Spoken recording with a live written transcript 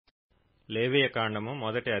లేవియకాండము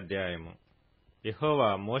మొదటి అధ్యాయము. యెహోవా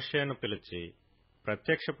మోషేను పిలిచి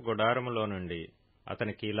ప్రత్యక్షపు గుడారములో నుండి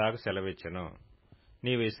అతనికి ఇలాగ సెలవిచ్చెను.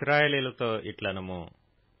 నీవు ఇశ్రాయేలీయులతో ఇట్లనుము,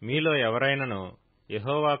 మీలో ఎవరైనను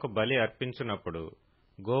యెహోవాకు బలి అర్పించునప్పుడు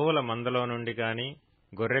గోవుల మందలో నుండి గాని,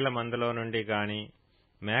 గొర్రెల మందలో నుండి గాని,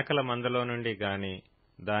 మేకల మందలో నుండి గాని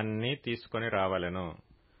దానిని తీసుకొని రావలెను.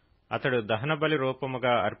 అతడు దహనబలి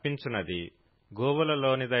రూపముగా అర్పించునది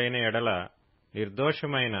గోవులలోనిదైన ఎడల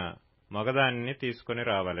నిర్దోషమైన మగదానిని తీసుకొని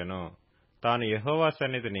రావలెను. తాను యెహోవా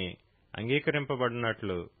సన్నిధిని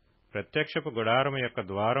అంగీకరింపబడినట్లు ప్రత్యక్షపు గుడారము యొక్క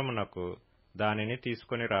ద్వారమునకు దానిని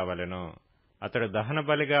తీసుకొని రావలెను. అతడు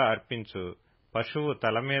దహనబలిగా అర్పించు పశువు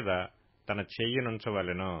తల మీద తన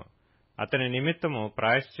చెయ్యినుంచవలెను. అతని నిమిత్తము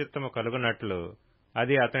ప్రాయశ్చిత్తము కలుగునట్లు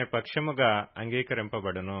అది అతని పక్షముగా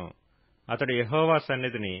అంగీకరింపబడును. అతడు యెహోవా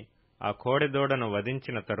సన్నిధిని ఆ కోడెదూడను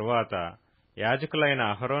వధించిన తరువాత యాజకులైన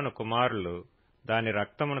అహరోను కుమారులు దాని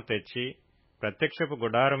రక్తమును తెచ్చి ప్రత్యక్షపు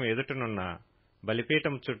గుడారము ఎదుటనున్న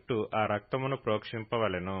బలిపీఠం చుట్టూ ఆ రక్తమును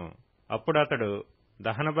ప్రోక్షింపవలెను. అప్పుడతడు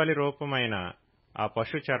దహనబలి రూపమైన ఆ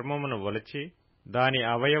పశు చర్మమును ఒలిచి దాని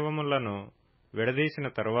అవయవములను విడదీసిన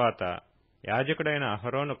తరువాత యాజకుడైన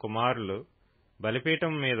అహరోను కుమారులు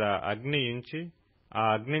బలిపీఠం మీద అగ్ని ఉంచి ఆ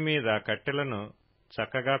అగ్ని మీద కట్టెలను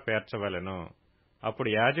చక్కగా పేర్చవలెను. అప్పుడు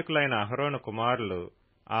యాజకులైన అహరోను కుమారులు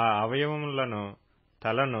ఆ అవయవములను,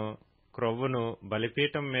 తలను, క్రొవ్వును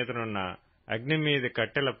బలిపీఠం మీదనున్న అగ్ని మీది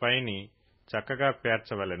కట్టెలపైని చక్కగా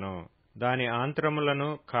పేర్చవలెను. దాని ఆంత్రములను,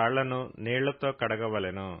 కాళ్లను నీళ్లతో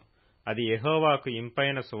కడగవలెను. అది యెహోవాకు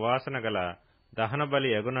ఇంపైన సువాసన గల దహనబలి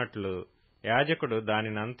ఎగునట్లు యాజకుడు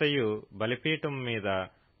దానినంతయు బలిపీఠం మీద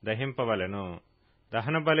దహింపవలెను.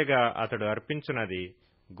 దహనబలిగా అతడు అర్పించునది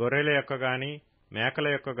గొర్రెల యొక్క గాని, మేకల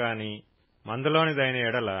యొక్క గాని మందలోనిదైన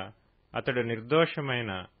ఎడల అతడు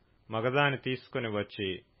నిర్దోషమైన మగదాని తీసుకుని వచ్చి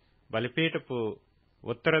బలిపీఠపు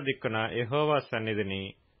ఉత్తర దిక్కున యెహోవా సన్నిధిని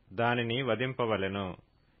దానిని వధింపవలెను.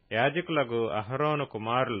 యాజకులగు అహరోను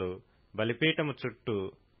కుమారులు బలిపీఠము చుట్టూ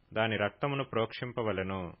దాని రక్తమును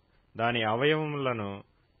ప్రోక్షింపవలెను. దాని అవయవములను,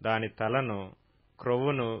 దాని తలను,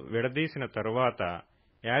 క్రొవ్వును విడదీసిన తరువాత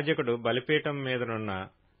యాజకుడు బలిపీఠం మీదనున్న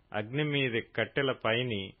అగ్ని మీది కట్టెల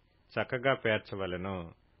పైని చక్కగా పేర్చవలెను.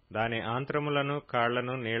 దాని ఆంత్రములను,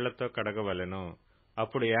 కాళ్లను నీళ్లతో కడగవలెను.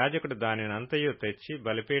 అప్పుడు యాజకుడు దానినంతయు తెచ్చి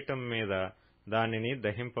బలిపీఠం మీద దానిని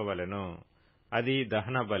దహింపవలెను. అది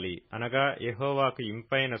దహనబలి, అనగా యెహోవాకు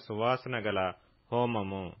ఇంపైన సువాసన గల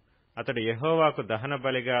హోమము. అతడు యెహోవాకు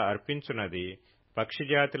దహనబలిగా అర్పించునది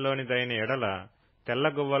పక్షిజాతిలోనిదైన ఎడల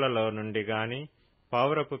తెల్లగువ్వలలో నుండి గాని,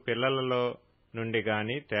 పావురపు పిల్లలలో నుండి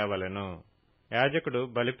గాని తేవలెను. యాజకుడు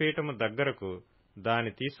బలిపీఠము దగ్గరకు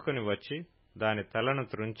దాని తీసుకుని వచ్చి దాని తలను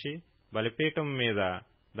త్రుంచి బలిపీఠం మీద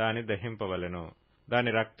దాని దహింపవలెను.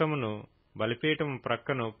 దాని రక్తమును బలిపీఠము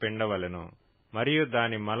ప్రక్కను పిండవలెను. మరియు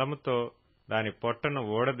దాని మలముతో దాని పొట్టను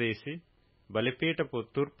ఊడదీసి బలిపీఠపు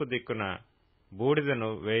తూర్పు దిక్కున బూడిదను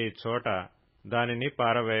వేయి చోట దానిని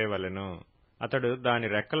పారవేయవలెను. అతడు దాని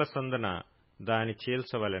రెక్కల సందున దాని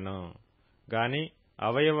చీల్చవలెను గాని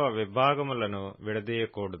అవయవ విభాగములను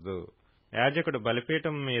విడదీయకూడదు. యాజకుడు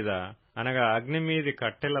బలిపీఠం మీద, అనగా అగ్ని మీది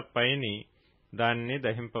కట్టెల పైని దానిని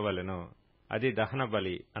దహింపవలెను. అది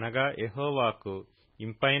దహనబలి, అనగా యెహోవాకు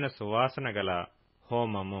ఇంపైన సువాసన గల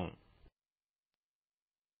హోమము.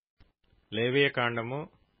 లేవియకాండము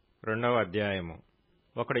 2వ అధ్యాయము.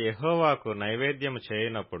 ఒకడు యెహోవాకు నైవేద్యము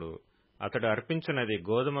చేయనప్పుడు అతడు అర్పించునది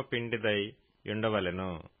గోధుమ పిండిదై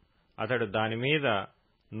యుండవలెను. అతడు దానిమీద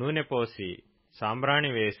నూనె పోసి సాంబ్రాణి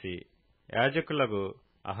వేసి యాజకులగు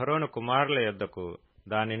అహరోను కుమారుల యొద్దకు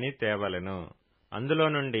దానిని తేవలెను. అందులో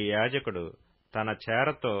నుండి యాజకుడు తన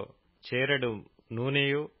చేరతో చేరెడు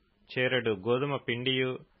నూనెయు, చేరెడు గోధుమ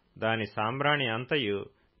పిండియు, దాని సాంబ్రాణి అంతయు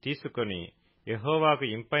తీసుకొని యెహోవాకు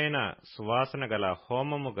ఇంపైన సువాసన గల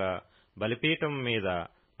హోమముగా బలిపీఠం మీద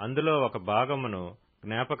అందులో ఒక భాగమును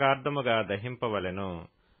జ్ఞాపకార్థముగా దహింపవలెను.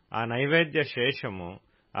 ఆ నైవేద్య శేషము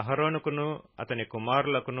అహరోనుకును అతని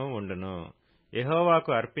కుమారులకును ఉండును.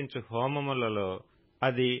 యెహోవాకు అర్పించు హోమములలో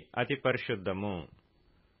అది అతి పరిశుద్ధము.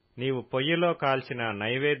 నీవు పొయ్యిలో కాల్చిన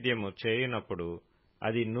నైవేద్యము చేయునప్పుడు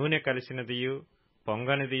అది నూనె కలిసినదియు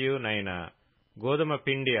పొంగనిదియు నైనా, గోధుమ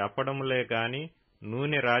పిండి అప్పడములే గాని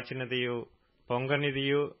నూనె రాచినదియు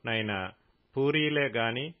పొంగనిదియు నైనా పూరీలే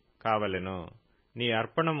గాని కావలెను. నీ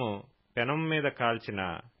అర్పణము పెనం మీద కాల్చిన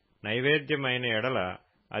నైవేద్యమైన ఎడల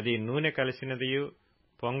అది నూనె కలిసినదియు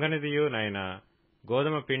పొంగనిదియు నైనా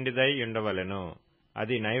గోధుమ పిండిదై ఉండవలెను.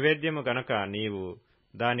 అది నైవేద్యము గనక నీవు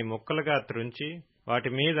దాని ముక్కలుగా త్రుంచి వాటి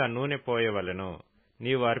మీద నూనె పోయవలెను.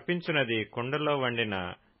 నీవు అర్పించునది కుండలో వండిన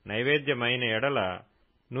నైవేద్యమైన ఎడల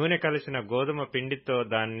నూనె కలిసిన గోధుమ పిండితో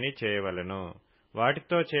దానిని చేయవలెను.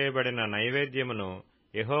 వాటితో చేయబడిన నైవేద్యమును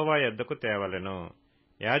యెహోవా యొద్దకు తేవలెను.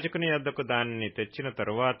 యాజకుని యొద్దకు దానిని తెచ్చిన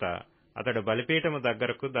తరువాత అతడు బలిపీఠము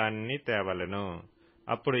దగ్గరకు దానిని తేవలెను.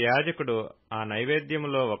 అప్పుడు యాజకుడు ఆ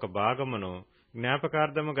నైవేద్యములో ఒక భాగమును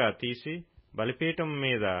జ్ఞాపకార్థముగా తీసి బలిపీఠము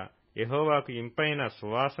మీద యెహోవాకు ఇంపైన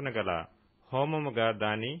సువాసన గల హోమముగా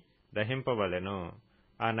దాని దహింపవలెను.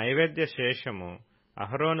 ఆ నైవేద్య శేషము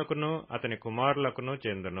అహరోనుకును అతని కుమారులకును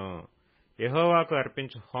చెందును. యెహోవాకు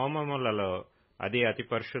అర్పించు హోమములలో అది అతి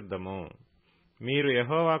పరిశుద్ధము. మీరు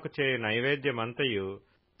యెహోవాకు చేయు నైవేద్యమంతయు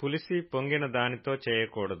పులిసి పొంగిన దానితో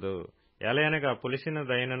చేయకూడదు. ఎలయనగా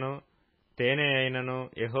పులిసినదైనను తేనె అయినను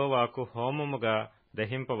యెహోవాకు హోమముగా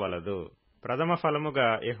దహింపవలదు. ప్రథమ ఫలముగా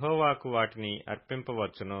యెహోవాకు వాటిని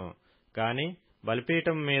అర్పింపవచ్చును, కాని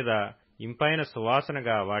బలిపీఠం మీద ఇంపైన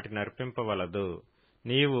సువాసనగా వాటిని అర్పింపవలదు.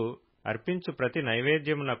 నీవు అర్పించు ప్రతి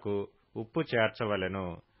నైవేద్యమునకు ఉప్పు చేర్చవలెను.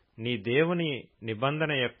 నీ దేవుని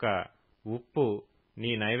నిబంధన యొక్క ఉప్పు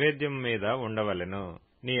నీ నైవేద్యం మీద ఉండవలెను.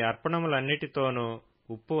 నీ అర్పణములన్నిటితోనూ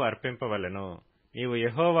ఉప్పు అర్పింపవలెను. నీవు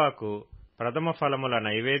యెహోవాకు ప్రథమ ఫలముల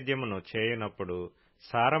నైవేద్యమును చేయునప్పుడు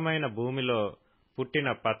సారమైన భూమిలో పుట్టిన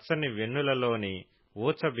పచ్చని వెన్నులలోని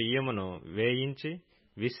ఊచ బియ్యమును వేయించి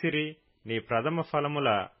విసిరి నీ ప్రథమ ఫలముల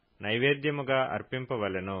నైవేద్యముగా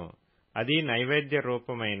అర్పింపవలెను. అది నైవేద్య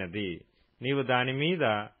రూపమైనది. నీవు దానిమీద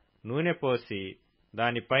నూనె పోసి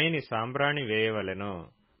దానిపైని సాంబ్రాణి వేయవలెను.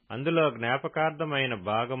 అందులో జ్ఞాపకార్థమైన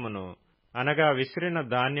భాగమును అనగా విసిరిన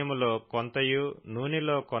ధాన్యములో కొంతయు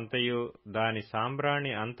నూనెలో కొంతయు దాని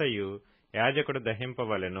సాంబ్రాణి అంతయు యాజకుడు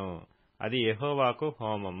దహింపవలెను. అది యెహోవాకు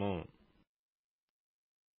హోమము.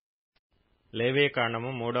 లేవీకాండము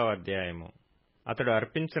 3వ అధ్యాయము. అతడు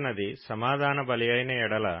అర్పించినది సమాధాన బలి అయిన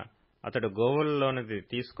ఎడల అతడు గోవులలోనిది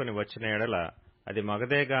తీసుకుని వచ్చిన ఎడల అది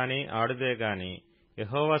మగదే గాని ఆడుదే గాని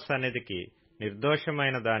యెహోవా సన్నిధికి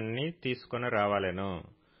నిర్దోషమైన దానిని తీసుకుని రావాలెను.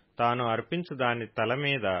 తాను అర్పించు దాని తల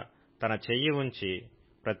మీద తన చెయ్యి ఉంచి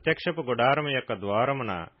ప్రత్యక్షపు గుడారము యొక్క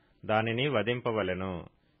ద్వారమున దానిని వధింపవలెను.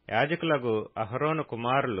 యాజకులగు అహరోను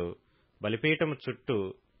కుమారులు బలిపీఠము చుట్టూ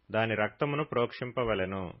దాని రక్తమును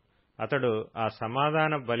ప్రోక్షింపవలెను. అతడు ఆ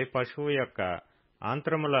సమాధాన బలి పశువు యొక్క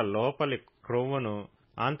ఆంత్రముల లోపలి క్రొవ్వును,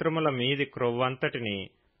 ఆంత్రముల మీది క్రొవ్వంతటిని,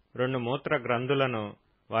 2 మూత్ర గ్రంథులను,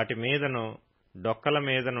 వాటి మీదను డొక్కల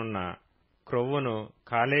మీదనున్న క్రొవ్వును,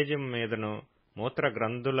 కాలేజం మీదను మూత్ర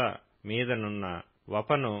గ్రంథుల మీదనున్న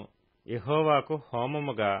వపను యెహోవాకు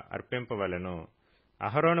హోమముగా అర్పింపవలెను.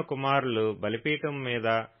 అహరోను కుమారులు బలిపీఠం మీద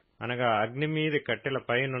అనగా అగ్ని మీది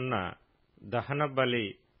కట్టెలపైనున్న దహన బలి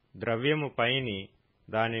ద్రవ్యము పైని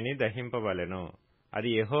దానిని దహింపవలెను. అది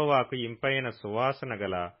యెహోవాకు ఇంపైన సువాసన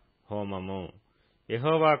గల హోమము.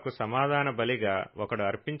 యెహోవాకు సమాధాన బలిగా ఒకడు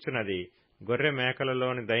అర్పించున్నది గొర్రె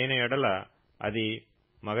మేకలలోని దైన ఎడల అది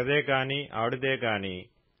మగదే గాని ఆడుదే గాని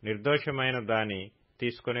నిర్దోషమైన దాని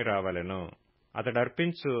తీసుకుని రావలెను.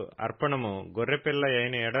 అతడర్పించు అర్పణము గొర్రెపిల్ల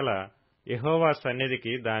అయిన ఎడల యెహోవా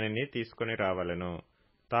సన్నిధికి దానిని తీసుకుని రావలెను.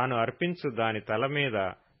 తాను అర్పించు దాని తల మీద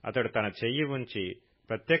అతడు తన చెయ్యి ఉంచి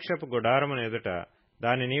ప్రత్యక్షపు గుడారమును ఎదుట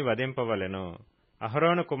దానిని వధింపవలెను.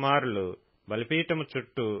 అహరోను కుమారులు బలిపీఠము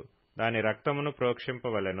చుట్టూ దాని రక్తమును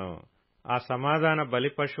ప్రోక్షింపవలెను. ఆ సమాధాన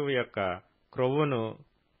బలి పశువు యొక్క క్రొవ్వును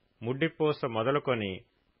ముడ్డిపూస మొదలుకొని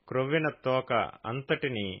క్రొవ్విన తోక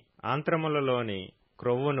అంతటిని, ఆంత్రములలోని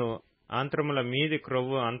క్రొవ్వును, ఆంత్రముల మీది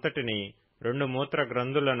క్రొవ్వు అంతటిని, 2 మూత్ర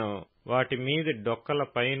గ్రంథులను, వాటి మీది డొక్కల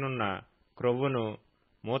పైనున్న క్రొవ్వును,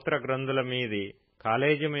 మూత్ర గ్రంథుల మీది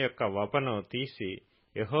కాలేజము యొక్క వపను తీసి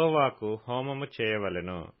యెహోవాకు హోమము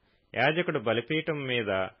చేయవలెను. యాజకుడు బలిపీఠం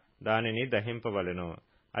మీద దానిని దహింపవలెను.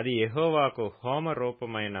 అది యెహోవాకు హోమ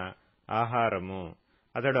రూపమైన ఆహారము.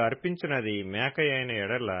 అతడు అర్పించినది మేక అయిన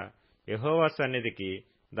ఎడల యెహోవా సన్నిధికి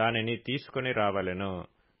దానిని తీసుకుని రావలెను.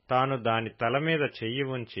 తాను దాని తల మీద చెయ్యి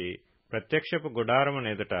ఉంచి ప్రత్యక్షపు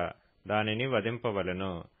గుడారమునెదుట దానిని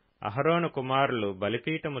వధింపవలెను. అహరోను కుమారులు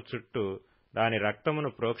బలిపీఠము చుట్టూ దాని రక్తమును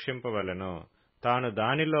ప్రోక్షింపవలెను. తాను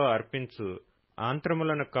దానిలో అర్పించు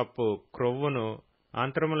ఆంత్రములను కప్పు క్రొవ్వును,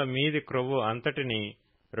 ఆంత్రముల మీది క్రొవ్వు అంతటిని,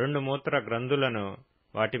 2 మూత్ర గ్రంథులను,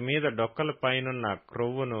 వాటి మీద డొక్కల పైనున్న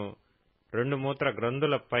క్రొవ్వును, 2 మూత్ర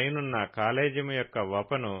గ్రంథుల పైనున్న కాలేజము యొక్క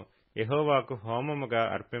వపను యెహోవాకు హోమముగా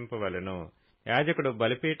అర్పింపవలెను. యాజకుడు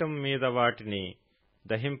బలిపీఠం మీద వాటిని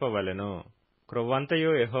దహింపవలెను.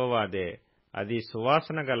 క్రొవ్వంతయు యెహోవాదే. అది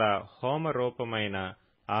సువాసన గల హోమ రూపమైన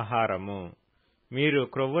ఆహారము. మీరు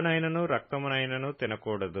క్రొవ్వునైనను రక్తమునైనను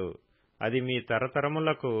తినకూడదు. అది మీ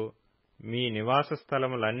తరతరములకు మీ నివాస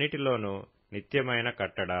స్థలములన్నిటిలోనూ నిత్యమైన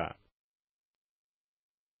కట్టడ.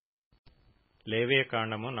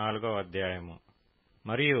 లేవీకాండము 4వ అధ్యాయము.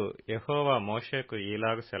 మరియు యెహోవా మోషేకు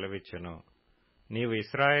ఈలాగు సెలవిచ్చెను. నీవు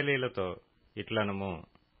ఇశ్రాయేలీయులతో ఇట్లనుము,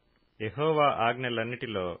 యెహోవా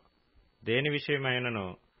ఆజ్ఞలన్నిటిలో దేని విషయమైనను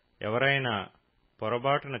ఎవరైనా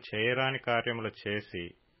పొరబాటున చేయరాని కార్యములు చేసి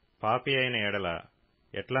పాపి అయిన ఎడల,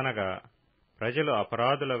 ఎట్లనగా ప్రజలు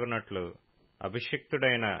అపరాధులగునట్లు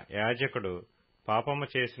అభిషిక్తుడైన యాజకుడు పాపము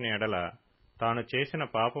చేసిన ఎడల, తాను చేసిన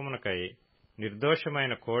పాపమునకై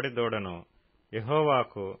నిర్దోషమైన కోడెదూడను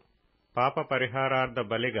యెహోవాకు పాప పరిహారార్థ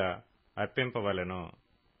బలిగా అర్పింపవలెను.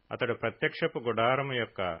 అతడు ప్రత్యక్షపు గుడారము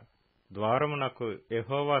యొక్క ద్వారమునకు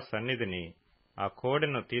యెహోవా సన్నిధిని ఆ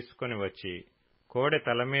కోడెను తీసుకొని వచ్చి, కోడె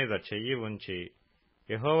తలమీద చెయ్యి ఉంచి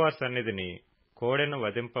యెహోవా సన్నిధిని కోడెను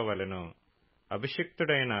వధింపవలెను.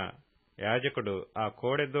 అభిషిక్తుడైన యాజకుడు ఆ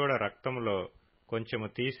కోడెదూడ రక్తములో కొంచెము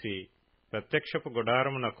తీసి ప్రత్యక్షపు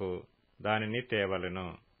గుడారమునకు దానిని తేవలెను.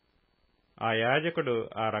 ఆ యాజకుడు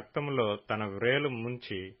ఆ రక్తములో తన వ్రేలు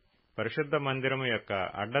ముంచి పరిశుద్ధ మందిరము యొక్క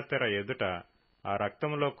అడ్డతెర ఎదుట ఆ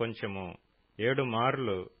రక్తములో కొంచెము 7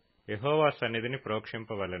 మార్లు యెహోవా సన్నిధిని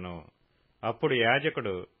ప్రోక్షింపవలెను. అప్పుడు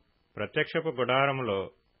యాజకుడు ప్రత్యక్షపు గుడారములో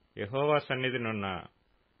యెహోవా సన్నిధినున్న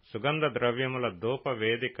సుగంధ ద్రవ్యముల ధూప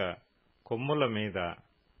వేదిక కొమ్ముల మీద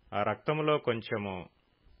ఆ రక్తములో కొంచెము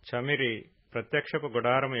చమిరి ప్రత్యక్షపు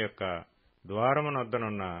గుడారము యొక్క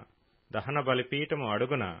ద్వారమునొద్దనున్న దహన బలిపీఠము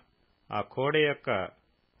అడుగున ఆ కోడె యొక్క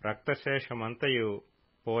రక్తశేషమంతయు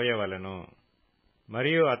పోయవలెను.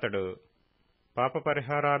 మరియు అతడు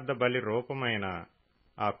పాపపరిహారార్థ బలి రూపమైన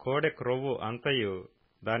ఆ కోడె క్రొవ్వు అంతయు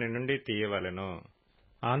దాని నుండి తీయవలెను.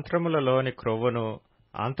 ఆంత్రములలోని క్రొవ్వును,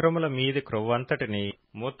 ఆంత్రముల మీది క్రొవ్వంతటిని,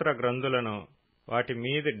 మూత్రగ్రంథులను, వాటి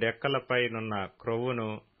మీది డెక్కలపైనున్న క్రొవ్వును,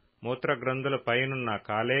 మూత్రగ్రంథులపైనున్న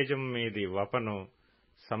కాలేజము మీది వపను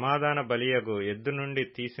సమాధాన బలియగు ఎద్దు నుండి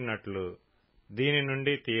తీసినట్లు దీని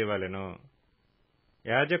నుండి తీయవలెను.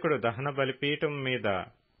 యాజకుడు దహన బలిపీఠం మీద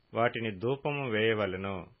వాటిని ధూపము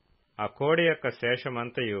వేయవలెను. ఆ కోడి యొక్క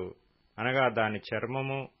శేషమంతయు, అనగా దాని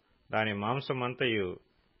చర్మము, దాని మాంసమంతయు,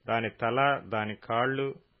 దాని తల, దాని కాళ్లు,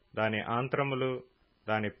 దాని ఆంత్రములు,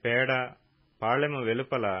 దాని పేడ, పాళెము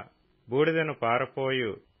వెలుపల బూడిదను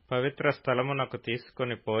పారపోయు పవిత్ర స్థలమునకు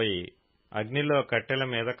తీసుకొని పోయి అగ్నిలో కట్టెల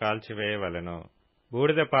మీద కాల్చివేయవలెను.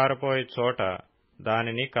 బూడిద పారపోయే చోట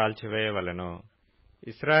దానిని కాల్చివేయవలెను.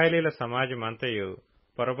 ఇశ్రాయేలీల సమాజమంతయు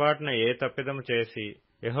పొరపాటున ఏ తప్పిదము చేసి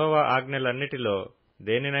యెహోవా ఆజ్ఞలన్నిటిలో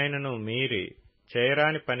దేనినైనను మీరి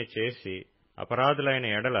చేయరాని పని చేసి అపరాధులైన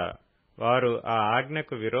ఎడల, వారు ఆ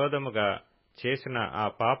ఆజ్ఞకు విరోధముగా చేసిన ఆ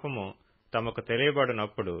పాపము తమకు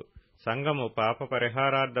తెలియబడినప్పుడు సంఘము పాప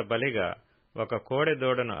పరిహారార్థ బలిగా ఒక కోడె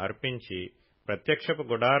దూడను అర్పించి ప్రత్యక్షపు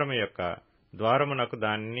గుడారము యొక్క ద్వారమునకు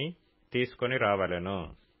దానిని తీసుకొని రావలెను.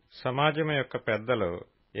 సమాజము యొక్క పెద్దలు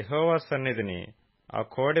యెహోవా సన్నిధిని ఆ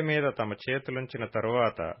కోడె మీద తమ చేతులుంచిన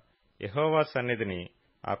తరువాత యెహోవా సన్నిధిని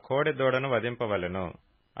ఆ కోడె దూడను వధింపవలెను.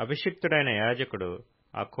 అభిషిక్తుడైన యాజకుడు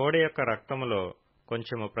ఆ కోడె యొక్క రక్తములో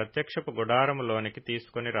కొంచెము ప్రత్యక్షపు గుడారములోనికి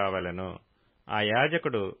తీసుకొని రావలెను. ఆ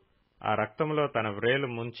యాజకుడు ఆ రక్తములో తన వ్రేలు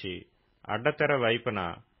ముంచి అడ్డతెర వైపున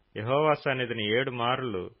యెహోవా సన్నిధిని 7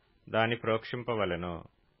 మార్లు దాని ప్రోక్షింపవలెను.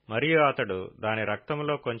 మరియు అతడు దాని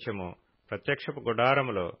రక్తములో కొంచెము ప్రత్యక్షపు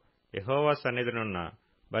గుడారములో యెహోవా సన్నిధినున్న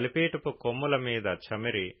బలిపీఠపు కొమ్ముల మీద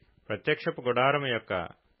చమిరి ప్రత్యక్షపు గుడారము యొక్క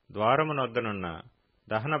ద్వారమునొద్దనున్న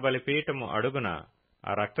దహన బలిపీఠము అడుగున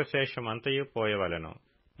ఆ రక్తశేషమంతయు పోయవలెను.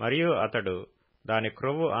 మరియు అతడు దాని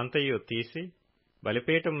క్రొవ్వు అంతయు తీసి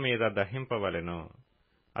బలిపీఠం మీద దహింపవలెను.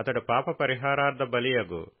 అతడు పాప పరిహారార్థ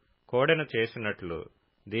బలియగు కోడెను చేసినట్లు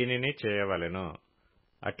దీనిని చేయవలెను.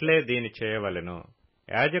 అట్లే దీని చేయవలెను.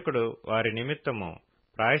 యాజకుడు వారి నిమిత్తము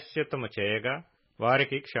ప్రాయశ్చిత్తము చేయగా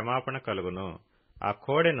వారికి క్షమాపణ కలుగును. ఆ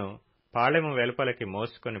కోడెను పాళెము వెలుపలికి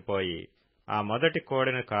మోసుకొని పోయి ఆ మొదటి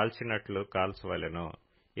కోడెను కాల్చినట్లు కాల్చవలెను.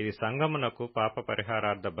 ఇది సంఘమునకు పాప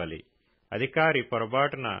పరిహారార్థ బలి. అధికారి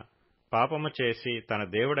పొరబాటున పాపము చేసి తన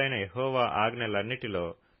దేవుడైన యెహోవా ఆజ్ఞలన్నిటిలో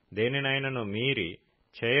దేనినైనను మీరి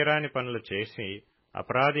చేయరాని పనులు చేసి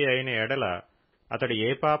అపరాధి అయిన ఎడల, అతడు ఏ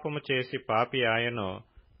పాపము చేసి పాపి ఆయనో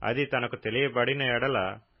అది తనకు తెలియబడిన ఎడల,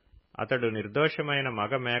 అతడు నిర్దోషమైన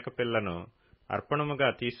మగ మేకపిల్లను అర్పణముగా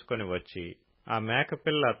తీసుకొని వచ్చి ఆ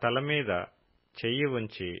మేకపిల్ల తలమీద చెయ్యి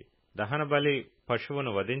ఉంచి దహనబలి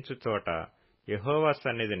పశువును వధించు చోట యెహోవా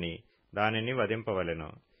సన్నిధిని దానిని వధింపవలెను.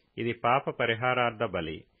 ఇది పాప పరిహారార్థ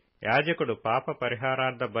బలి. యాజకుడు పాప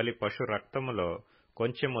పరిహారార్థ బలి పశు రక్తములో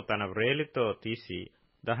కొంచెము తన వ్రేలితో తీసి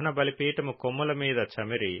దహన బలిపీఠము కొమ్ముల మీద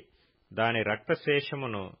చమిరి దాని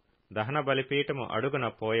రక్తశేషమును దహన బలిపీఠము అడుగున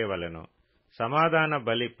పోయవలెను. సమాధాన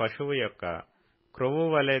బలి పశువు యొక్క క్రొవ్వు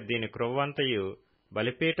వలె దీని క్రొవ్వంతయు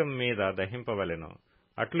బలిపీఠం మీద దహింపవలెను.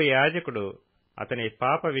 అట్లు యాజకుడు అతని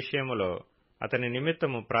పాప విషయములో అతని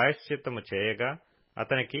నిమిత్తము ప్రాయశ్చిత్తము చేయగా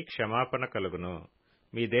అతనికి క్షమాపణ కలుగును.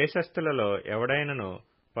 మీ దేశస్థులలో ఎవడైనను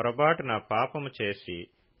పొరబాటున పాపము చేసి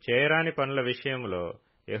చేయరాని పనుల విషయములో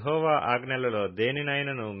యెహోవా ఆజ్ఞలలో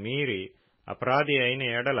దేనినైనను మీరి అపరాధి అయిన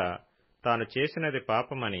ఎడల, తాను చేసినది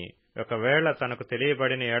పాపమని ఒకవేళ తనకు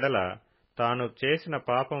తెలియబడిన ఎడల తాను చేసిన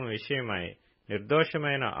పాపం విషయమై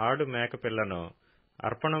నిర్దోషమైన ఆడు మేకపిల్లను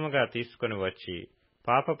అర్పణముగా తీసుకుని వచ్చి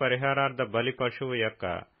పాప పరిహారార్థ బలి పశువు యొక్క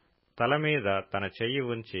తల మీద తన చెయ్యి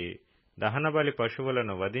ఉంచి దహనబలి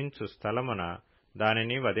పశువులను వధించు స్థలమున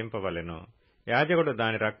దానిని వధింపవలెను. యాజకుడు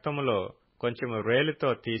దాని రక్తములో కొంచెము వ్రేలితో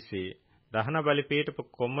తీసి దహన బలిపీఠపు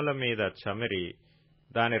కొమ్ముల మీద చమిరి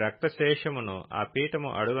దాని రక్తశేషమును ఆ పీఠము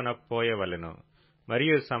అడుగున పోయవలెను.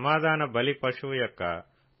 మరియు సమాధాన బలి పశువు యొక్క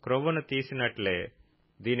క్రొవ్వును తీసినట్లే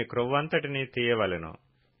దీని క్రొవ్వంతటినీ తీయవలెను.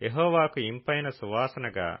 యెహోవాకు ఇంపైన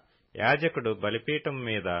సువాసనగా యాజకుడు బలిపీఠం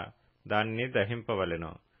మీద దానిని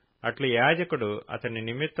దహింపవలెను. అట్లు యాజకుడు అతని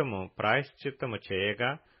నిమిత్తము ప్రాయశ్చిత్తము చేయగా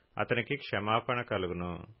అతనికి క్షమాపణ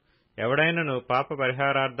కలుగును. ఎవడైనను పాప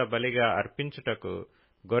పరిహారార్థ బలిగా అర్పించుటకు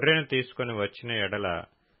గొర్రెను తీసుకుని వచ్చిన ఎడల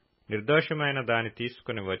నిర్దోషమైన దాని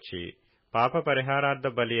తీసుకుని వచ్చి పాప పరిహారార్థ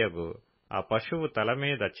బలియగు ఆ పశువు తల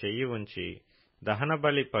మీద చెయ్యి ఉంచి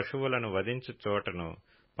దహనబలి పశువులను వధించు చోటను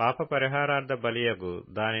పాప పరిహారార్థ బలియగు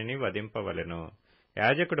దానిని వధింపవలెను.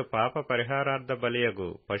 యాజకుడు పాప పరిహారార్థ బలియగు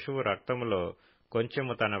పశువు రక్తములో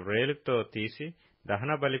కొంచెము తన వ్రేలుతో తీసి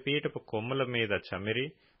దహన బలిపీఠపు కొమ్ముల మీద చమిరి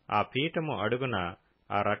ఆ పీఠము అడుగున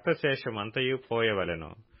ఆ రక్తశేషమంతయు పోయవలెను.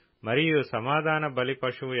 మరియు సమాధాన బలి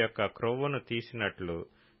పశువు యొక్క క్రొవ్వును తీసినట్లు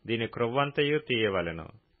దీని క్రొవ్వంతయు తీయవలెను.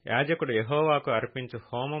 యాజకుడు యెహోవాకు అర్పించు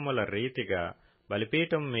హోమముల రీతిగా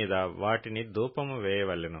బలిపీఠం మీద వాటిని ధూపము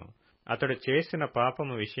వేయవలెను. అతడు చేసిన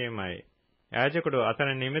పాపము విషయమై యాజకుడు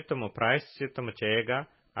అతని నిమిత్తము ప్రాయశ్చిత్తము చేయగా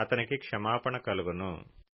అతనికి క్షమాపణ కలుగును.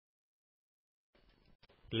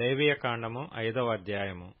 లేవియకాండము 5వ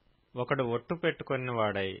అధ్యాయము. ఒకడు ఒట్టు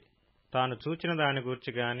పెట్టుకొనివాడై తాను చూచిన దాని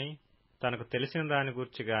గూర్చి గాని తనకు తెలిసిన దాని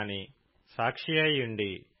గూర్చి గాని సాక్షి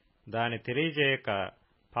అయ్యుండి దాని తెలియజేయక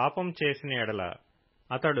పాపం చేసిన ఎడల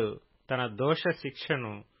అతడు తన దోష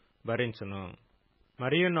శిక్షను భరించును.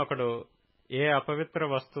 మరియునొకడు ఏ అపవిత్ర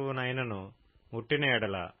వస్తువునైనను ముట్టిన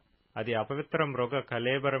ఎడల అది అపవిత్ర మృగ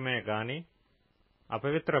కళేబరమే గాని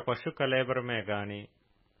అపవిత్ర పశు కళేబరమే గాని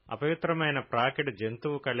అపవిత్రమైన ప్రాకిడి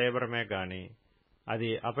జంతువు కళేబరమే గాని అది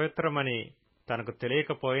అపవిత్రమని తనకు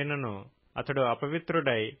తెలియకపోయినను అతడు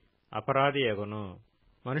అపవిత్రుడై అపరాధి యగును.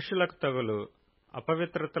 మనుషులకు తగులు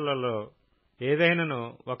అపవిత్రతలలో ఏదైనను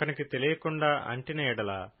ఒకనికి తెలియకుండా అంటిన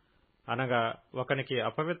ఎడల అనగా ఒకనికి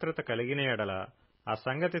అపవిత్రత కలిగిన ఎడల ఆ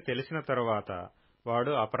సంగతి తెలిసిన తరువాత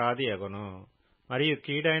వాడు అపరాధి యగును. మరియు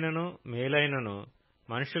కీడైనను మేలైనను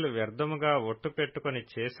మనుషులు వ్యర్థముగా ఒట్టు పెట్టుకుని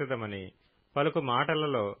చేసేదమని పలుకు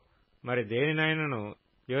మాటలలో మరి దేనినైనను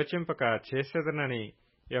యోచింపక చేసేదనని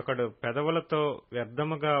ఒకడు పెదవులతో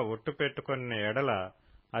వ్యర్థముగా ఒట్టు పెట్టుకున్న ఎడల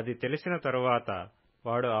అది తెలిసిన తరువాత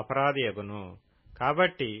వాడు అపరాధి యగును.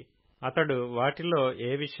 కాబట్టి అతడు వాటిలో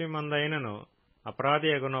ఏ విషయమందైనను అపరాధి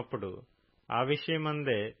యగునప్పుడు ఆ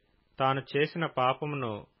విషయమందే తాను చేసిన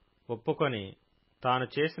పాపమును ఒప్పుకొని తాను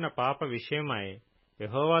చేసిన పాప విషయమై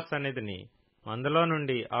యెహోవా సన్నిధిని మందలో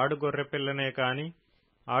నుండి ఆడు గొర్రెపిల్లనే గాని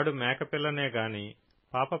ఆడు మేకపిల్లనే గాని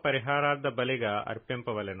పాప పరిహారార్థ బలిగా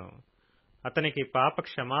అర్పింపవలెను. అతనికి పాప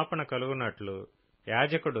క్షమాపణ కలుగునట్లు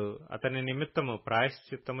యాజకుడు అతని నిమిత్తము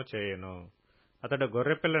ప్రాయశ్చిత్తము చేయును. అతడు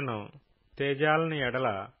గొర్రెపిల్లను తేజాలని ఎడల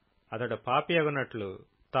అతడు పాపియగునట్లు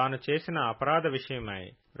తాను చేసిన అపరాధ విషయమై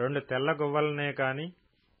 2 తెల్ల గువ్వలనే గాని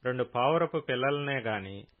 2 పావురపు పిల్లలనే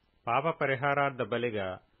గాని పాప పరిహారార్థ బలిగా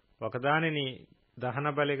ఒకదానిని దహన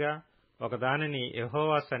బలిగా ఒకదానిని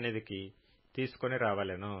యెహోవా సన్నిధికి తీసుకుని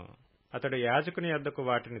రావలెను. అతడు యాజకుని యొద్దకు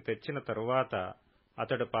వాటిని తెచ్చిన తరువాత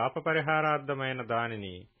అతడు పాప పరిహారార్థమైన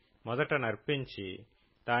దానిని మొదట నర్పించి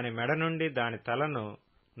దాని మెడ నుండి దాని తలను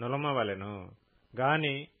నులమవలెను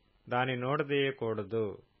గాని దాని నోడదీయకూడదు.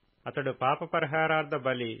 అతడు పాప పరిహారార్థ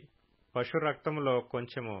బలి పశు రక్తములో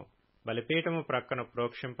కొంచెము బలిపీఠము ప్రక్కన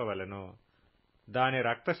ప్రోక్షింపవలెను. దాని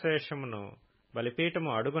రక్తశేషమును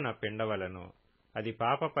బలిపీఠము అడుగున పిండవలెను. అది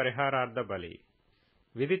పాప పరిహారార్థ బలి.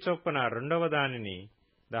 విధి చొప్పున 2వ దానిని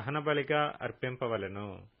దహనబలిగా అర్పింపవలెను.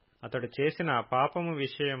 అతడు చేసిన పాపము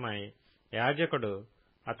విషయమై యాజకుడు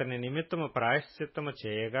అతని నిమిత్తము ప్రాయశ్చిత్తము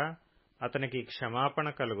చేయగా అతనికి క్షమాపణ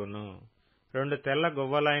కలుగును. 2 తెల్ల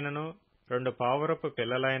గువ్వలైనను 2 పావురపు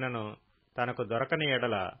పిల్లలైనను తనకు దొరకని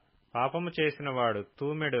ఎడల పాపము చేసినవాడు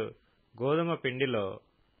తూమెడు గోధుమ పిండిలో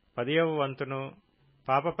 10వ వంతును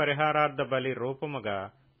పాప పరిహారార్థ బలి రూపముగా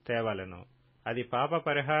తేవలెను. అది పాప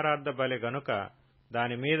పరిహారార్థ బలి గనుక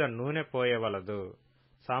దానిమీద నూనె పోయవలదు,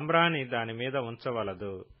 సాంబ్రాణి దానిమీద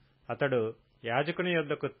ఉంచవలదు. అతడు యాజకుని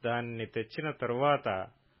యొద్దకు దానిని తెచ్చిన తరువాత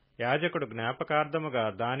యాజకుడు జ్ఞాపకార్థముగా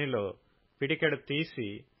దానిలో పిడికెడు తీసి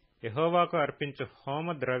యెహోవాకు అర్పించు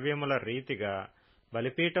హోమ ద్రవ్యముల రీతిగా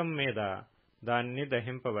బలిపీఠం మీద దానిని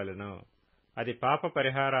దహింపవలెను. అది పాప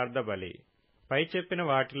పరిహారార్థ బలి. పై చెప్పిన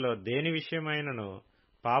వాటిలో దేని విషయమైనను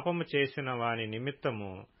పాపము చేసిన వాని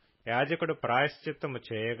నిమిత్తము యాజకుడు ప్రాయశ్చిత్తము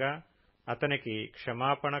చేయగా అతనికి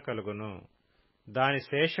క్షమాపణ కలుగును. దాని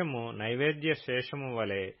శేషము నైవేద్య శేషము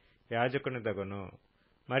వలె యాజకునిదగును.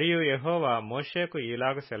 మరియు యెహోవా మోషేకు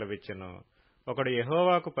ఈలాగు సెలవిచ్చెను, ఒకడు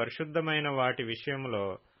యెహోవాకు పరిశుద్ధమైన వాటి విషయములో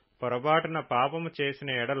పొరబాటున పాపము చేసిన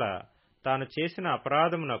ఎడల తాను చేసిన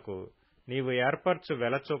అపరాధమునకు నీవు ఏర్పరచు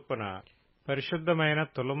వెల చొప్పున పరిశుద్ధమైన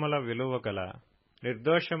తులముల విలువగల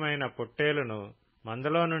నిర్దోషమైన పొట్టేలును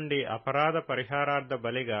మందలో నుండి అపరాధ పరిహారార్థ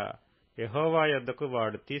బలిగా యెహోవా యొద్దకు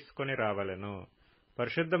వాడు తీసుకొని రావలెను.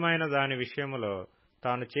 పరిశుద్ధమైన దాని విషయములో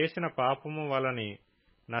తాను చేసిన పాపము వలని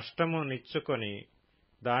నష్టము నిచ్చుకొని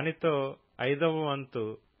దానితో 5వ వంతు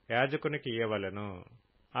యాజకునికి ఇయ్యవలెను.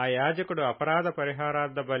 ఆ యాజకుడు అపరాధ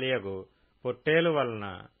పరిహారార్థ బలియగు పొట్టేలు వలన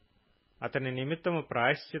అతని నిమిత్తము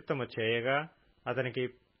ప్రాయశ్చిత్తము చేయగా అతనికి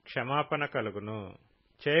క్షమాపణ కలుగును.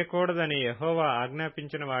 చేయకూడదని యెహోవా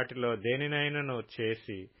ఆజ్ఞాపించిన వాటిలో దేనినైనను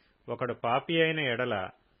చేసి ఒకడు పాపి అయిన ఎడల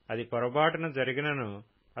అది పొరబాటున జరిగినను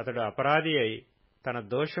అతడు అపరాధి అయి తన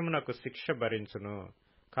దోషమునకు శిక్ష భరించును.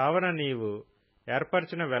 కావున నీవు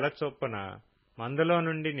ఏర్పరచిన వెల చొప్పున మందలో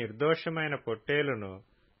నుండి నిర్దోషమైన పొట్టేలును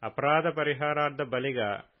అపరాధ పరిహారార్థ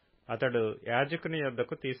బలిగా అతడు యాజకుని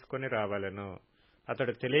యొద్దకు తీసుకొని రావలెను.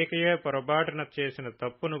 అతడు తెలియకయే పొరబాటున చేసిన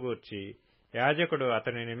తప్పును గూర్చి యాజకుడు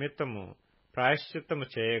అతని నిమిత్తము ప్రాయశ్చిత్తము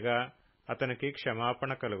చేయగా అతనికి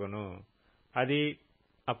క్షమాపణ కలుగును. అది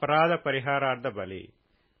అపరాధ పరిహారార్థ బలి.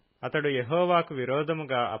 అతడు యెహోవాకు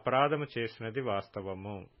విరోధముగా అపరాధము చేసినది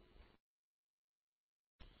వాస్తవము.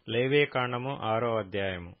 లేవీకాండము 6వ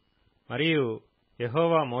అధ్యాయము. మరియు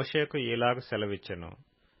యెహోవా మోషేకు ఈలాగు సెలవిచ్చెను,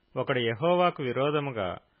 ఒకడు యెహోవాకు విరోధముగా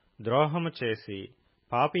ద్రోహము చేసి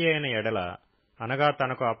పాపి అయిన ఎడల, అనగా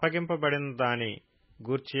తనకు అప్పగింపబడిన దాని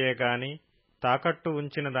గూర్చియే గాని, తాకట్టు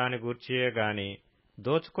ఉంచిన దాని గూర్చియే గాని,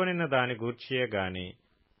 దోచుకొనిన దాని గూర్చియే గాని,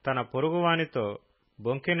 తన పొరుగువానితో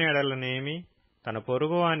బొంకిన ఎడలనేమి, తన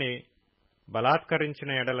పొరుగువాని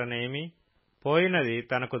బలాత్కరించిన ఎడలనేమి, పోయినది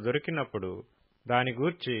తనకు దొరికినప్పుడు దాని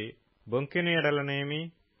గూర్చి బొంకిన ఎడలనేమి,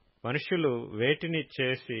 మనుష్యులు వేటిని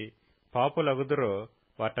చేసి పాపులగుదురో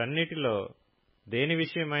వాటన్నిటిలో దేని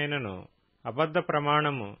విషయమైనను అబద్ధ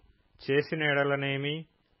ప్రమాణము చేసిన ఎడలనేమి,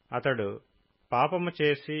 అతడు పాపము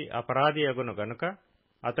చేసి అపరాధి అగును గనుక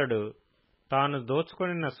అతడు తాను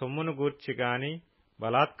దోచుకొనిన సొమ్మును గూర్చి గాని,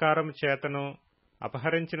 బలాత్కారము చేతను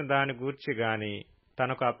అపహరించిన దాని గూర్చి గాని,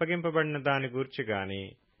 తనకు అప్పగింపబడిన దాని గూర్చి గాని,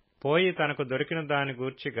 పోయి తనకు దొరికిన దాని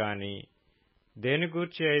గూర్చి గాని, దేని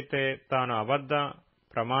గూర్చి అయితే తాను అబద్ధ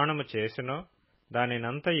ప్రమాణము చేసినో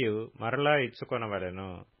దానినంతయు మరలా ఇచ్చుకొనవలెను.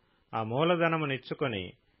 ఆ మూలధనమునిచ్చుకొని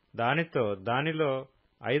దానిలో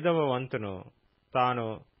 5వ వంతును తాను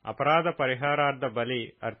అపరాధ పరిహారార్థ బలి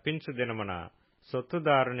అర్పించు దినమున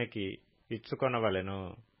సొత్తుదారునికి ఇచ్చుకొనవలెను.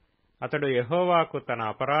 అతడు యెహోవాకు తన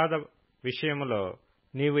అపరాధ విషయములో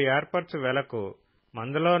నీవు ఏర్పరచు వెలకు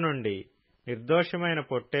మందలో నుండి నిర్దోషమైన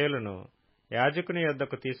పొట్టేలును యాజకుని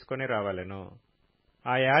యొద్దకు తీసుకొని రావలెను.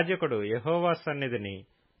 ఆ యాజకుడు యెహోవా సన్నిధిని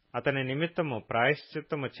అతని నిమిత్తము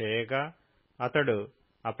ప్రాయశ్చిత్తము చేయగా అతడు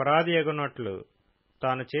అపరాధి అగునట్లు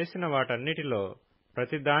తాను చేసిన వాటన్నిటిలో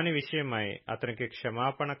ప్రతి దాని విషయమై అతనికి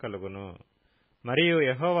క్షమాపణ కలుగును. మరియు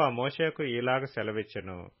యెహోవా మోషేకు ఈలాగ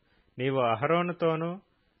సెలవిచ్చెను, నీవు అహరోనుతోనూ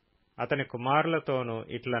అతని కుమారులతోనూ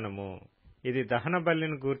ఇట్లనుము, ఇది దహన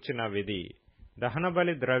బలిని గూర్చిన విధి. దహన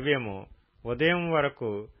బలి ద్రవ్యము ఉదయం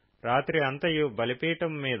వరకు రాత్రి అంతయు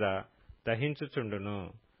బలిపీఠం మీద దహించుచుండును.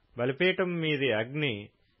 బలిపీఠం మీది అగ్ని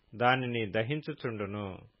దానిని దహించుచుండును.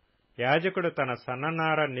 యాజకుడు తన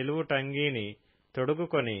సన్ననార నిలువుటంగీని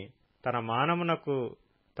తొడుగుకొని తన మానమునకు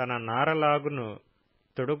తన నారలాగును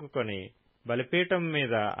తొడుగుకొని బలిపీఠం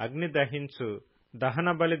మీద అగ్ని దహించు దహన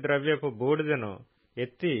బలి ద్రవ్యపు బూడిదను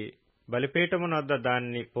ఎత్తి బలిపీఠమునొద్ద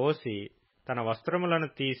దాన్ని పోసి తన వస్త్రములను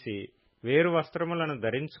తీసి వేరు వస్త్రములను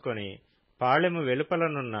ధరించుకొని పాళెము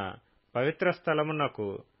వెలుపలనున్న పవిత్ర స్థలమునకు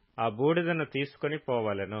ఆ బూడిదను తీసుకొని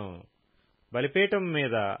పోవలెను. బలిపీఠం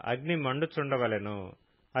మీద అగ్ని మండుచుండవలెను,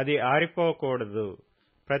 అది ఆరిపోకూడదు.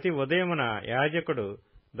 ప్రతి ఉదయమున యాజకుడు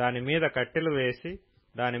దానిమీద కట్టెలు వేసి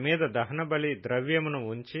దానిమీద దహన బలి ద్రవ్యమును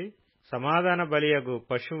ఉంచి సమాధాన బలియగు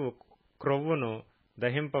పశువు క్రొవ్వును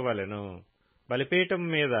దహింపవలెను. బలిపీఠం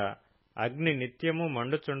మీద అగ్ని నిత్యము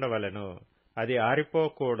మండుచుండవలెను, అది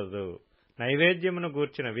ఆరిపోకూడదు. నైవేద్యమును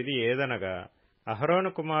గూర్చిన విధి ఏదనగా, అహరోను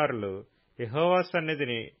కుమారులు యెహోవా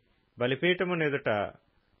సన్నిధిని బలిపీఠమునెదుట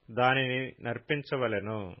దానిని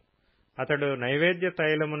నర్పించవలెను. అతడు నైవేద్య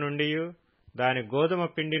తైలము నుండియు దాని గోధుమ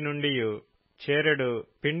పిండి నుండియు చేరెడు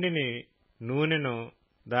పిండిని నూనెను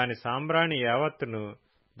దాని సాంబ్రాణి యావత్తును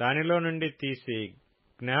దానిలో నుండి తీసి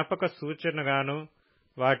జ్ఞాపక సూచనగాను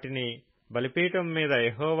వాటిని బలిపీఠం మీద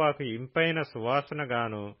యెహోవాకు ఇంపైన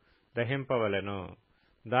సువాసనగాను దహింపవలెను.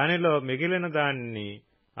 దానిలో మిగిలిన దానిని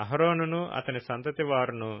అహరోనును అతని సంతతి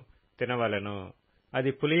వారును తినవలెను.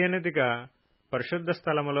 అది పులియనిదిగా పరిశుద్ధ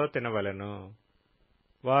స్థలములో తినవలెను.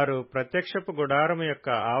 వారు ప్రత్యక్షపు గుడారము యొక్క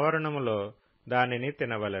ఆవరణములో దానిని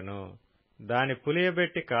తినవలెను. దాని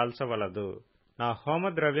పులియబెట్టి కాల్చవలదు. నా హోమ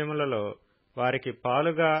ద్రవ్యములలో వారికి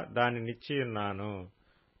పాలుగా దానినిచ్చియున్నాను.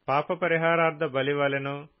 పాప పరిహారార్థ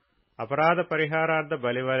బలివలెను, అపరాధ పరిహారార్థ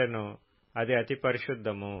బలివలెను అది అతి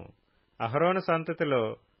పరిశుద్ధము. అహరోను సంతతిలో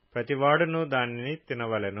ప్రతివాడును దానిని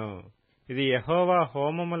తినవలెను. ఇది యెహోవా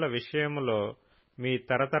హోమముల విషయములో మీ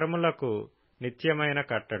తరతరములకు నిత్యమైన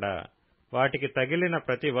కట్టడ. వాటికి తగిలిన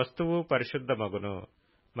ప్రతి వస్తువు పరిశుద్ధమగును.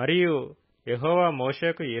 మరియు యెహోవా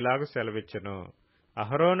మోషేకు ఇలాగు సెలవిచ్చెను.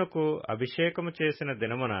 అహరోనుకు అభిషేకము చేసిన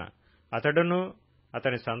దినమున అతడును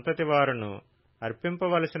అతని సంతతి వారును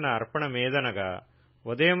అర్పింపవలసిన అర్పణ మీదనగా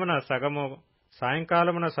ఉదయమున సగము,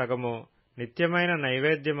 సాయంకాలమున సగము నిత్యమైన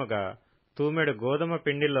నైవేద్యముగా తూమెడు గోధుమ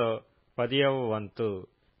పిండిలో 10వ వంతు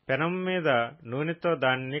పెనము మీద నూనెతో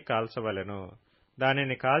దానిని కాల్చవలెను.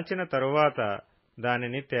 దానిని కాల్చిన తరువాత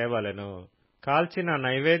దానిని తేవలెను. కాల్చిన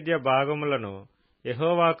నైవేద్య భాగములను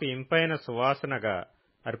యెహోవాకు ఇంపైన సువాసనగా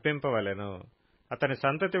అర్పింపవలెను. అతని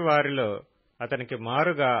సంతతి వారిలో అతనికి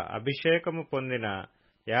మారుగా అభిషేకము పొందిన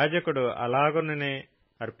యాజకుడు అలాగుననే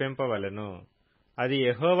అర్పింపవలెను. అది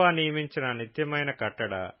యెహోవా నియమించిన నిత్యమైన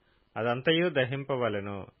కట్టడ. అదంతయు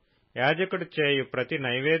దహింపవలెను. యాజకుడు చేయు ప్రతి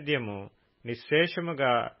నైవేద్యము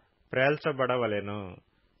నిశ్శేషముగా ప్రేల్చబడవలెను.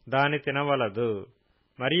 దాని తినవలదు.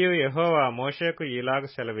 మరియు యెహోవా మోషేకు ఇలాగు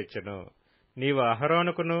సెలవిచ్చెను. నీవు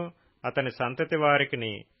అహరోనుకును అతని సంతతి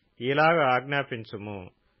వారికిని ఇలాగ ఆజ్ఞాపించుము.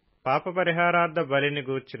 పాప పరిహారార్థ బలిని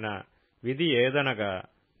గూర్చిన విధి ఏదనగా,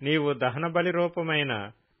 నీవు దహనబలి రూపమైన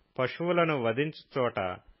పశువులను వధించు చోట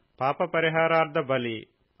పాప పరిహారార్థ బలి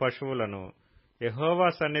పశువులను యెహోవా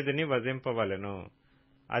సన్నిధిని వధింపవలెను.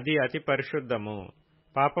 అది అతి పరిశుద్ధము.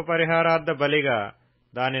 పాప పరిహారార్థ బలిగా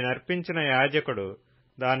దానినర్పించిన యాజకుడు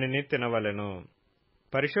దానిని తినవలెను.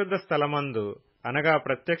 పరిశుద్ధ స్థలమందు అనగా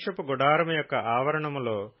ప్రత్యక్షపు గుడారము యొక్క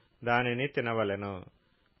ఆవరణములో దానిని తినవలెను.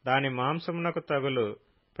 దాని మాంసమునకు తగులు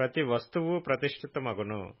ప్రతి వస్తువు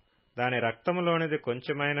ప్రతిష్ఠితమగును. దాని రక్తములోనిది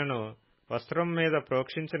కొంచెమైనను వస్త్రం మీద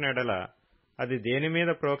ప్రోక్షించినెడల అది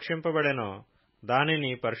దేనిమీద ప్రోక్షింపబడెనో దానిని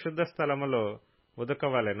పరిశుద్ధ స్థలములో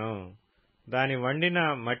ఉదకవలెను. దాని వండిన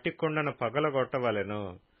మట్టి కుండను పగలగొట్టవలెను.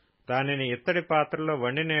 దానిని ఇత్తడి పాత్రలో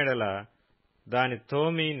వండినేడల దాని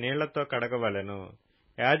తోమి నీళ్లతో కడగవలెను.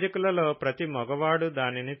 యాజకులలో ప్రతి మగవాడు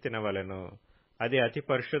దానిని తినవలెను. అది అతి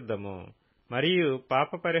పరిశుద్ధము. మరియు పాప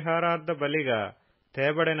పరిహారార్థ బలిగా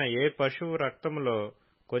తేబడిన ఏ పశువు రక్తములో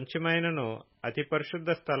కొంచెమైనను అతి పరిశుద్ధ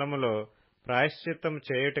స్థలములో ప్రాయశ్చిత్తము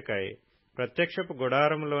చేయుటకై ప్రత్యక్షపు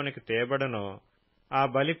గుడారములోనికి తేబడనో ఆ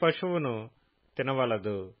బలి పశువును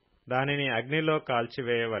తినవలదు. దానిని అగ్నిలో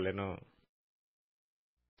కాల్చివేయవలెను.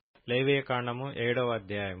 లేవియకాండము 7వ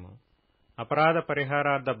అధ్యాయము. అపరాధ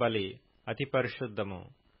పరిహారార్థ బలి అతి పరిశుద్ధము.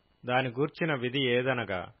 దాని గూర్చిన విధి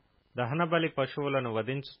ఏదనగా, దహనబలి పశువులను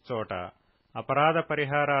వధించు చోట అపరాధ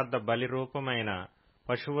పరిహారార్థ బలి రూపమైన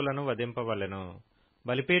పశువులను వధింపవలెను.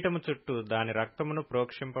 బలిపీఠము చుట్టూ దాని రక్తమును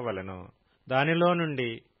ప్రోక్షింపవలెను. దానిలో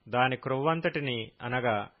నుండి దాని క్రొవ్వంతటిని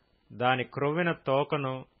అనగా దాని క్రొవ్విన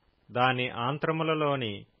తోకను, దాని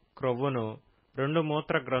ఆంత్రములలోని క్రొవ్వును, 2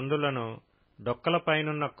 మూత్ర గ్రంథులను,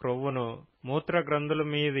 డొక్కలపైనున్న క్రొవ్వును, మూత్రగ్రంథుల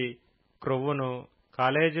మీది క్రొవ్వును,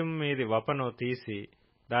 కాలేజం మీది వపను తీసి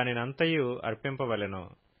దానినంతయు అర్పింపవలెను.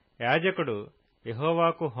 యాజకుడు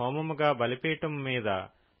యెహోవాకు హోమముగా బలిపీఠం మీద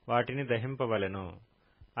వాటిని దహింపవలెను.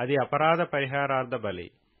 అది అపరాధ పరిహారార్థ బలి.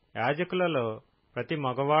 యాజకులలో ప్రతి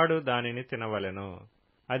మగవాడు దానిని తినవలెను.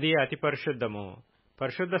 అది అతి పరిశుద్ధము.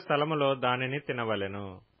 పరిశుద్ధ స్థలములో దానిని తినవలెను.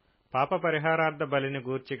 పాప పరిహారార్థ బలిని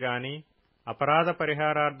గూర్చిగాని అపరాధ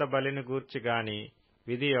పరిహారార్థ బలిని గూర్చిగాని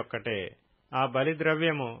విధి ఒక్కటే. ఆ బలి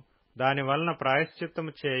ద్రవ్యము దాని వలన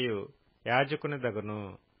ప్రాయశ్చిత్తము చేయు యాజకుని దగును.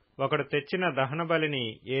 ఒకడు తెచ్చిన దహన బలిని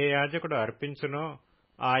ఏ యాజకుడు అర్పించునో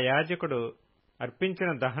ఆ యాజకుడు అర్పించిన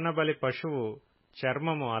దహన బలి పశువు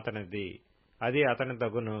చర్మము అతనిది, అది అతని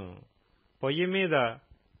దగును. పొయ్యి మీద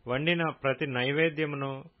వండిన ప్రతి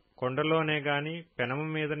నైవేద్యమును కొండలోనే గాని పెనము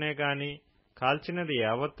మీదనే గాని కాల్చినది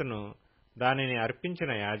యావత్తును దానిని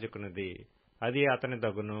అర్పించిన యాజకునిది, అది అతని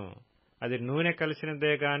దగును. అది నూనె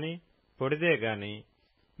కలిసినదే గాని పొడిదే గాని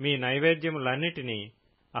మీ నైవేద్యములన్నిటినీ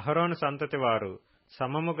అహరోను సంతతి వారు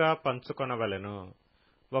సమముగా పంచుకొనవలెను.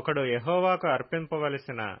 ఒకడు యెహోవాకు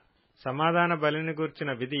అర్పింపవలసిన సమాధాన బలిని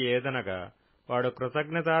గూర్చిన విధి ఏదనగా, వాడు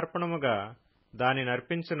కృతజ్ఞతార్పణముగా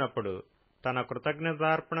దానినర్పించినప్పుడు తన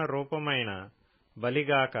కృతజ్ఞతార్పణ రూపమైన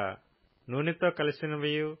బలిగాక నూనెతో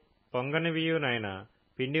కలిసినవియు పొంగనివియునైన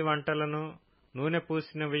పిండి వంటలను, నూనె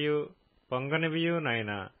పూసినవియు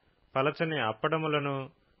పొంగనివియునైన పలచని అప్పడములను,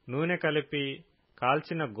 నూనె కలిపి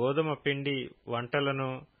కాల్చిన గోధుమ పిండి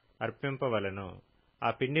వంటలను అర్పింపవలెను.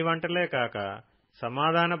 ఆ పిండి వంటలే కాక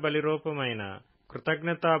సమాధాన బలిరూపమైన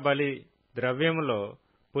కృతజ్ఞతా బలి ద్రవ్యములో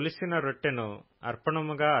పులిసిన రొట్టెను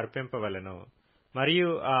అర్పణముగా అర్పింపవలెను.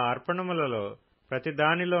 మరియు ఆ అర్పణములలో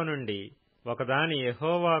ప్రతిదానిలో నుండి ఒకదాని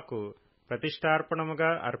యెహోవాకు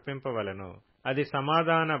ప్రతిష్టార్పణముగా అర్పింపవలెను. అది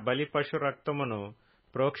సమాధాన బలి పశు రక్తమును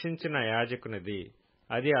ప్రోక్షించిన యాజకునిది,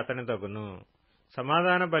 అది అతనిదగును.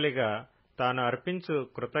 సమాధాన బలిగా తాను అర్పించు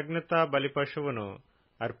కృతజ్ఞతా బలి పశువును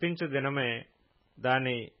అర్పించు దినమే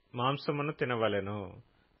దాని మాంసమును తినవలెను.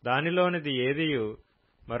 దానిలోనిది ఏదియు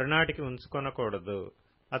మరునాటికి ఉంచుకొనకూడదు.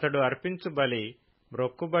 అతడు అర్పించు బలి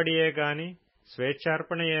మ్రొక్కుబడియే గాని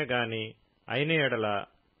స్వేచ్ఛార్పణయే గాని అయిన ఎడల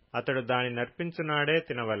అతడు దాని నర్పించునాడే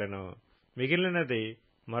తినవలెను. మిగిలినది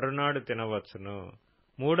మరునాడు తినవచ్చును.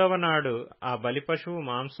 మూడవ నాడు ఆ బలి పశువు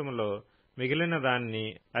మాంసములో మిగిలిన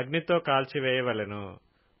దాన్ని అగ్నితో కాల్చివేయవలెను.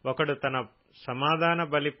 ఒకడు తన సమాధాన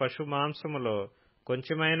బలి పశు మాంసములో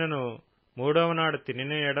కొంచెమైనను మూడవ నాడు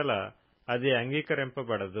తినిన ఎడల అది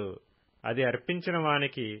అంగీకరింపబడదు. అది అర్పించిన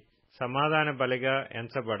వానికి సమాధాన బలిగా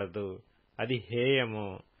ఎంచబడదు. అది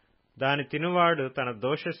హేయము. దాని తినువాడు తన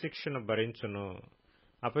దోష శిక్షను భరించును.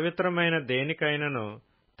 అపవిత్రమైన దేనికైనను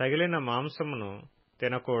తగిలిన మాంసమును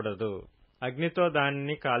తినకూడదు. అగ్నితో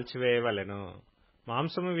దానిని కాల్చివేయవలెను.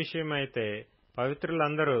 మాంసము విషయమైతే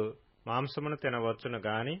పవిత్రులందరూ మాంసమును తినవచ్చును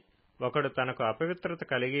గాని ఒకడు తనకు అపవిత్రత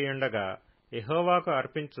కలిగియుండగా యెహోవాకు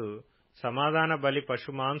అర్పించు సమాధాన బలి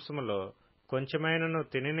పశు మాంసములో కొంచెమైనను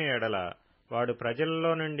తినిన ఎడల వాడు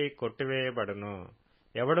ప్రజలలో నుండి కొట్టివేయబడును.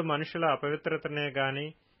 ఎవడు మనుషుల అపవిత్రతనే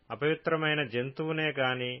గాని అపవిత్రమైన జంతువునే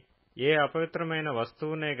గాని ఏ అపవిత్రమైన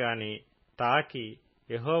వస్తువునే గాని తాకి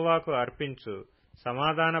యెహోవాకు అర్పించు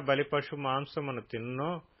సమాధాన బలి పశు మాంసమును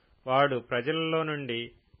తిన్నో వాడు ప్రజలలో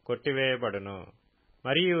నుండి కొట్టివేయబడును.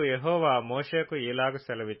 మరియు యెహోవా మోషేకు ఇలాగు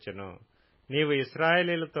సెలవిచ్చెను, నీవు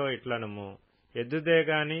ఇశ్రాయేలీయులతో ఇట్లనుము, ఎద్దుదే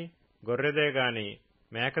గాని గొర్రెదే గాని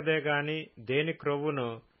మేకదే గాని దేని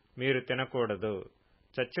క్రొవ్వును మీరు తినకూడదు.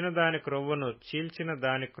 చచ్చిన దాని క్రొవ్వును చీల్చిన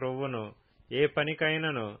దాని క్రొవ్వును ఏ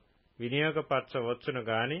పనికైనను వినియోగపరచవచ్చును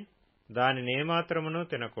గాని దానినేమాత్రమును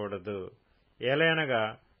తినకూడదు.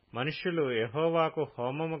 ఏలయనగా మనుష్యులు యెహోవాకు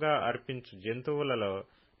హోమముగా అర్పించు జంతువులలో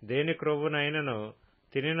దేని క్రొవ్వునైనను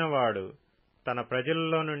తినినవాడు తన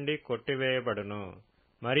ప్రజలలో నుండి కొట్టివేయబడును.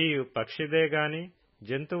 మరియు పక్షిదే గాని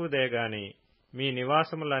జంతువుదే గాని మీ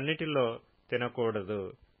నివాసములన్నిటిలో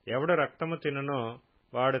తినకూడదు. ఎవడు రక్తము తినునో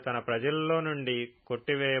వాడు తన ప్రజలలో నుండి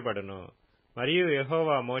కొట్టివేయబడును. మరియు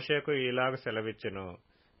యెహోవా మోషేకు ఇలాగ సెలవిచ్చెను,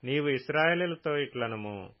 నీవు ఇశ్రాయేలీయులతో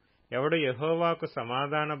ఇట్లనుము, ఎవడు యెహోవాకు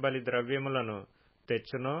సమాధాన బలి ద్రవ్యములను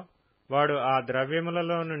తెచ్చునో వాడు ఆ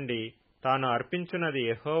ద్రవ్యములలో నుండి తాను అర్పించున్నది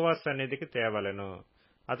యెహోవా సన్నిధికి తేవలెను.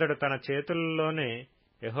 అతడు తన చేతులలోనే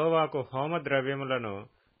యెహోవాకు హోమ ద్రవ్యములను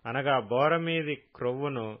అనగా బోరమీది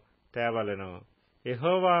క్రొవ్వును తేవలెను.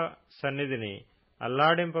 యెహోవా సన్నిధిని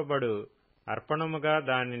అల్లాడింపబడు అర్పణముగా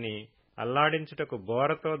దానిని అల్లాడించుటకు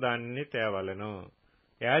బోరతో దానిని తేవలెను.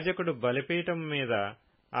 యాజకుడు బలిపీఠం మీద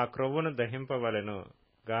ఆ క్రొవ్వును దహింపవలెను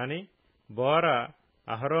గాని బోర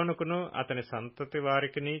అహరోనుకును అతని సంతతి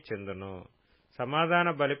వారికిని చెందును.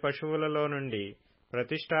 సమాధాన బలి పశువులలో నుండి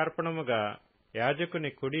ప్రతిష్టార్పణముగా యాజకుని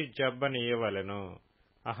కుడి జబ్బనియ్యవలెను.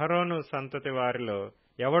 అహరోను సంతతి వారిలో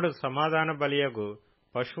ఎవడు సమాధాన బలియగు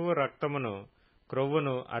పశువు రక్తమును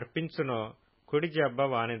క్రొవ్వును అర్పించునో కుడి జబ్బ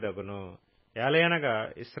వానిదగును.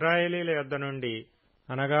 ఏలయనగా ఇశ్రాయేలీయుల యొద్ద నుండి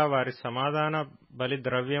అనగా వారి సమాధాన బలి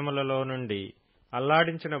ద్రవ్యములలో నుండి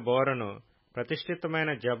అల్లాడించిన బోరను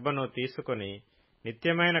ప్రతిష్ఠితమైన జబ్బను తీసుకుని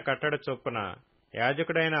నిత్యమైన కట్టడ చొప్పున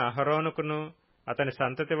యాజకుడైన అహరోనుకును అతని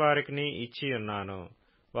సంతతి వారికిని ఇచ్చియున్నాను.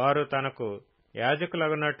 వారు తనకు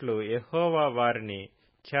యాజకులగునట్లు యెహోవా వారిని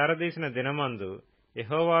చేరదీసిన దినమందు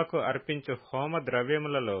యెహోవాకు అర్పించు హోమ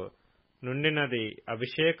ద్రవ్యములలో నుండినది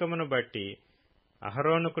అభిషేకమును బట్టి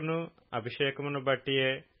అహరోనుకును అభిషేకమును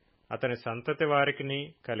బట్టియే అతని సంతతి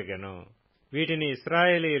వారికిని కలిగెను. వీటిని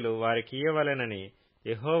ఇశ్రాయేలీయులు వారికియ్యవలెనని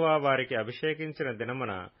యెహోవా వారికి అభిషేకించిన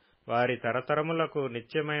దినమున వారి తరతరములకు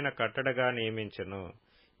నిత్యమైన కట్టడగా నియమించెను.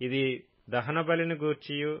 ఇది దహన బలిని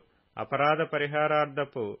గూర్చియు అపరాధ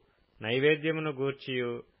పరిహారార్థపు నైవేద్యమును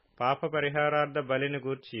గూర్చియు పాప పరిహారార్థ బలిని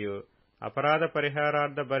గూర్చియు అపరాధ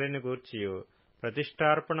పరిహారార్థ బలిని గూర్చియు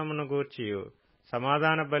ప్రతిష్టార్పణమును గూర్చియు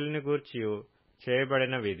సమాధాన బలిని గూర్చియు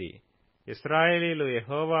చేయబడిన విధి. ఇశ్రాయేలీయులు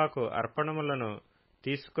యెహోవాకు అర్పణములను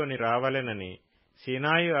తీసుకొని రావలెనని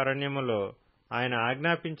సీనాయి అరణ్యములో ఆయన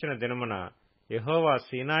ఆజ్ఞాపించిన దినమున యెహోవా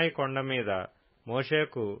సీనాయి కొండ మీద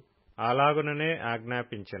మోషేకు అలాగుననే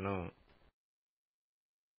ఆజ్ఞాపించెను.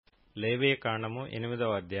 లేవీకాండము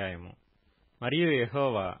 8వ అధ్యాయము. మరియు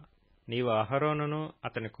యెహోవా, నీవు అహరోనును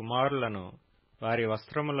అతని కుమారులను, వారి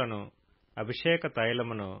వస్త్రములను, అభిషేక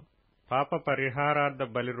తైలమును, పాప పరిహారార్థ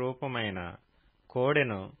బలి రూపమైన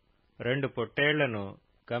కోడెను, 2 పొట్టేళ్లను,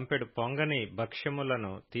 గంపెడు పొంగని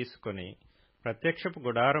భక్ష్యములను తీసుకుని ప్రత్యక్షపు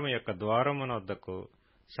గుడారము యొక్క ద్వారమునొద్దకు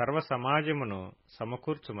సర్వ సమాజమును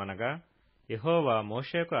సమకూర్చుమనగా, యెహోవా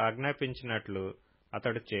మోషేకు ఆజ్ఞాపించినట్లు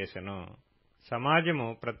అతడు చేసెను. సమాజము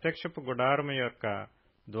ప్రత్యక్షపు గుడారము యొక్క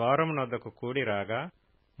ద్వారమునొద్దకు కూడిరాగా,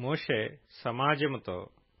 మోషే సమాజముతో,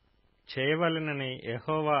 చేయవలెనని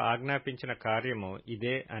యెహోవా ఆజ్ఞాపించిన కార్యము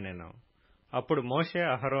ఇదే అనెను. అప్పుడు మోషే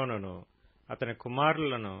అహరోనును అతని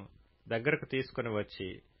కుమారులను దగ్గరకు తీసుకుని వచ్చి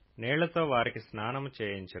నీళ్లతో వారికి స్నానము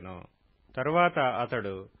చేయించెను. తరువాత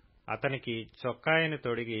అతడు అతనికి చొక్కాయిని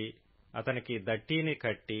తొడిగి, అతనికి దట్టీని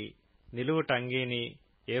కట్టి, నిలువు టంగీని,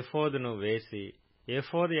 ఏఫోదును వేసి,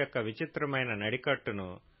 ఏఫోదు యొక్క విచిత్రమైన నడికట్టును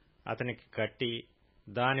అతనికి కట్టి,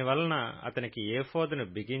 దానివలన అతనికి ఏఫోదును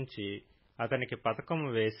బిగించి, అతనికి పతకము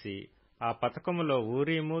వేసి, ఆ పతకములో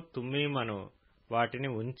ఊరీము తుమ్మీమను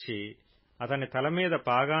వాటిని ఉంచి, అతని తల మీద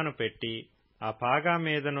పాగాను పెట్టి, ఆ పాగా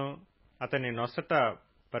మీదను అతని నొసట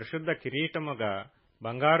పరిశుద్ధ కిరీటముగా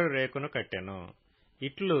బంగారు రేకును కట్టెను.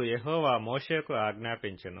 ఇట్లు యెహోవా మోషేకు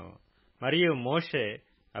ఆజ్ఞాపించెను. మరియు మోషే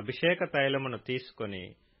అభిషేక తైలమును తీసుకుని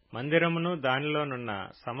మందిరమును దానిలోనున్న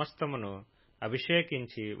సమస్తమును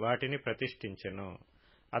అభిషేకించి వాటిని ప్రతిష్ఠించెను.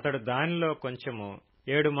 అతడు దానిలో కొంచెము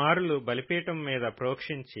 7 మారులు బలిపీఠం మీద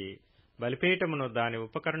ప్రోక్షించి, బలిపీఠమును దాని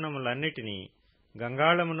ఉపకరణములన్నిటినీ,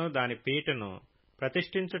 గంగాళమును దాని పీటను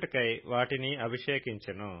ప్రతిష్ఠించుటకై వాటిని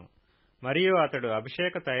అభిషేకించెను. మరియు అతడు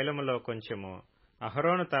అభిషేక తైలములో కొంచెము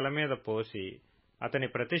అహరోను తల మీద పోసి, అతని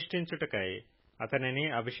ప్రతిష్ఠించుటకై అతనిని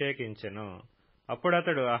అభిషేకించెను.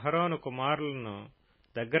 అప్పుడతడు అహరోను కుమారులను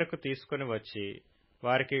దగ్గరకు తీసుకుని వచ్చి,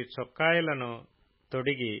 వారికి చొక్కాయిలను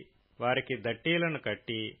తొడిగి, వారికి దట్టీలను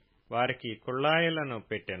కట్టి, వారికి కుళ్ళాయిలను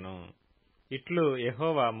పెట్టెను. ఇట్లు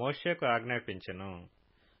యెహోవా మోషేకు ఆజ్ఞాపించెను.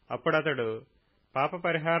 అప్పుడతడు పాప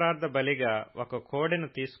పరిహారార్థ బలిగా ఒక కోడెను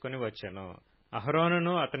తీసుకుని వచ్చెను.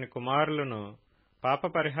 అహరోనును అతని కుమారులను పాప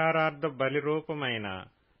పరిహారార్థ బలి రూపమైన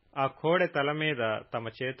ఆ కోడె తల మీద తమ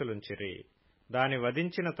చేతులుంచిరి. దాని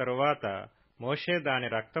వధించిన తరువాత మోషే దాని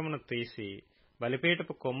రక్తమును తీసి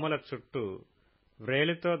బలిపీఠపు కొమ్ముల చుట్టూ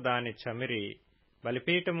వ్రేలితో దాని చమిరి,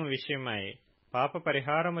 బలిపీఠము విషయమై పాప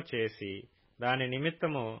పరిహారము చేసి, దాని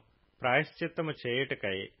నిమిత్తము ప్రాయశ్చిత్తము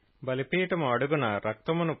చేయుటకై బలిపీఠము అడుగున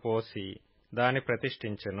రక్తమును పోసి దాని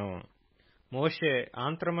ప్రతిష్ఠించెను. మోషే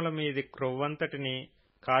ఆంత్రముల మీది క్రొవ్వంతటిని,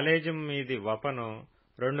 కాలేజం మీది వపను,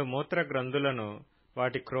 2 మూత్ర గ్రంథులను,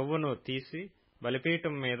 వాటి క్రొవ్వును తీసి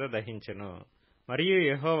బలిపీఠం మీద దహించెను. మరియు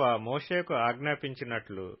యెహోవా మోషేకు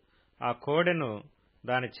ఆజ్ఞాపించినట్లు ఆ కోడెను,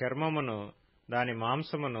 దాని చర్మమును, దాని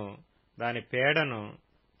మాంసమును, దాని పేడను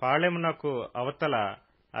పాళెమునకు అవతల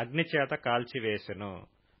అగ్నిచేత కాల్చివేసెను.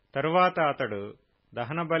 తరువాత అతడు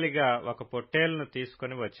దహనబలిగా ఒక పొట్టేలును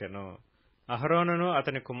తీసుకుని వచ్చెను. అహరోనును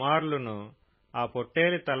అతని కుమారులను ఆ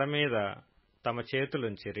పొట్టేలి తల మీద తమ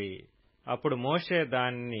చేతులుంచిరి. అప్పుడు మోషే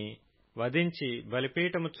దానిని వధించి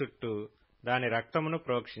బలిపీఠము చుట్టూ దాని రక్తమును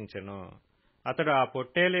ప్రోక్షించెను. అతడు ఆ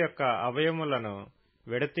పొట్టేలు యొక్క అవయములను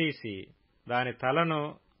విడతీసి, దాని తలను,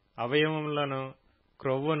 అవయవములను,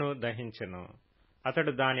 క్రొవ్వును దహించెను.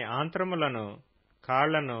 అతడు దాని ఆంత్రములను,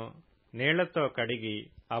 కాళ్లను నీళ్లతో కడిగి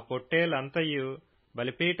ఆ పొట్టేలంతయు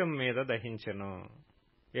బలిపీఠం మీద దహించెను.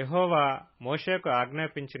 యెహోవా మోషేకు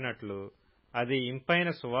ఆజ్ఞాపించినట్లు అది ఇంపైన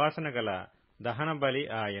సువాసన గల దహన బలి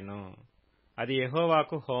ఆయెను. అది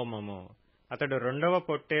యెహోవాకు హోమము. అతడు 2వ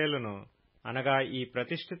పొట్టేలును, అనగా ఈ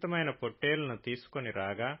ప్రతిష్ఠితమైన పొట్టేలును తీసుకుని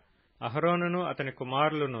రాగా, అహరోనును అతని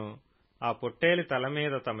కుమారులను ఆ పొట్టేలి తల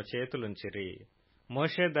మీద తమ చేతులుంచిరి.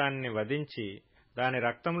 మోషే దానిని వధించి, దాని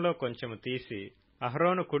రక్తంలో కొంచెము తీసి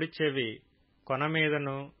అహరోను కుడి చెవి కొన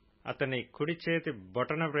మీదను, అతని కుడి చేతి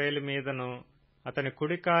బొటన వ్రేలి మీదను, అతని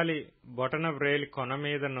కుడికాలి బొటన వ్రేలి కొన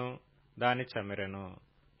మీదను దాని చమిరెను.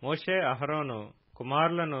 మోషే అహరోను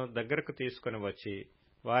కుమారులను దగ్గరకు తీసుకుని వచ్చి,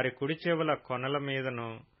 వారి కుడి చెవుల కొనల మీదను,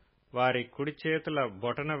 వారి కుడి చేతుల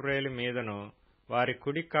బొటన వ్రేలి మీదను, వారి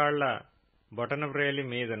కుడి కాళ్ల బొటన వ్రేలి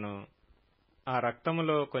మీదను ఆ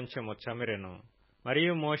రక్తములో కొంచెము చమిరెను.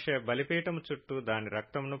 మరియు మోషే బలిపీఠము చుట్టూ దాని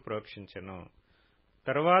రక్తమును ప్రోక్షించెను.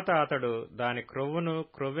 తరువాత అతడు దాని క్రొవ్వును,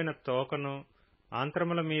 క్రొవ్విన తోకను,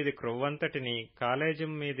 ఆంత్రముల మీది క్రొవ్వంతటిని,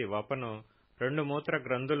 కాలేజం మీది వపను, 2 మూత్ర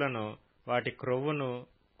గ్రంథులను, వాటి క్రొవ్వును,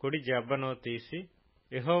 కుడి జబ్బను తీసి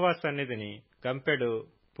యెహోవా సన్నిధిని గంపెడు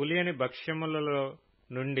పులియని భక్ష్యములలో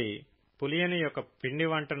నుండి పులియని యొక్క పిండి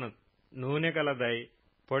వంటను, నూనె గలదై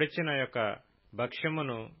పొడిచిన యొక్క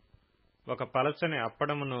భక్ష్యమును, ఒక పలచని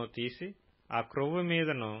అప్పడమును తీసి ఆ క్రొవ్వు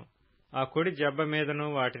మీదను, ఆ కుడి జబ్బ మీదను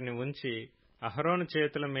వాటిని ఉంచి అహరోను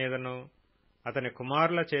చేతుల మీదను అతని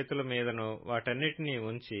కుమారుల చేతుల మీదను వాటన్నిటినీ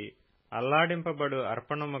ఉంచి అల్లాడింపబడు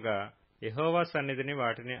అర్పణముగా యెహోవా సన్నిధిని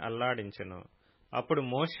వాటిని అల్లాడించెను. అప్పుడు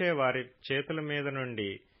మోషే వారి చేతుల మీద నుండి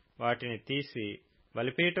వాటిని తీసి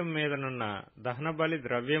బలిపీఠం మీదనున్న దహనబలి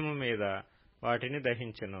ద్రవ్యము మీద వాటిని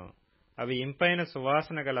దహించెను. అవి ఇంపైన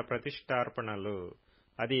సువాసన గల ప్రతిష్ఠార్పణలు.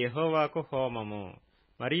 అది యెహోవాకు హోమము.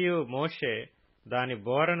 మరియు మోషే దాని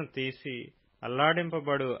బోరను తీసి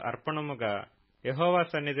అల్లాడింపబడు అర్పణముగా యెహోవా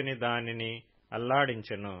సన్నిధిని దానిని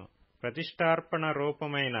అల్లాడించెను. ప్రతిష్ఠార్పణ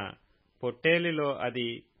రూపమైన పొట్టేలిలో అది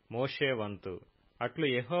మోషే వంతు. అట్లు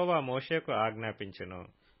యెహోవా మోషేకు ఆజ్ఞాపించెను.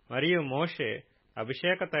 మరియు మోషే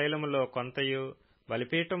అభిషేక తైలములో కొంతయు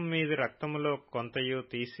బలిపీఠం మీది రక్తములో కొంతయు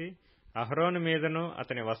తీసి అహరోను మీదను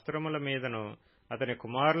అతని వస్త్రముల మీదను అతని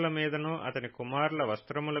కుమారుల మీదను అతని కుమారుల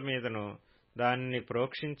వస్త్రముల మీదను దానిని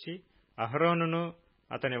ప్రోక్షించి అహరోనును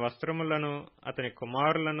అతని వస్త్రములను అతని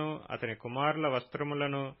కుమారులను అతని కుమారుల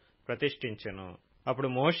వస్త్రములను ప్రతిష్ఠించెను. అప్పుడు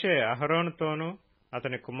మోషే అహరోనుతోనూ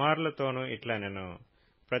అతని కుమారులతోనూ ఇట్లనెను,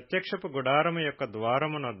 ప్రత్యక్షపు గుడారము యొక్క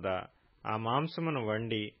ద్వారమునొద్ద ఆ మాంసమును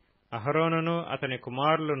వండి అహరోనును అతని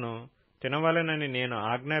కుమారులను తినవలెనని నేను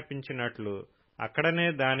ఆజ్ఞాపించినట్లు అక్కడనే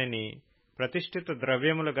దానిని ప్రతిష్ఠిత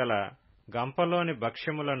ద్రవ్యములు గల గంపలోని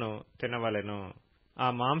భక్ష్యములను తినవలెను. ఆ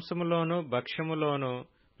మాంసములోను భక్ష్యములోను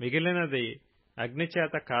మిగిలినది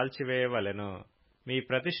అగ్నిచేత కాల్చివేయవలెను. మీ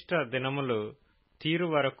ప్రతిష్ఠ దినములు తీరు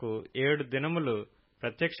వరకు 7 దినములు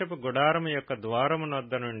ప్రత్యక్షపు గుడారము యొక్క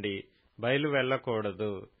ద్వారమునొద్ద నుండి బయలు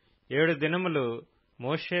వెళ్లకూడదు. 7 దినములు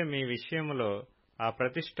మోషే మీ విషయములో ఆ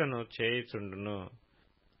ప్రతిష్ఠను చేయుచుండును.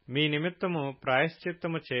 మీ నిమిత్తము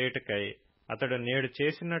ప్రాయశ్చిత్తము చేయుటకై అతడు నేడు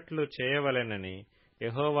చేసినట్లు చేయవలెనని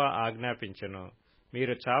యెహోవా ఆజ్ఞాపించెను.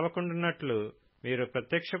 మీరు చావకుండునట్లు మీరు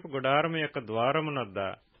ప్రత్యక్షపు గుడారము యొక్క ద్వారమునొద్ద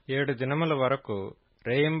 7 దినముల వరకు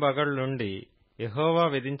రేయింబగళ్లుండి యెహోవా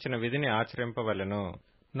విధించిన విధిని ఆచరింపవలెను.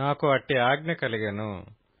 నాకు అట్టి ఆజ్ఞ కలిగెను.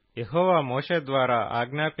 యెహోవా మోషే ద్వారా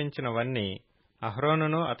ఆజ్ఞాపించినవన్నీ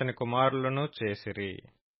అహరోనును అతని కుమారులను చేసిరి.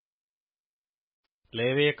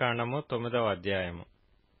 లేవీకాండము 9వ అధ్యాయము.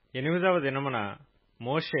 8వ దినమున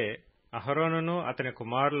మోషే అహరోనును అతని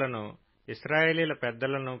కుమారులను ఇశ్రాయేలీల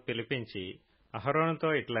పెద్దలను పిలిపించి అహరోనుతో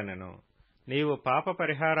ఇట్లనెను, నీవు పాప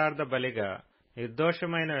పరిహారార్థ బలిగా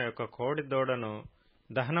నిర్దోషమైన యొక్క కోడి దూడను,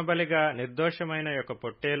 దహనబలిగా నిర్దోషమైన యొక్క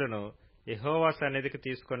పొట్టేలును యెహోవా సన్నిధికి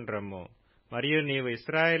తీసుకొని రమ్ము. మరియు నీవు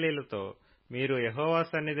ఇశ్రాయేలీలతో, మీరు యెహోవా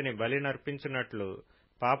సన్నిధిని బలి నర్పించున్నట్లు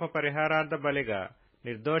పాప పరిహారార్థ బలిగా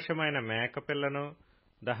నిర్దోషమైన మేకపిల్లను,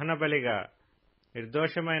 దహనబలిగా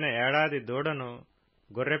నిర్దోషమైన ఏడాది దూడను,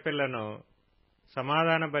 గొర్రెపిల్లను,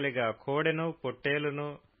 సమాధాన బలిగా కోడెను, పొట్టేలును,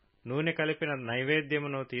 నూనె కలిపిన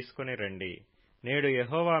నైవేద్యమును తీసుకుని రండి. నేడు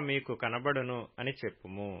యెహోవా మీకు కనబడును అని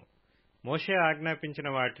చెప్పుము. మోషే ఆజ్ఞాపించిన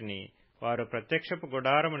వాటిని వారు ప్రత్యక్షపు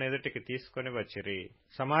గుడారము నెదుటికి తీసుకొని వచ్చిరి.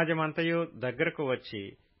 సమాజమంతయు దగ్గరకు వచ్చి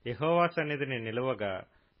యెహోవా సన్నిధిని నిలువగా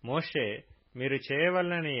మోషే, మీరు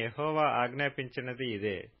చేయవలనని యెహోవా ఆజ్ఞాపించినది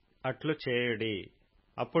ఇదే, అట్లు చేయుడి.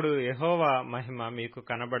 అప్పుడు యెహోవా మహిమ మీకు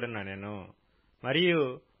కనబడుననెను. మరియు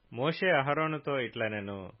మోషే అహరోనుతో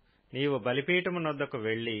ఇట్లనెను, నీవు బలిపీఠము నొద్దకు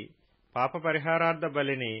వెళ్లి పాప పరిహారార్థ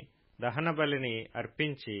బలిని, దహన బలిని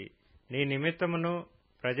అర్పించి నీ నిమిత్తమును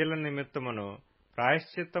ప్రజల నిమిత్తమును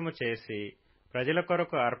ప్రాయశ్చిత్తము చేసి ప్రజల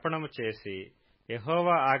కొరకు అర్పణము చేసి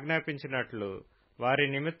యెహోవా ఆజ్ఞాపించినట్లు వారి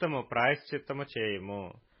నిమిత్తము ప్రాయశ్చిత్తము చేయుము.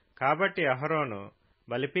 కాబట్టి అహరోను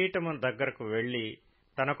బలిపీఠము దగ్గరకు వెళ్లి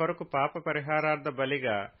తన కొరకు పాప పరిహారార్థ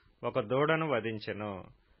బలిగా ఒక దూడను వధించెను.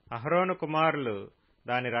 అహరోను కుమారులు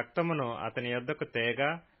దాని రక్తమును అతని యొద్దకు తేగా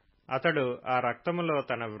అతడు ఆ రక్తములో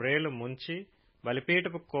తన వ్రేలు ముంచి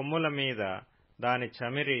బలిపీఠపు కొమ్ముల మీద దాని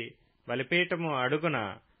చమిరి బలిపీఠము అడుగున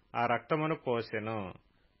ఆ రక్తమును పోసెను.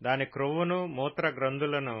 దాని క్రొవ్వును, మూత్ర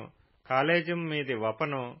గ్రంథులను, కాలేజం మీది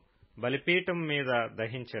వపను బలిపీఠం మీద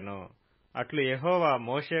దహించెను. అట్లు యెహోవా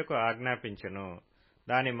మోషేకు ఆజ్ఞాపించెను.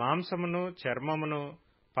 దాని మాంసమును, చర్మమును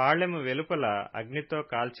పాళెము వెలుపల అగ్నితో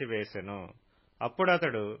కాల్చివేసెను.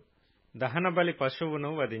 అప్పుడతడు దహనబలి పశువును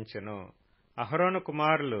వధించెను. అహరోను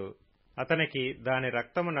కుమారులు అతనికి దాని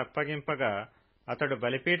రక్తమునప్పగింపగా అతడు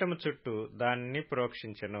బలిపీఠము చుట్టూ దానిని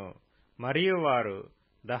ప్రోక్షించెను. మరియు వారు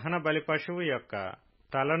దహన బలి పశువు యొక్క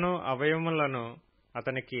తలను, అవయవములను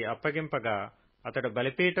అతనికి అప్పగింపగా అతడు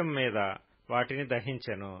బలిపీఠం మీద వాటిని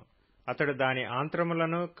దహించెను. అతడు దాని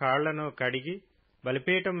ఆంత్రములను, కాళ్లను కడిగి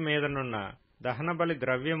బలిపీఠం మీదనున్న దహనబలి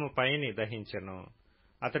ద్రవ్యము పైని దహించెను.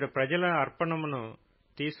 అతడు ప్రజల అర్పణమును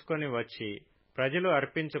తీసుకొని వచ్చి ప్రజలు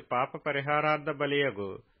అర్పించు పాప పరిహారార్థ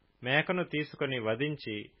బలియగు మేకను తీసుకొని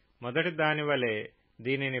వధించి మొదటి దానివలే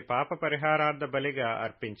దీనిని పాప పరిహారార్థ బలిగా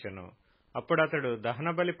అర్పించెను. అప్పుడతడు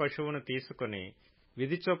దహనబలి పశువును తీసుకుని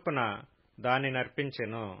విధి చొప్పున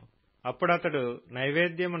దానినర్పించెను. అప్పుడతడు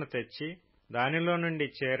నైవేద్యమును తెచ్చి దానిలో నుండి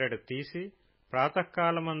చేరెడు తీసి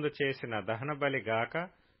ప్రాతఃకాలమందు చేసిన దహనబలి గాక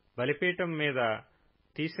బలిపీఠం మీద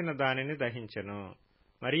తీసిన దానిని దహించెను.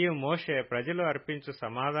 మరియు మోషే ప్రజలు అర్పించు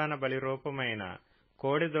సమాధాన బలిరూపమైన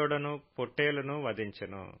కోడిదూడను పొట్టేలును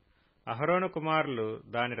వధించెను. అహరోను కుమారులు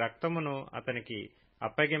దాని రక్తమును అతనికి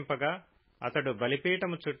అప్పగింపగా అతడు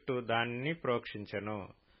బలిపీఠము చుట్టూ దానిని ప్రోక్షించెను.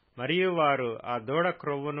 మరియు వారు ఆ దూడ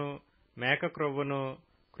క్రొవ్వును, మేక క్రొవ్వును,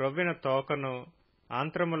 క్రొవ్విన తోకను,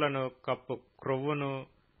 ఆంత్రములను కప్పు క్రొవ్వును,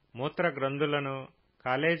 మూత్రగ్రంథులను,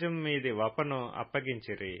 కాలేజం మీది వపను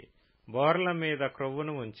అప్పగించిరి. బోర్ల మీద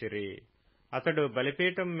క్రొవ్వును ఉంచిరి. అతడు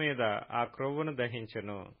బలిపీఠం మీద ఆ క్రొవ్వును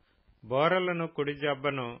దహించెను. బోరలను కుడి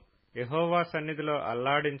జబ్బను యెహోవా సన్నిధిలో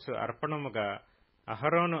అల్లాడించు అర్పణముగా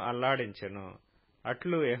అహరోను అల్లాడించెను.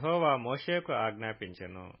 అట్లు యెహోవా మోషేకు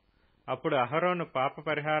ఆజ్ఞాపించెను. అప్పుడు అహరోను పాప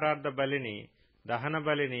పరిహారార్థ బలిని, దహన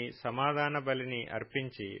బలిని, సమాధాన బలిని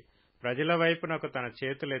అర్పించి ప్రజల వైపునకు తన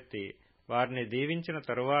చేతులెత్తి వారిని దీవించిన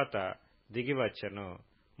తరువాత దిగివచ్చెను.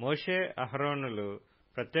 మోషే అహరోనులు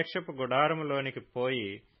ప్రత్యక్షపు గుడారములోనికి పోయి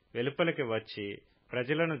వెలుపలికి వచ్చి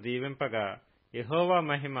ప్రజలను దీవింపగా యెహోవా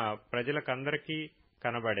మహిమ ప్రజలకందరికీ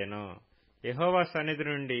కనబడెను. యెహోవా సన్నిధి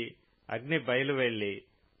నుండి అగ్ని బయలువెళ్లి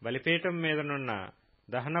బలిపీఠం మీదనున్న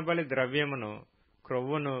దహనబలి ద్రవ్యమును,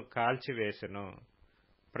 క్రొవ్వును కాల్చివేసెను.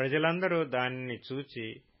 ప్రజలందరూ దానిని చూచి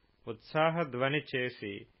ఉత్సాహధ్వని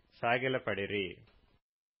చేసి సాగిలపడిరి.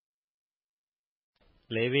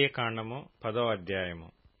 లేవీయకాండము 10వ అధ్యాయము.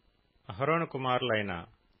 అహరోను కుమారులైన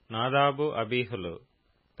నాదాబు, అబీహులు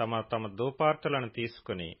తమ తమ ధూపార్తులను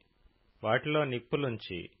తీసుకుని వాటిలో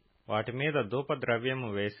నిప్పులుంచి వాటి మీద ధూపద్రవ్యము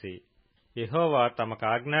వేసి యెహోవా తమకు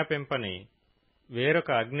ఆజ్ఞాపింపని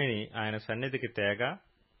వేరొక అగ్నిని ఆయన సన్నిధికి తేగా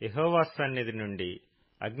యెహోవా సన్నిధి నుండి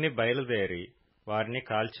అగ్ని బయలుదేరి వారిని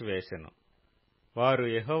కాల్చివేసెను. వారు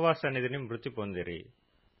యెహోవా సన్నిధిని మృతి పొందిరి.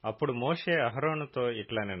 అప్పుడు మోషే అహరోనుతో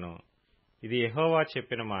ఇట్లనెను, ఇది యెహోవా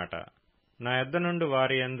చెప్పిన మాట. నా యొద్ద నుండి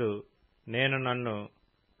వారి యందు నేను నన్ను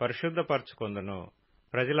పరిశుద్ధపరచుకొందును,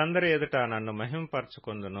 ప్రజలందరి ఎదుట నన్ను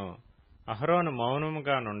మహిమపరచుకొందును. అహరోను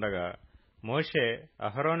మౌనముగా నుండగా మోషే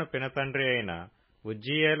అహరోను పినతండ్రి అయిన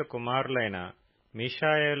ఉజ్జీయేలు కుమారులైన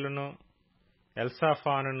మీషాయేలును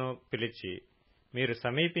ఎల్సాఫానును పిలిచి, మీరు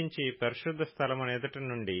సమీపించి పరిశుద్ధ స్థలమునెదుట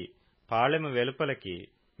నుండి పాళెము వెలుపలికి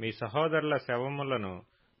మీ సహోదరుల శవములను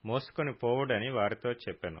మోసుకొని పోవుడని వారితో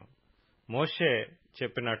చెప్పెను. మోషే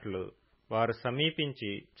చెప్పినట్లు వారు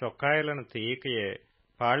సమీపించి చొక్కాయలను తీయకయే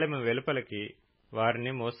పాళెము వెలుపలికి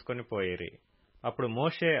వారిని మోసుకొని పోయిరి. అప్పుడు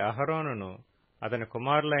మోషే అహరోనును అతని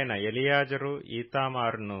కుమారులైన ఎలియాజరు,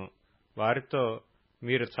 ఈతామారును వారితో,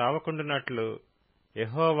 మీరు చావకుండునట్లు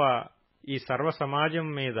యెహోవా ఈ సర్వ సమాజం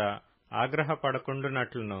మీద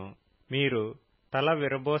ఆగ్రహపడకుండునట్లును మీరు తల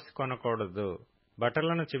విరబోసుకొనకూడదు,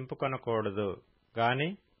 బట్టలను చింపుకొనకూడదు గాని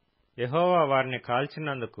యెహోవా వారిని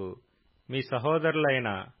కాల్చినందుకు మీ సహోదరులైన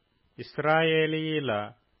ఇశ్రాయేలీయుల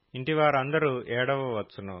ఇంటివారందరూ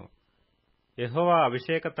ఏడవవచ్చును. యెహోవా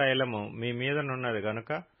అభిషేక తైలము మీ మీదనున్నది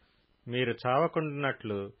గనుక మీరు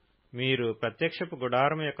చావకుండునట్లు మీరు ప్రత్యక్షపు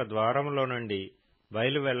గుడారము యొక్క ద్వారములో నుండి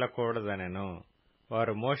బయలు వెళ్లకూడదనెను.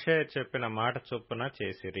 వారు మోషే చెప్పిన మాట చొప్పున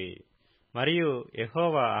చేసిరి. మరియు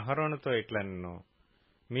యెహోవా అహరోనుతో ఇట్లనెను,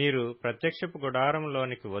 మీరు ప్రత్యక్షపు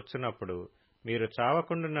గుడారములోనికి వచ్చినప్పుడు మీరు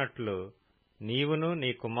చావకుండునట్లు నీవును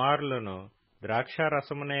నీ కుమారులను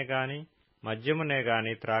ద్రాక్షారసమునే గాని మద్యమునే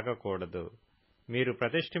గాని త్రాగకూడదు. మీరు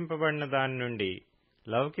ప్రతిష్ఠింపబడిన దాని నుండి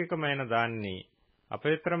లౌకికమైన దానిని,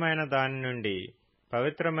 అపవిత్రమైన దాని నుండి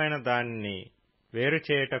పవిత్రమైన దానిని వేరు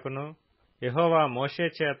చేయుటకును యెహోవా మోషే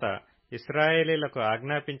చేత ఇశ్రాయేలీలకు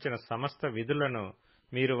ఆజ్ఞాపించిన సమస్త విధులను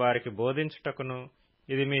మీరు వారికి బోధించుటకును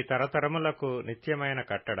ఇది మీ తరతరములకు నిత్యమైన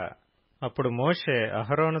కట్టడ. అప్పుడు మోషే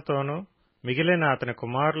అహరోనుతోనూ మిగిలిన అతని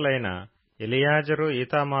కుమారులైన ఎలియాజరు,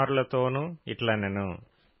 ఈతామారులతోనూ ఇట్లనెను,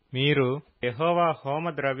 మీరు యెహోవా హోమ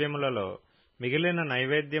ద్రవ్యములలో మిగిలిన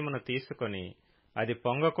నైవేద్యమును తీసుకొని అది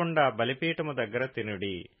పొంగకుండా బలిపీఠము దగ్గర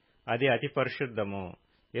తినుడి. అది అతి పరిశుద్ధము.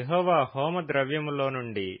 యెహోవా హోమ ద్రవ్యములో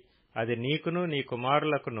నుండి అది నీకును నీ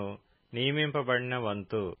కుమారులకును నియమింపబడిన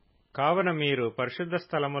వంతు. కావున మీరు పరిశుద్ధ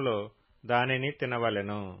స్థలములో దానిని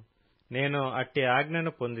తినవలెను. నేను అట్టి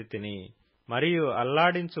ఆజ్ఞను పొందితిని. మరియు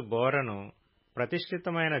అల్లాడించు బోరను,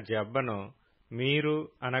 ప్రతిష్ఠితమైన జబ్బను మీరు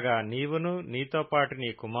అనగా నీవును నీతో పాటు నీ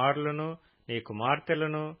కుమారులను నీ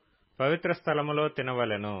కుమార్తెలను పవిత్ర స్థలములో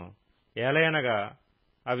తినవలెను. ఏలయనగా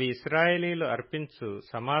అవి ఇశ్రాయేలీలు అర్పించు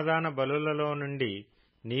సమాధాన బలులలో నుండి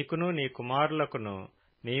నీకును నీ కుమారులకును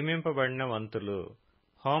నియమింపబడిన వంతులు.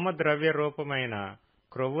 హోమద్రవ్య రూపమైన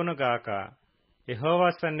క్రొవ్వునుగాక యెహోవా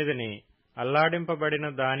సన్నిధిని అల్లాడింపబడిన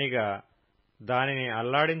దానిగా దానిని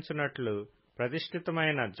అల్లాడించునట్లు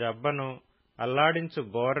ప్రతిష్ఠితమైన జబ్బను, అల్లాడించు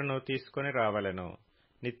బోరను తీసుకుని రావలెను.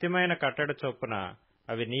 నిత్యమైన కట్టడ చొప్పున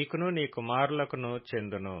అవి నీకును నీ కుమారులకును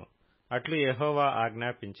చెందును. అట్లు యెహోవా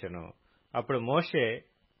ఆజ్ఞాపించెను. అప్పుడు మోషే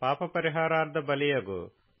పాపపరిహారార్థ బలియగు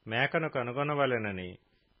మేకను కనుగొనవలెనని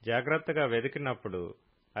జాగ్రత్తగా వెదికినప్పుడు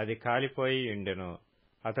అది కాలిపోయి ఉండెను.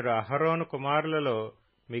 అతడు అహరోను కుమారులలో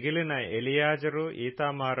మిగిలిన ఎలియాజరు,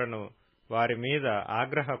 ఈతామారును వారి మీద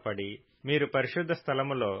ఆగ్రహపడి, మీరు పరిశుద్ధ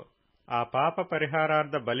స్థలములో ఆ పాప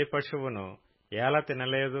పరిహారార్థ బలి పశువును ఎలా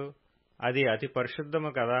తినలేదు? అది అతి పరిశుద్ధము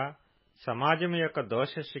కదా. సమాజం యొక్క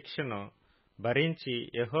దోష శిక్షను భరించి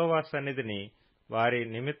యెహోవా సన్నిధిని వారి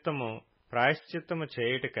నిమిత్తము ప్రాయశ్చిత్తము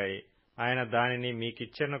చేయుటకై ఆయన దానిని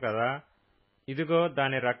మీకిచ్చెను కదా. ఇదిగో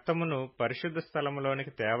దాని రక్తమును పరిశుద్ధ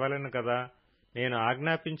స్థలములోనికి తేవలెను కదా. నేను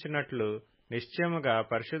ఆజ్ఞాపించినట్లు నిశ్చయముగా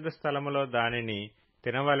పరిశుద్ధ స్థలములో దానిని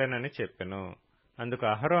తినవలెనని చెప్పెను. అందుకు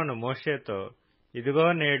అహరోను మోషేతో, ఇదిగో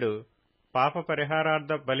నేడు పాప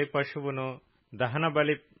పరిహారార్థ బలి పశువును, దహన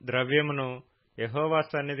బలి ద్రవ్యమును యెహోవా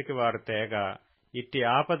సన్నిధికి వారు తేగా ఇట్టి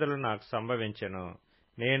ఆపదలు నాకు సంభవించెను.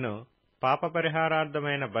 నేను పాప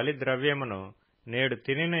పరిహారార్థమైన బలి ద్రవ్యమును నేడు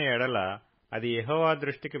తినిన ఎడల అది యెహోవా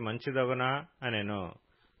దృష్టికి మంచిదగునా అనెను.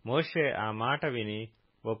 మోషే ఆ మాట విని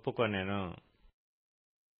ఒప్పుకొనెను.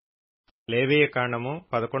 లేవీయకాండము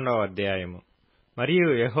 11వ అధ్యాయము. మరియు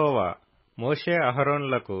యెహోవా మోషే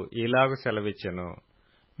అహరోనులకు ఈలాగు సెలవిచ్చెను.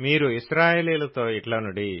 మీరు ఇశ్రాయేలీయులతో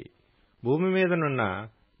ఇట్లనుడి, భూమి మీదనున్న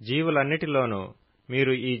జీవులన్నిటిలోనూ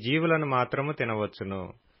మీరు ఈ జీవులను మాత్రము తినవచ్చును.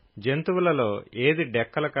 జంతువులలో ఏది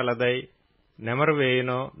డెక్కల కలదై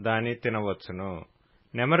నెమరువేయునో దాని తినవచ్చును.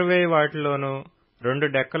 నెమరువేయి వాటిలోనూ 2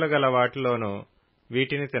 డెక్కలు గల వాటిలోనూ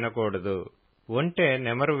వీటిని తినకూడదు. ఒంటె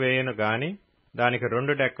నెమరువేయును గాని దానికి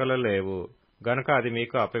 2 డెక్కలు లేవు గనుక అది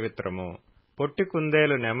మీకు అపవిత్రము. పొట్టి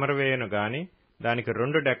కుందేలు నెమరువేయును గాని దానికి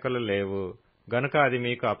 2 డెక్కలు లేవు గనుక అది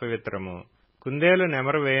మీకు అపవిత్రము. కుందేలు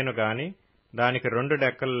నెమరువేయును గాని దానికి 2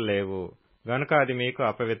 డెక్కలు లేవు గనుక అది మీకు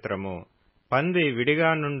అపవిత్రము. పంది విడిగా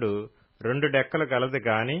నుండు 2 డెక్కలు గలది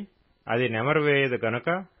గాని అది నెమరువేయదు గనుక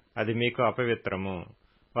అది మీకు అపవిత్రము.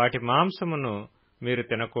 వాటి మాంసమును మీరు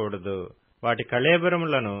తినకూడదు. వాటి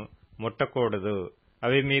కళేబరములను ముట్టకూడదు,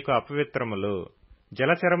 అవి మీకు అపవిత్రములు.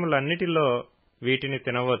 జలచరములన్నిటిలో వీటిని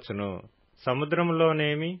తినవచ్చును.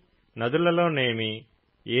 సముద్రములోనేమి, నదులలోనేమి,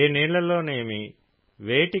 ఏ నీళ్లలోనేమి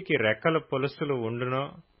వేటికి రెక్కల పొలుసులు ఉండునో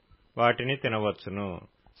వాటిని తినవచ్చును.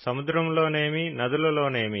 సముద్రంలోనేమి,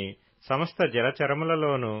 నదులలోనేమి, సమస్త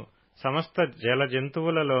జలచరములలోనూ, సమస్త జల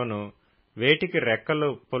జంతువులలోనూ వేటికి రెక్కలు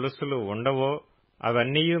పొలుసులు ఉండవో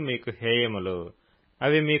అవన్నీయు మీకు హేయములు.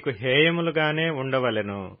 అవి మీకు హేయములుగానే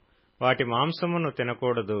ఉండవలెను. వాటి మాంసమును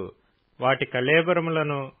తినకూడదు. వాటి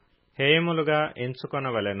కళేబరములను హేయములుగా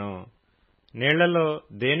ఎంచుకొనవలెను. నీళ్లలో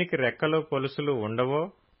దేనికి రెక్కలు పొలుసులు ఉండవో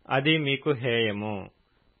అది మీకు హేయము.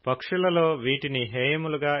 పక్షులలో వీటిని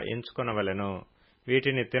హేయములుగా ఎంచుకొనవలెను.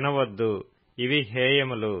 వీటిని తినవద్దు, ఇవి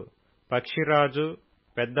హేయములు. పక్షిరాజు,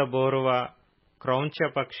 పెద్ద బోరువ, క్రౌంచ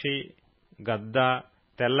పక్షి, గద్ద,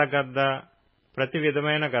 తెల్లగద్ద, ప్రతి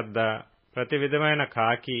విధమైన గద్ద, ప్రతి విధమైన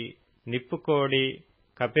కాకి, నిప్పుకోడి,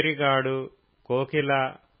 కపిరిగాడు, కోకిల,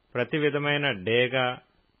 ప్రతి విధమైన డేగ,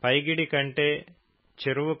 పైగిడి కంటే,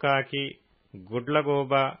 చెరువు కాకి,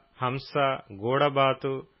 గుడ్లగూబ, హంస,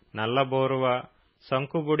 గూడబాతు, నల్లబోరువ,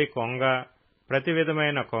 సంకుబుడి కొంగ, ప్రతి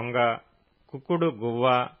విధమైన కొంగ, కుక్కుడు గువ్వ,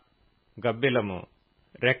 గబ్బిలము.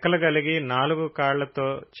 రెక్కలు గలిగి 4 కాళ్లతో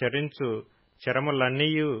చరించు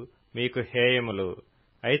చరములన్నీయు మీకు హేయములు.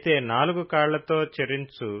 అయితే 4 కాళ్లతో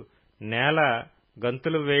చరించు నేల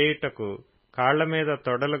గంతులు వేయుటకు కాళ్ల మీద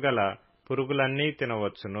తొడలు గల పురుగులన్నీ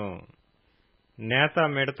తినవచ్చును. నేత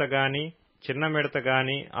మిడతగాని, చిన్న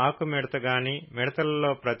మిడతగాని, ఆకు మిడతగాని,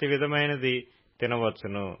 మిడతలలో ప్రతి విధమైనది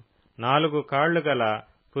తినవచ్చును. 4 కాళ్లు గల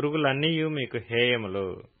పురుగులన్నీయు మీకు హేయములు.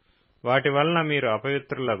 వాటి వలన మీరు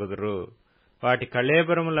అపవిత్రులగుదురు. వాటి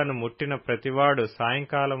కళేబరములను ముట్టిన ప్రతివాడు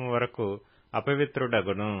సాయంకాలము వరకు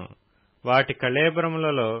అపవిత్రుడగును. వాటి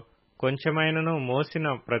కళేబరములలో కొంచెమైనను మోసిన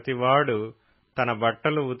ప్రతివాడు తన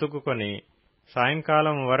బట్టలు ఉతుకుకొని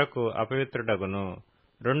సాయంకాలం వరకు అపవిత్రుడగును.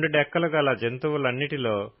 2 డెక్కలు గల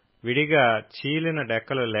జంతువులన్నిటిలో విడిగా చీలిన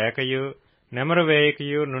డెక్కలు లేకయు నెమరు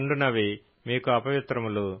వేయకయు నుండునవి మీకు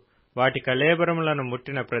అపవిత్రములు. వాటి కళేబరములను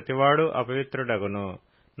ముట్టిన ప్రతివాడు అపవిత్రుడగును.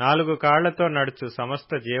 4 కాళ్లతో నడుచు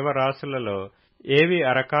సమస్త జీవరాశులలో ఏవి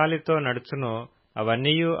అరకాలితో నడుచునో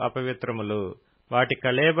అవన్నీయు అపవిత్రములు. వాటి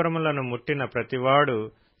కళేబరములను ముట్టిన ప్రతివాడు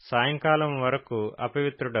సాయంకాలం వరకు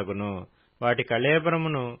అపవిత్రుడగును. వాటి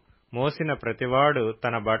కళేబరమును మోసిన ప్రతివాడు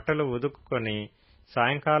తన బట్టలు ఉదుకుకొని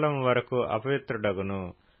సాయంకాలం వరకు అపవిత్రుడగును.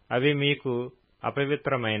 అవి మీకు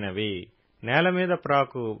అపవిత్రమైనవి. నేల మీద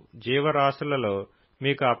ప్రాకు జీవరాశులలో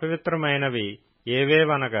మీకు అపవిత్రమైనవి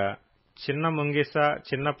ఏవేవనగా చిన్న ముంగిస,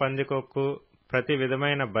 చిన్న పందికొక్కు, ప్రతి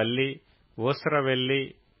విధమైన బల్లి, ఊసరవెల్లి,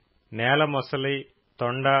 నేల మొసలి,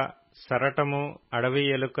 తొండ, సరటము, అడవి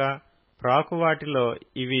ఎలుక, ప్రాకు వాటిలో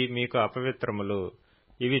ఇవి మీకు అపవిత్రములు.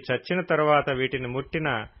 ఇవి చచ్చిన తరువాత వీటిని ముట్టిన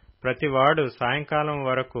ప్రతివాడు సాయంకాలం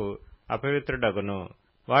వరకు అపవిత్రుడగును.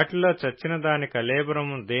 వాటిలో చచ్చిన దాని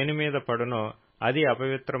కళేబరము దేనిమీద పడునో అది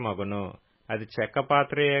అపవిత్రమగును. అది చెక్క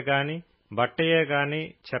పాత్రయే గాని, బట్టయే గాని,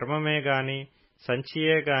 చర్మమే గాని,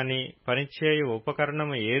 సంచియే గాని, పనిచేయు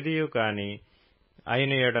ఉపకరణము ఏదియు గాని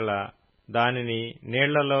అయిన ఎడల దానిని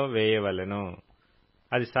నీళ్లలో వేయవలెను.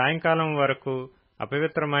 అది సాయంకాలం వరకు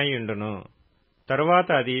అపవిత్రమై ఉండును.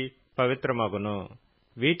 తరువాత అది పవిత్రమగును.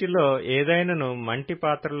 వీటిలో ఏదైనను మంటి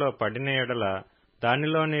పాత్రలో పడిన ఎడల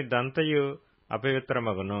దానిలోని దంతయు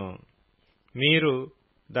అపవిత్రమగును. మీరు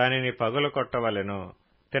దానిని పగుల కొట్టవలెను.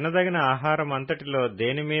 తినదగిన ఆహారమంతటిలో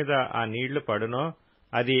దేనిమీద ఆ నీళ్లు పడునో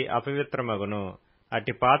అది అపవిత్రమగును.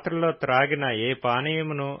 అట్టి పాత్రలో త్రాగిన ఏ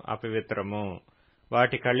పానీయమును అపవిత్రము.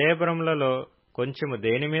 వాటి కళేబరములలో కొంచెము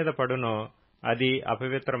దేనిమీద పడునో అది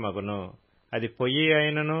అపవిత్రమగును. అది పొయ్యి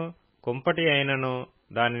అయినను కుంపటి అయినను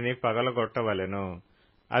దానిని పగలగొట్టవలెను.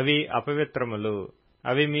 అవి అపవిత్రములు.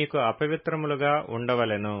 అవి మీకు అపవిత్రములుగా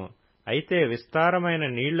ఉండవలెను. అయితే విస్తారమైన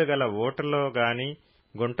నీళ్లు గల ఊటలో గాని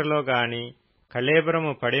గుంటలో గాని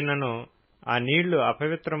కళేబరము పడినను ఆ నీళ్లు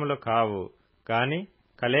అపవిత్రములు కావు గాని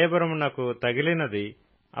కళేబరమునకు తగిలినది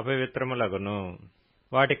అపవిత్రములగును.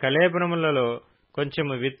 వాటి కళేబరములలో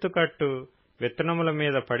కొంచెము విత్తుకట్టు విత్తనముల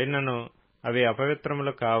మీద పడినను అవి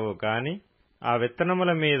అపవిత్రములు కావు గాని ఆ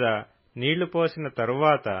విత్తనముల మీద నీళ్లు పోసిన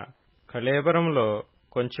తరువాత కళేబరములో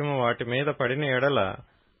కొంచెము వాటి మీద పడిన ఎడల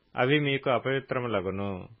అవి మీకు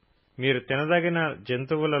అపవిత్రములగును. మీరు తినదగిన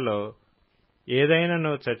జంతువులలో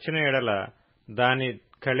ఏదైనను చచ్చిన ఎడల దాని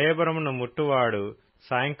కళేబరమును ముట్టువాడు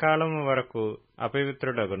సాయంకాలం వరకు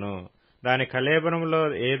అపవిత్రుడగును. దాని కళేబరములో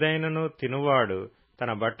ఏదైనను తినువాడు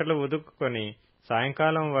తన బట్టలు ఉదుకుకొని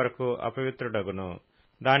సాయంకాలం వరకు అపవిత్రుడగును.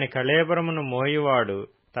 దాని కళేబరమును మోయువాడు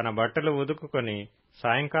తన బట్టలు ఉదుకుకొని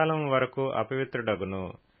సాయంకాలం వరకు అపవిత్రుడగును.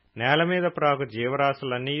 నేలమీద ప్రాకు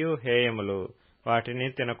జీవరాశులన్నీయూ హేయములు, వాటిని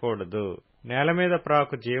తినకూడదు. నేలమీద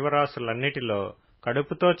ప్రాకు జీవరాశులన్నిటిలో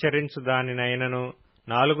కడుపుతో చెరించు దానినైనను,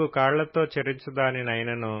 4 కాళ్లతో చెరించు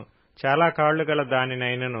దానినైనను, చాలా కాళ్లు గల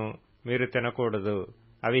దానినైనను మీరు తినకూడదు.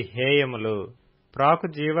 అవి హేయములు. ప్రాకు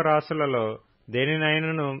జీవరాశులలో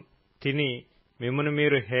దేనినైనను తిని మిమ్మును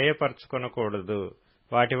మీరు హేయపరచుకొనకూడదు.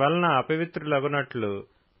 వాటి వలన అపవిత్రులగునట్లు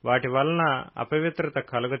వాటి వలన అపవిత్రత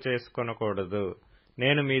కలుగ చేసుకొనకూడదు.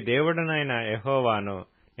 నేను మీ దేవుడనైన యెహోవాను.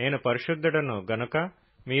 నేను పరిశుద్ధుడను గనుక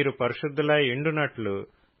మీరు పరిశుద్ధులై ఇండునట్లు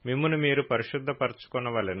మిమ్మును మీరు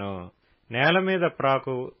పరిశుద్ధపరచుకొనవలెను. నేల మీద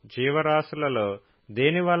ప్రాకు జీవరాశులలో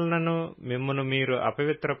దేనివలనను మిమ్మును మీరు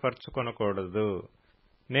అపవిత్రపరచుకొనకూడదు.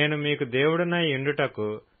 నేను మీకు దేవుడనై ఇండుటకు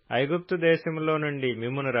ఐగుప్తు దేశములో నుండి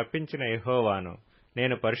మిమ్మును రప్పించిన యెహోవాను.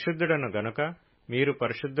 నేను పరిశుద్ధుడను గనుక మీరు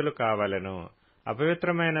పరిశుద్ధులు కావలెను.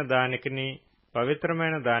 అపవిత్రమైన దానికిని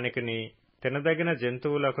పవిత్రమైన దానికిని తినదగిన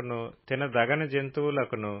జంతువులకును తినదగని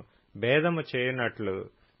జంతువులకును భేదము చేయునట్లు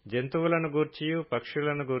జంతువులను గూర్చియు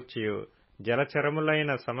పక్షులను గూర్చియు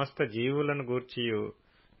జలచరములైన సమస్త జీవులను గూర్చియు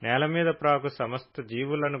నేలమీద ప్రాకు సమస్త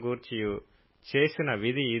జీవులను గూర్చియు చేసిన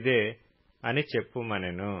విధి ఇదే అని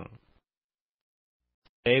చెప్పుమనెను.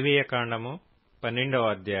 లేవియకాండము 12వ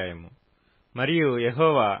అధ్యాయము. మరియు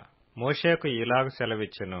యెహోవా మోషేకు ఇలాగు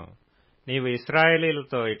సెలవిచ్చెను. నీవు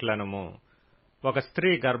ఇశ్రాయేలీయులతో ఇట్లనుము, ఒక స్త్రీ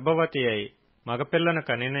గర్భవతి అయి మగపిల్లను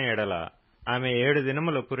కనిన ఎడల ఆమె 7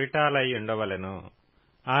 దినములు పురిటాలై ఉండవలెను.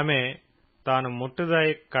 ఆమె తాను ముట్టుదై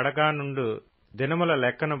కడగా నుండు దినముల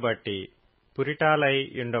లెక్కను బట్టి పురిటాలై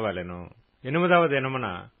ఉండవలెను. 8వ దినమున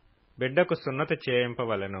బిడ్డకు సున్నతి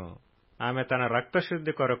చేయింపవలెను. ఆమె తన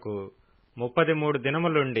రక్తశుద్ధి కొరకు 33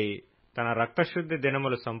 దినములుండి తన రక్తశుద్ధి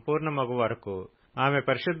దినములు సంపూర్ణమగు వరకు ఆమె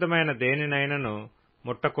పరిశుద్ధమైన దేనినైనను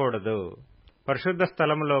ముట్టకూడదు, పరిశుద్ధ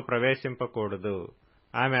స్థలములో ప్రవేశింపకూడదు.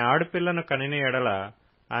 ఆమె ఆడపిల్లను కనిన ఎడల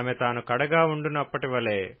ఆమె తాను కడగా ఉండునప్పటి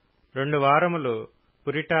వలె 2 వారములు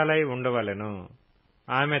పురిటాలై ఉండవలెను.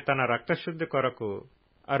 ఆమె తన రక్తశుద్ధి కొరకు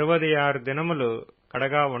 66 దినములు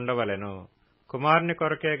కడగా ఉండవలెను. కుమారుని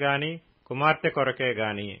కొరకే గాని కుమార్తె కొరకే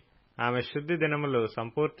గాని ఆమె శుద్ధి దినములు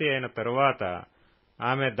సంపూర్తి అయిన తరువాత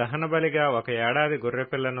ఆమె దహన బలిగా 1 ఏడాది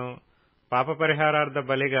గొర్రెపిల్లను, పాపపరిహారార్థ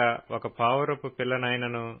బలిగా 1 పావురపు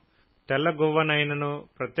పిల్లనైనను, తెల్ల గువ్వనైనను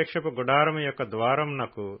ప్రత్యక్షపు గుడారము యొక్క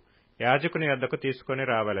ద్వారమునకు యాజకుని యొద్దకు తీసుకొని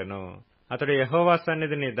రావలెను. అతడు యెహోవా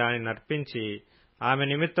సన్నిధిని దాని నర్పించి ఆమె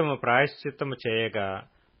నిమిత్తము ప్రాయశ్చిత్తము చేయగా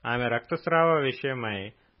ఆమె రక్తస్రావ విషయమై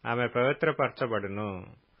ఆమె పవిత్రపరచబడును.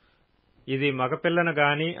 ఇది మగపిల్లను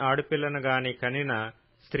గాని ఆడపిల్లను గాని కనిన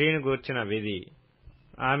స్త్రీని గూర్చిన విధి.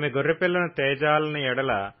 ఆమె గొర్రెపిల్లను తేజాలని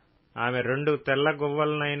ఎడల ఆమె 2 తెల్ల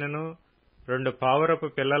గువ్వలనైనను 2 పావురపు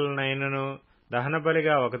పిల్లలనైనను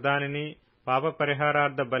దహనబలిగా ఒకదానిని పాప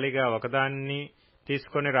పరిహారార్థ బలిగా ఒకదానిని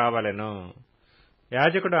తీసుకొని రావలెను.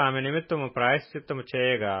 యాజకుడు ఆమె నిమిత్తము ప్రాయశ్చిత్తము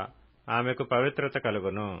చేయగా ఆమెకు పవిత్రత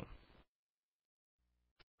కలుగును.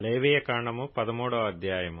 లేవియకాండము 13వ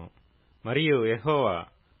అధ్యాయము. మరియు యెహోవా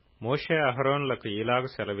మోషే అహరోనులకు ఇలాగు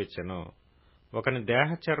సెలవిచ్చెను. ఒకని దేహ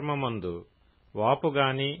చర్మమందు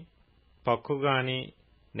వాపుగాని పక్కుగాని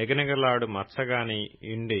నిగనిగలాడు మచ్చగాని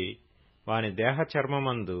ఇండి వాని దేహ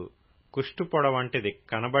చర్మమందు కుష్టుపొడ వంటిది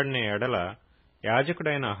కనబడిన ఎడల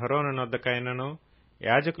యాజకుడైన అహరోను నొద్దకైనను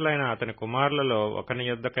యాజకులైన అతని కుమారులలో ఒకని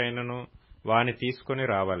యొద్దకైనను వాని తీసుకుని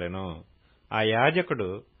రావలెను. ఆ యాజకుడు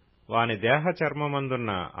వాని దేహ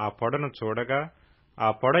చర్మమందున్న ఆ పొడను చూడగా ఆ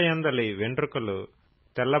పొడ యందలి వెంట్రుకలు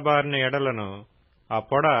తెల్లబారిన ఎడలను ఆ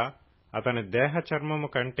పొడ అతని దేహ చర్మము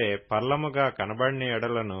కంటే పల్లముగా కనబడిన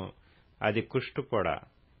ఎడలను అది కుష్టుపొడ.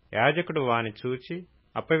 యాజకుడు వాని చూచి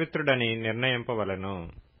అపవిత్రుడని నిర్ణయింపవలెను.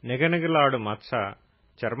 నిగనిగలాడు మచ్చ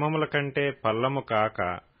చర్మముల కంటే పల్లము కాక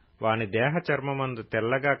వాని దేహ చర్మమందు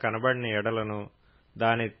తెల్లగా కనబడిన ఎడలను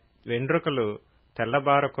దాని వెండ్రుకలు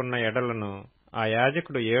తెల్లబారకున్న ఎడలను ఆ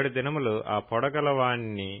యాజకుడు 7 దినములు ఆ పొడగల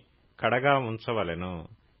వానిని కడగా ఉంచవలెను.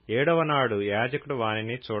 7వ నాడు యాజకుడు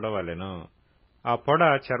వానిని చూడవలెను. ఆ పొడ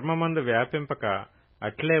చర్మమందు వ్యాపింపక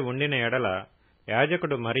అట్లే ఉండిన ఎడల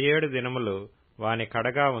యాజకుడు మరి 7 దినములు వాని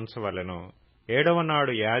కడగా ఉంచవలెను. 7వ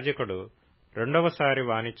నాడు యాజకుడు రెండవసారి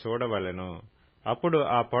వాని చూడవలెను. అప్పుడు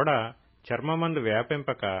ఆ పొడ చర్మమందు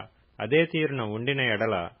వ్యాపింపక అదే తీరున ఉండిన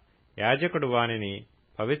ఎడల యాజకుడు వానిని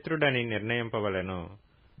పవిత్రుడని నిర్ణయింపవలెను.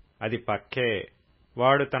 అది పక్కే.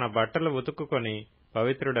 వాడు తన బట్టలు ఉతుకుకొని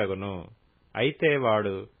పవిత్రుడగును. అయితే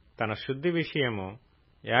వాడు తన శుద్ధి విషయము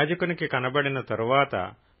యాజకునికి కనబడిన తరువాత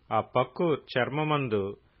ఆ పక్కు చర్మమందు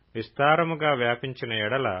విస్తారముగా వ్యాపించిన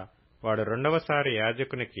ఎడల వాడు రెండవసారి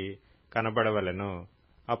యాజకునికి కనబడవలెను.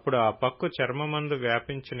 అప్పుడు ఆ పక్కు చర్మమందు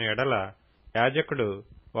వ్యాపించిన ఎడల యాజకుడు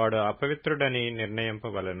వాడు అపవిత్రుడని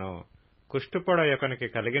నిర్ణయింపవలెను. కుష్టుపొడ ఒకనికి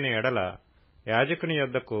కలిగిన ఎడల యాజకుని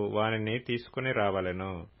యొద్దకు వానిని తీసుకుని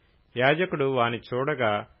రావలెను. యాజకుడు వాని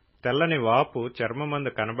చూడగా తెల్లని వాపు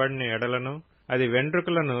చర్మమందు కనబడిన ఎడలను అది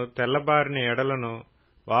వెంట్రుకలను తెల్లబారిన ఎడలను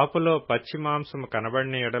వాపులో పచ్చి మాంసము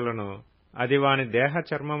కనబడిన ఎడలను అది వాని దేహ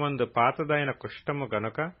చర్మమందు పాతదైన కుష్ఠము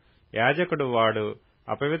గనుక యాజకుడు వాడు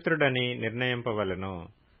అపవిత్రుడని నిర్ణయింపవలెను.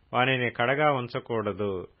 వానిని కడగా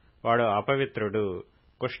ఉంచకూడదు. వాడు అపవిత్రుడు.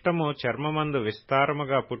 కుష్ఠము చర్మమందు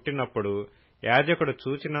విస్తారముగా పుట్టినప్పుడు యాజకుడు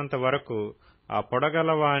చూచినంత వరకు ఆ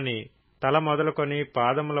పొడగలవాని తల మొదలుకొని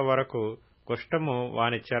పాదముల వరకు కుష్ఠము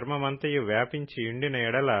వాని చర్మమంతయు వ్యాపించి ఉండిన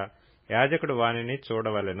ఎడల యాజకుడు వానిని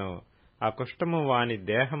చూడవలెను. ఆ కుష్ఠము వాని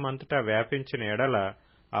దేహమంతటా వ్యాపించిన ఎడల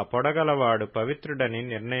ఆ పొడగలవాడు పవిత్రుడని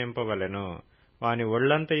నిర్ణయింపవలెను. వాని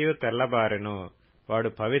ఒళ్లంతయు తెల్లబారెను. వాడు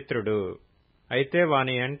పవిత్రుడు. అయితే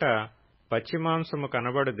వాని ఎంట పచ్చిమాంసము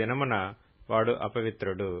కనబడు దినమున వాడు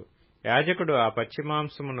అపవిత్రుడు. యాజకుడు ఆ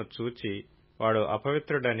పచ్చిమాంసమును చూచి వాడు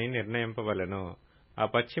అపవిత్రుడని నిర్ణయింపవలెను. ఆ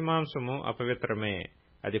పచ్చిమాంసము అపవిత్రమే.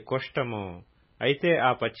 అది కుష్ఠము. అయితే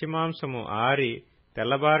ఆ పచ్చిమాంసము ఆరి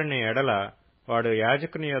తెల్లబారిన ఎడల వాడు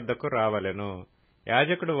యాజకుని యొద్దకు రావలెను.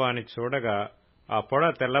 యాజకుడు వాని చూడగా ఆ పొడ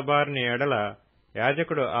తెల్లబారిన ఎడల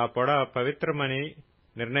యాజకుడు ఆ పొడ పవిత్రమని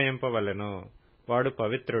నిర్ణయింపవలెను. వాడు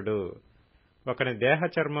పవిత్రుడు. ఒకని దేహ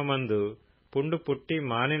చర్మమందు పుండు పుట్టి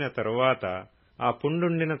మానిన తరువాత ఆ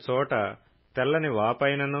పుండుండిన చోట తెల్లని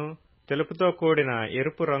వాపైనను తెలుపుతో కూడిన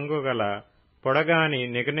ఎరుపు రంగు గల పొడగాని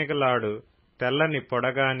నిగనిగలాడు తెల్లని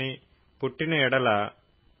పొడగాని పుట్టిన ఎడల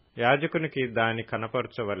యాజకునికి దాని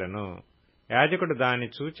కనపరచవలెను. యాజకుడు దాని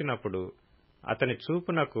చూచినప్పుడు అతని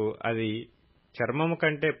చూపునకు అది చర్మము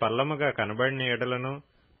కంటే పల్లముగా కనబడిన ఎడలను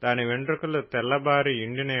దాని వెంట్రుకలు తెల్లబారి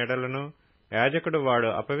ఎండిన ఎడలను యాజకుడు వాడు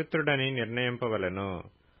అపవిత్రుడని నిర్ణయింపవలెను.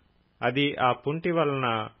 అది ఆ పుంటి వలన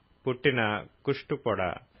పుట్టిన కుష్టుపొడ.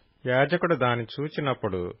 యాజకుడు దాని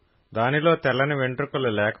చూచినప్పుడు దానిలో తెల్లని వెంట్రుకలు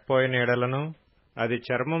లేకపోయిన ఎడలను అది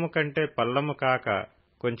చర్మము కంటే పల్లము కాక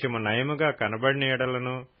కొంచెము నయముగా కనబడిన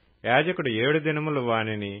ఎడలను యాజకుడు 7 దినములు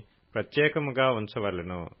వానిని ప్రత్యేకముగా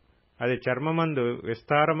ఉంచవలెను. అది చర్మమందు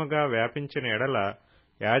విస్తారముగా వ్యాపించిన ఎడల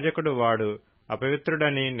యాజకుడు వాడు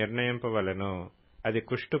అపవిత్రుడని నిర్ణయింపవలెను. అది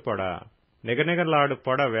కుష్టుపొడ. నిగనిగలాడు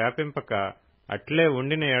పొడ వ్యాపింపక అట్లే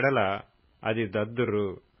ఉండిన ఎడల అది దద్దురు.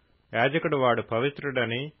 యాజకుడు వాడు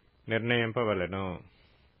పవిత్రుడని నిర్ణయింపవలెను.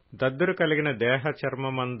 దద్దురు కలిగిన దేహ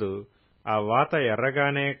చర్మమందు ఆ వాత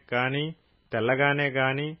ఎర్రగానే గాని తెల్లగానే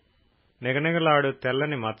గాని నిగనిగలాడు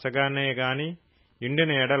తెల్లని మచ్చగానే గాని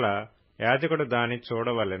ఎండిన ఎడల యాజకుడు దాని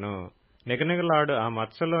చూడవలెను. నిగనిగలాడు ఆ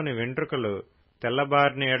మచ్చలోని వెంట్రుకలు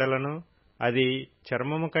తెల్లబారిన ఎడలను అది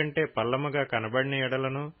చర్మము కంటే పల్లముగా కనబడిన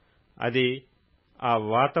ఎడలను అది ఆ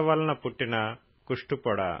వాత వలన పుట్టిన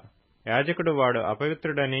కుష్టుపొడ. యాజకుడు వాడు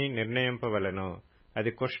అపవిత్రుడని నిర్ణయింపవలెను.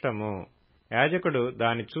 అది కుష్ఠము. యాజకుడు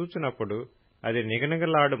దాని చూచినప్పుడు అది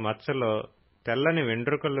నిగనిగలాడు మచ్చలో తెల్లని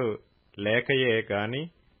వెండ్రుకలు లేకయే గాని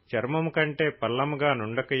చర్మము కంటే పల్లముగా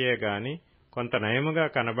నుండకయే గాని కొంత నయముగా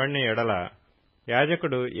కనబడిన ఎడల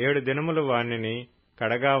యాజకుడు 7 దినములు వానిని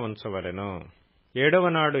కడగా ఉంచవలెను. 7వ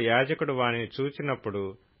నాడు యాజకుడు వానిని చూచినప్పుడు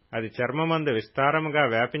అది చర్మమందు విస్తారముగా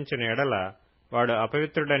వ్యాపించిన ఎడల వాడు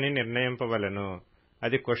అపవిత్రుడని నిర్ణయింపవలెను.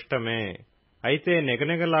 అది కుష్ఠమే. అయితే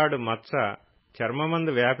నిగనిగలాడు మచ్చ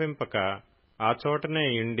చర్మమందు వ్యాపింపక ఆ చోటనే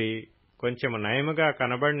యుండి కొంచెము నయముగా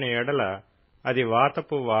కనబడిన ఎడల అది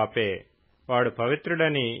వాతపు వాపే. వాడు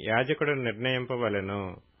పవిత్రుడని యాజకుడు నిర్ణయింపవలెను.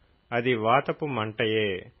 అది వాతపు మంటయే.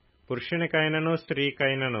 పురుషునికైనను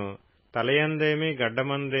స్త్రీకైనను తలయందేమి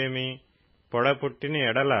గడ్డమందేమి పొడ పుట్టిన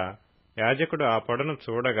ఎడల యాజకుడు ఆ పొడను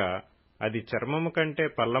చూడగా అది చర్మము కంటే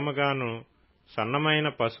పల్లముగాను సన్నమైన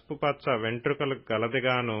పసుపు పచ్చ వెంట్రుకలు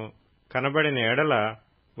గలదిగాను కనబడిన ఎడల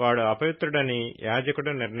వాడు అపవిత్రుడని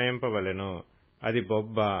యాజకుడు నిర్ణయింపవలెను. అది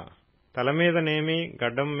బొబ్బ. తలమీదనేమి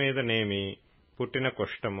గడ్డం మీదనేమి పుట్టిన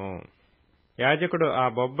కుష్ఠము. యాజకుడు ఆ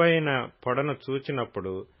బొబ్బైన పొడను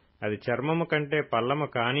చూచినప్పుడు అది చర్మము కంటే పల్లము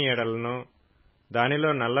కాని ఎడలను దానిలో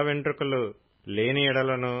నల్ల వెంట్రుకలు లేని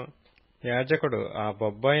ఎడలను యాజకుడు ఆ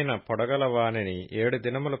బొబ్బైన పొడగల వానిని 7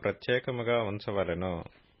 దినములు ప్రత్యేకముగా ఉంచవలెను.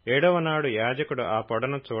 7వ నాడు యాజకుడు ఆ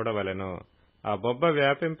పొడను చూడవలెను. ఆ బొబ్బ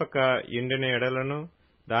వ్యాపింపక యుండిన ఎడలను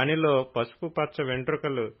దానిలో పసుపు పచ్చ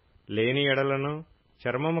వెంట్రుకలు లేని ఎడలను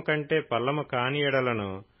చర్మము కంటే పల్లము కాని ఎడలను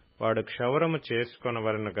వాడు క్షౌరము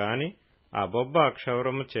చేసుకొనవలెను గాని ఆ బొబ్బ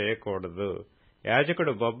క్షౌరము చేయకూడదు.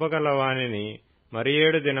 యాజకుడు బొబ్బ గలవానిని మరి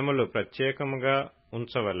 7 దినములు ప్రత్యేకముగా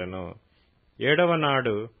ఉంచవలెను. 7వ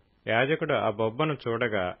నాడు యాజకుడు ఆ బొబ్బను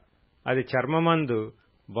చూడగా అది చర్మమందు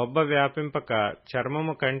బొబ్బ వ్యాపింపక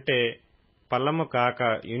చర్మము కంటే పల్లము కాక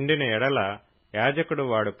యుండిన ఎడల యాజకుడు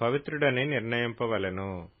వాడు పవిత్రుడని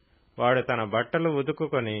నిర్ణయింపవలెను. వాడు తన బట్టలు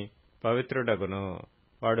ఉదుకుకొని పవిత్రుడగును.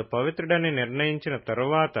 వాడు పవిత్రుడని నిర్ణయించిన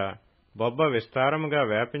తరువాత బొబ్బ విస్తారముగా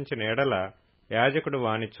వ్యాపించిన ఎడల యాజకుడు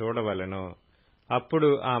వాని చూడవలెను. అప్పుడు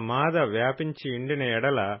ఆ మాద వ్యాపించి యుండిన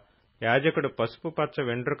ఎడల యాజకుడు పసుపు పచ్చ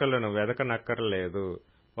వెంట్రుకలను వెదకనక్కరలేదు.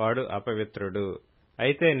 వాడు అపవిత్రుడు.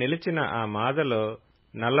 అయితే నిలిచిన ఆ మాదలో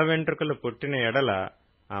నల్ల వెంట్రుకలు పుట్టిన ఎడల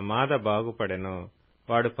ఆ మాద బాగుపడెను.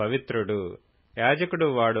 వాడు పవిత్రుడు. యాజకుడు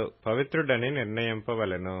వాడు పవిత్రుడని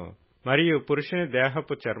నిర్ణయింపవలెను. మరియు పురుషుని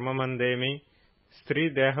దేహపు చర్మమందేమి స్త్రీ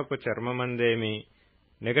దేహపు చర్మమందేమి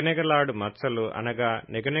నిగనిగలాడు మచ్చలు అనగా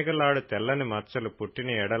నిగనిగలాడు తెల్లని మచ్చలు పుట్టిన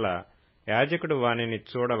ఎడల యాజకుడు వానిని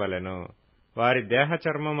చూడవలెను. వారి దేహ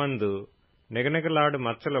చర్మమందు నిగనిగలాడు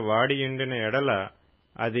మచ్చలు వాడియుండిన ఎడల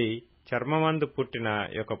అది చర్మమందు పుట్టిన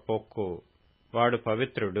యొక్క పొక్కు. వాడు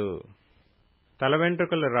పవిత్రుడు. తల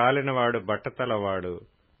వెంట్రుకలు రాలినవాడు బట్టతలవాడు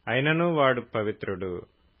అయినను వాడు పవిత్రుడు.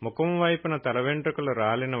 ముఖం వైపున తల వెంట్రుకలు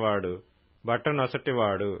రాలినవాడు బట్ట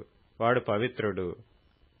నొసటివాడు. వాడు పవిత్రుడు.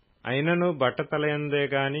 అయినను బట్టతలయందే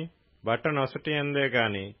గాని బట్ట నొసటియందే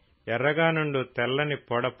గాని ఎర్రగా నుండు తెల్లని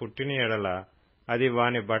పొడ పుట్టిన ఎడల అది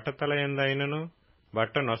వాని బట్టతలయందైనను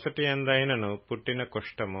బట్ట నొసటియందైనను పుట్టిన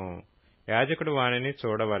కుష్ఠము. యాజకుడు వానిని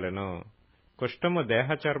చూడవలెను. కుష్ఠము దేహ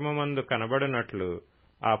చర్మమందు కనబడినట్లు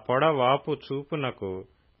ఆ పొడ వాపు చూపునకు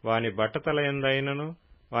వాని బట్టతలయందైనను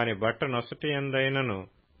వాని బట్ట నొసటియందైనను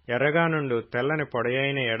ఎర్రగా నుండు తెల్లని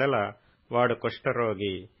పొడయైన ఎడల వాడు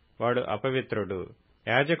కుష్ఠరోగి. వాడు అపవిత్రుడు.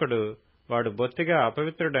 యాజకుడు వాడు బొత్తిగా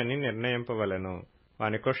అపవిత్రుడని నిర్ణయింపవలెను.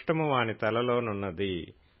 వాని కుష్ఠము వాని తలలోనున్నది.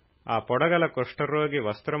 ఆ పొడగల కుష్ఠరోగి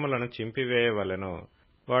వస్త్రములను చింపివేయవలెను.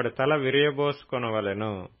 వాడు తల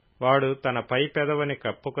విరియబోసుకొనవలెను. వాడు తన పై పెదవిని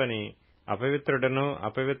కప్పుకొని అపవిత్రుడను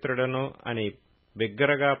అపవిత్రుడను అని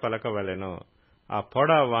బిగ్గరగా పలకవలెను. ఆ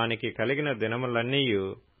పొడ వానికి కలిగిన దినములన్నీయు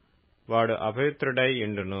వాడు అపవిత్రుడై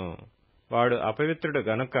యుండును. వాడు అపవిత్రుడు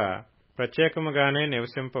గనుక ప్రత్యేకముగానే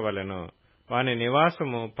నివసింపవలెను. వాని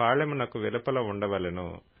నివాసము పాళెమునకు వెలుపల ఉండవలెను.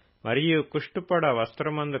 మరియు కుష్టుపొడ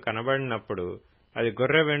వస్త్రమందు కనబడినప్పుడు అది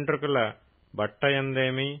గొర్రె వెంట్రుకల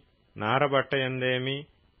బట్టయందేమి నారబట్టయందేమి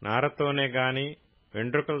నారతోనే గాని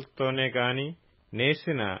వెంట్రుకలతోనే గాని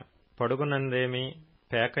నేసిన పడుగునందేమి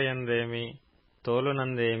పేకయందేమి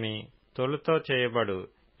తోలునందేమి తోలుతో చేయబడు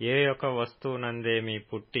ఏ యొక్క వస్తువునందేమి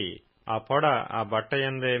పుట్టి ఆ పొడ ఆ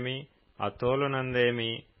బట్టయందేమి ఆ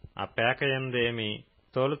తోలునందేమి ఆ పేకయందేమి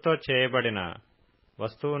తోలుతో చేయబడిన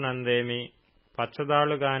వస్తువునందేమి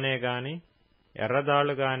పచ్చదాళ్లుగానే గాని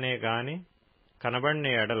ఎర్రదాళ్లుగానే గాని కనబడిన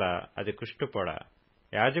ఎడల అది కుష్టుపొడ.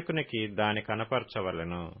 యాజకునికి దాని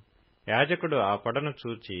కనపరచవలెను. యాజకుడు ఆ పొడను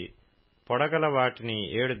చూచి పొడగల వాటిని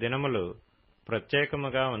 7 దినములు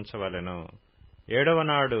ప్రత్యేకముగా ఉంచవలెను. 7వ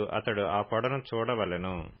నాడు అతడు ఆ పొడను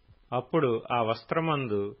చూడవలెను. అప్పుడు ఆ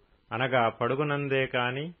వస్త్రమందు అనగా పడుగునందే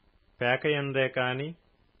కాని, పేకయందే కాని,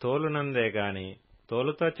 తోలునందే గాని,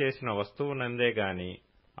 తోలుతో చేసిన వస్తువునందే గాని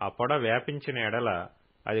ఆ పొడ వ్యాపించిన ఎడల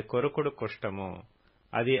అది కొరుకుడు కుష్టము,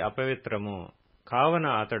 అది అపవిత్రము. కావున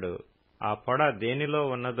అతడు ఆ పొడ దేనిలో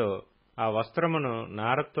ఉన్నదో ఆ వస్త్రమును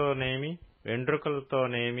నారతోనేమి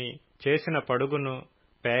వెండ్రుకలతోనేమి చేసిన పడుగును,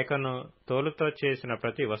 పేకను, తోలుతో చేసిన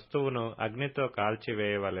ప్రతి వస్తువును అగ్నితో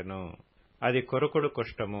కాల్చివేయవలెను. అది కొరుకుడు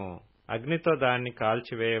కుష్టము, అగ్నితో దాన్ని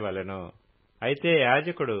కాల్చివేయవలెను. అయితే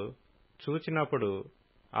యాజకుడు చూచినప్పుడు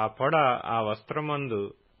ఆ పొడ ఆ వస్త్రమందు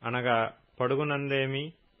అనగా పడుగునందేమి,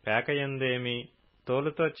 పేకయందేమి,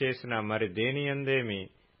 తోలుతో చేసిన మరి దేనియందేమి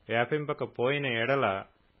వ్యాపింపకపోయిన ఎడల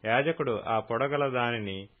యాజకుడు ఆ పొడగల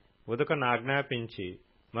దానిని ఉదకనాజ్ఞాపించి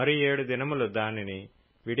మరి 7 దినములు దానిని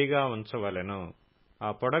విడిగా ఉంచవలెను. ఆ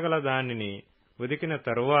పొడగల దానిని ఉదికిన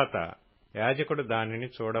తరువాత యాజకుడు దానిని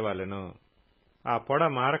చూడవలెను. ఆ పొడ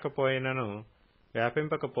మారకపోయినను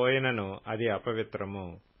వ్యాపింపకపోయినను అది అపవిత్రము,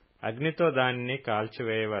 అగ్నితో దానిని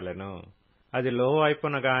కాల్చివేయవలెను. అది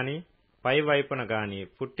లోవైపున గాని పైవైపున గాని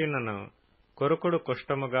పుట్టినను కొరుకుడు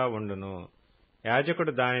కుష్టముగా ఉండును.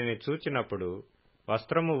 యాజకుడు దానిని చూచినప్పుడు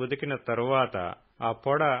వస్త్రము ఉదికిన తరువాత ఆ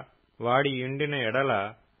పొడ వాడి యుండిన ఎడల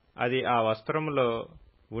అది ఆ వస్త్రములో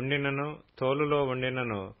ఉండినను, తోలులో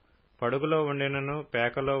ఉండినను, పడుగులో ఉండినను,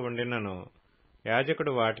 పేకలో ఉండినను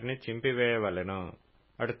యాజకుడు వాటిని చింపివేయవలెను.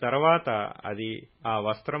 అటు తర్వాత అది ఆ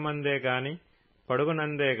వస్త్రమందే గాని,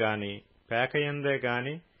 పడుగునందే గాని, పేకయందే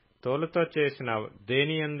గాని, తోలుతో చేసిన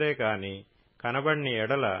దేనియందే గాని కనబడిన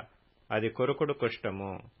ఎడల అది కొరుకుడు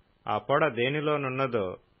కుష్టము. ఆ పొడ దేనిలోనున్నదో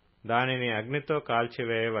దానిని అగ్నితో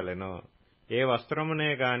కాల్చివేయవలెను. ఏ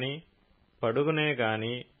వస్త్రమునే గాని, పడుగునే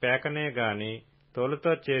గాని, పేకనే గాని,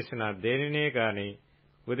 తోలుతో చేసిన దేనినే గాని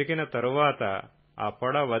ఉదికిన తరువాత ఆ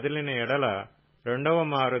పొడ వదిలిన ఎడల రెండవ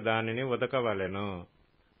మారు దానిని ఉదకవలెను.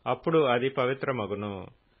 అప్పుడు అది పవిత్రమగును.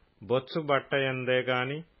 బొచ్చు బట్టయందే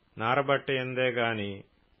గాని, నారబట్టయందే గాని,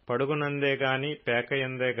 పడుగునందే గాని,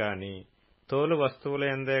 పేకయందే గాని, తోలు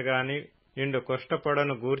వస్తువులయందే గాని ఇండు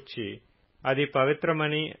కుష్ఠపొడను గూర్చి అది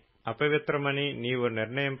పవిత్రమని అపవిత్రమని నీవు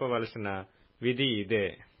నిర్ణయింపవలసిన విధి ఇదే.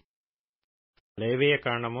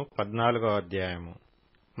 లేవియకాండము 14వ అధ్యాయము.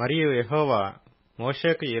 మరియు యెహోవా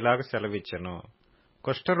మోషేకు ఇలాగ సెలవిచ్చెను.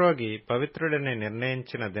 కుష్ఠరోగి పవిత్రుడని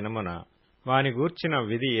నిర్ణయించిన దినమున వాని గూర్చిన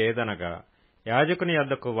విధి ఏదనగా యాజకుని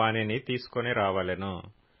యొద్దకు వానిని తీసుకొని రావలెను.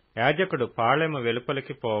 యాజకుడు పాళెము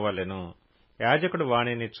వెలుపలికి పోవలెను. యాజకుడు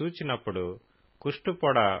వానిని చూచినప్పుడు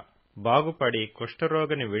కుష్ఠుపొడ బాగుపడి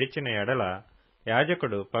కుష్ఠరోగిని విడిచిన ఎడల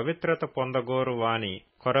యాజకుడు పవిత్రత పొందగోరు వాని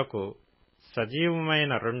కొరకు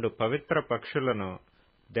సజీవమైన 2 పవిత్ర పక్షులను,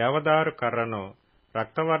 దేవదారు కర్రను,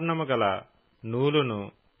 రక్తవర్ణము గల నూలును,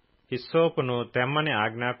 హిస్సోపును తెమ్మని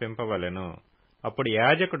ఆజ్ఞాపింపవలెను. అప్పుడు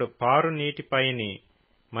యాజకుడు పారు నీటిపైని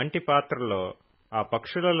మంటి పాత్రలో ఆ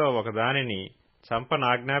పక్షులలో ఒకదానిని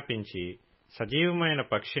చంపనాజ్ఞాపించి సజీవమైన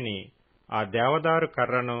పక్షిని, ఆ దేవదారు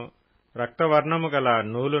కర్రను, రక్తవర్ణము గల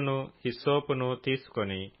నూలును, హిస్సోపును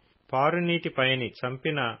తీసుకొని పారునీటిపైని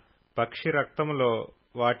చంపిన పక్షి రక్తములో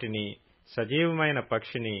వాటిని సజీవమైన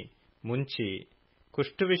పక్షిని ముంచి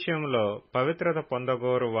కుష్టు విషయంలో పవిత్రత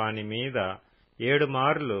పొందగోరు వాని మీద 7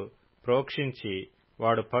 మార్లు ప్రోక్షించి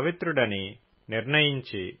వాడు పవిత్రుడని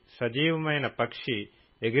నిర్ణయించి సజీవమైన పక్షి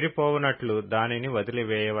ఎగిరిపోవునట్లు దానిని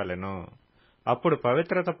వదిలివేయవలెను. అప్పుడు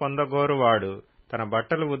పవిత్రత పొందగోరువాడు తన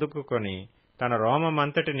బట్టలు ఉదుకుకొని తన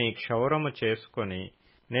రోమమంతటిని క్షౌరము చేసుకొని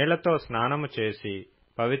నీళ్లతో స్నానము చేసి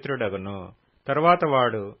పవిత్రుడగును. తరువాత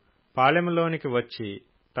వాడు పాలెములోనికి వచ్చి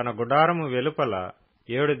తన గుడారము వెలుపల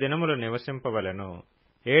 7 దినములు నివసింపవలెను.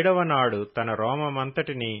 7వ నాడు తన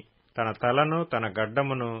రోమమంతటిని, తన తలను, తన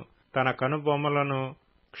గడ్డమును, తన కనుబొమ్మలను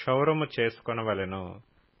క్షౌరము చేసుకొనవలెను.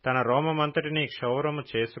 తన రోమమంతటిని క్షౌరము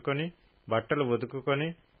చేసుకుని బట్టలు ఉదుకుకొని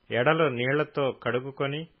ఎడలు నీళ్లతో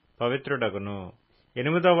కడుగుకొని పవిత్రుడగును.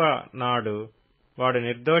 8వ నాడు వాడు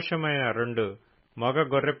నిర్దోషమైన 2 మగ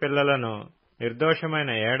గొర్రెపిల్లలను,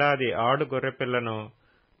 నిర్దోషమైన ఏడాది ఆడు గొర్రెపిల్లను,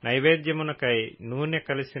 నైవేద్యమునకై నూనె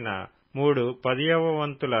కలిసిన 3 10వ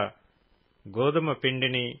వంతుల గోదుమ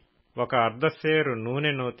పిండిని, 1 అర్ధసేరు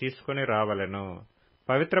నూనెను తీసుకుని రావలెను.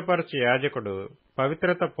 పవిత్రపరచు యాజకుడు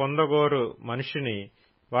పవిత్రత పొందగోరు మనిషిని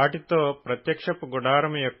వాటితో ప్రత్యక్షపు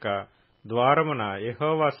గుడారము యొక్క ద్వారమున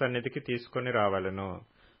యెహోవా సన్నిధికి తీసుకుని రావలెను.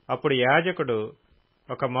 అప్పుడు యాజకుడు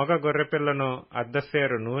 1 మగ గొర్రెపిల్లను,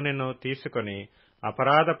 అర్ధసేరు నూనెను తీసుకుని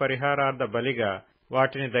అపరాధ పరిహారార్థ బలిగా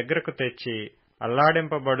వాటిని దగ్గరకు తెచ్చి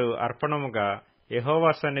అల్లాడింపబడు అర్పణముగా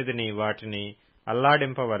యెహోవా సన్నిధిని వాటిని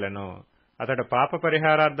అల్లాడింపవలెను. అతడు పాప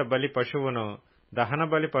పరిహారార్థ బలి పశువును, దహన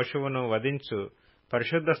బలి పశువును వధించు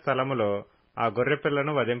పరిశుద్ధ స్థలములో ఆ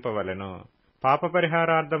గొర్రెపిల్లను వధింపవలెను. పాప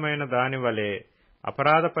పరిహారార్థమైన దాని వలె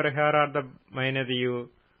అపరాధ పరిహారార్థమైనదియు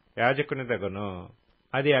యాజకునిదగును,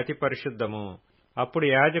 అది అతి పరిశుద్ధము. అప్పుడు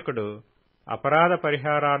యాజకుడు అపరాధ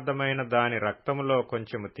పరిహారార్థమైన దాని రక్తములో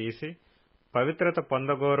కొంచెము తీసి పవిత్రత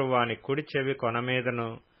పొందగోరు వాని కుడి చెవి కొన మీదను,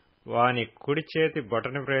 వాని కుడి చేతి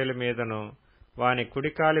బొటనవ్రేలి మీదను, వాని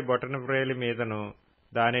కుడికాలి బొటనవ్రేలి మీదను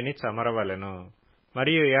దానిని చమరవలెను.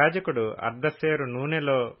 మరియు యాజకుడు అర్ధసేరు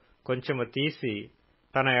నూనెలో కొంచెము తీసి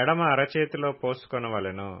తన ఎడమ అరచేతిలో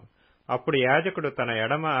పోసుకొనవలెను. అప్పుడు యాజకుడు తన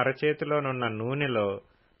ఎడమ అరచేతిలోనున్న నూనెలో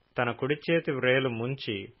తన కుడిచేతి వ్రేలు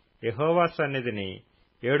ముంచి యెహోవా సన్నిధిని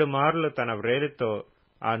 7 మార్లు తన వ్రేలితో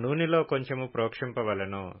ఆ నూనెలో కొంచెము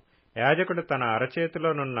ప్రోక్షింపవలెను. యాజకుడు తన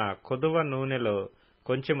అరచేతిలోనున్న కొదువ నూనెలో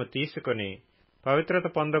కొంచెము తీసుకొని పవిత్రత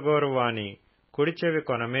పొందగోరు వాని కుడి చెవి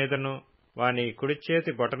కొన మీదను, వాని కుడి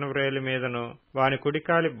చేతి బొటనవ్రేలి మీదను, వాని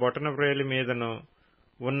కుడికాలి బొటనవ్రేలి మీదను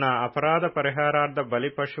ఉన్న అపరాధ పరిహారార్థ బలి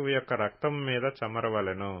పశువు యొక్క రక్తం మీద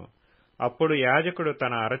చమరవలెను. అప్పుడు యాజకుడు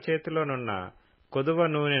తన అరచేతిలోనున్న కొదువ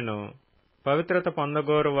నూనెను పవిత్రత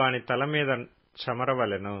పొందగోరు వాని తల మీద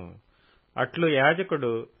చమరవలెను. అట్లు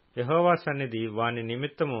యాజకుడు యెహోవా సన్నిధి వాని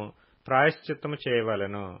నిమిత్తము ప్రాయశ్చిత్తము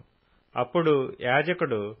చేయవలెను. అప్పుడు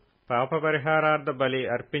యాజకుడు పాపపరిహారార్థ బలి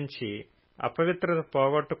అర్పించి అపవిత్రత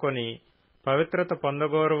పోగొట్టుకొని పవిత్రత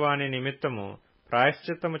పొందగోరు వాని నిమిత్తము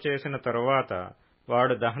ప్రాయశ్చిత్తము చేసిన తరువాత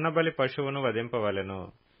వాడు దహనబలి పశువును వధింపవలెను.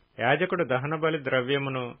 యాజకుడు దహనబలి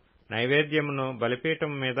ద్రవ్యమును నైవేద్యమును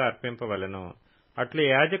బలిపీఠము మీద అర్పింపవలెను. అట్లు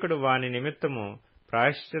యాజకుడు వాని నిమిత్తము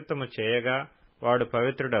ప్రాయశ్చిత్తము చేయగా వాడు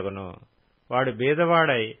పవిత్రుడగును. వాడు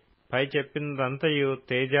బీదవాడై పై చెప్పినదంతయు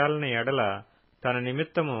తేజాలని ఎడల తన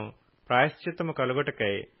నిమిత్తము ప్రాయశ్చిత్తము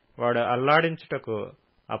కలుగుటకై వాడు అల్లాడించుటకు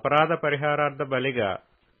అపరాధ పరిహారార్థ బలిగా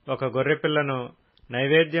ఒక గొర్రెపిల్లను,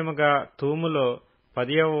 నైవేద్యముగా తూములో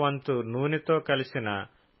 10వ వంతు నూనెతో కలిసిన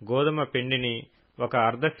గోధుమ పిండిని, ఒక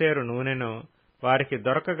అర్ధసేరు నూనెను, వారికి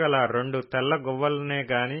దొరకగల 2 తెల్ల గువ్వలనే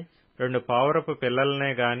గాని 2 పావురపు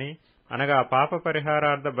పిల్లలనే గాని, అనగా పాప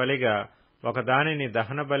పరిహారార్థ బలిగా ఒకదానిని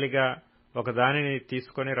దహన బలిగా ఒకదానిని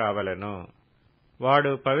తీసుకొని రావలెను.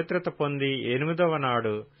 వాడు పవిత్రత పొంది 8వ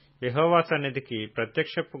నాడు యెహోవా సన్నిధికి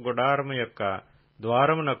ప్రత్యక్షపు గుడారము యొక్క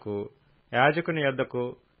ద్వారమునకు యాజకుని యొద్దకు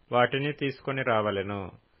వాటిని తీసుకొని రావలెను.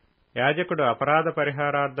 యాజకుడు అపరాధ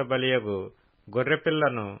పరిహారార్థ బలియగు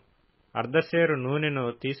గొర్రెపిల్లను, అర్ధసేరు నూనెను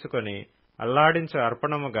తీసుకొని అల్లాడించు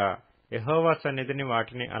అర్పణముగా యెహోవా సన్నిధిని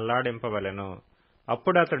వాటిని అల్లాడింపవలెను.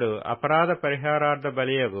 అప్పుడతడు అపరాధ పరిహారార్థ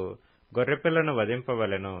బలియగు గొర్రెపిల్లను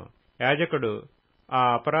వధింపవలెను. యాజకుడు ఆ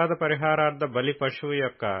అపరాధ పరిహారార్థ బలి పశువు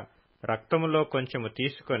యొక్క రక్తములో కొంచెము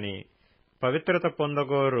తీసుకొని పవిత్రత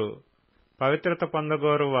పొందగోరు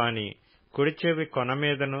వాని కుడి చెవి కొన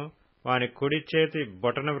మీదను, వాని కుడి చేతి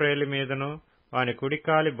బొటనవ్రేలి మీదను, వాని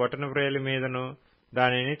కుడికాలి బొటనవ్రేలి మీదను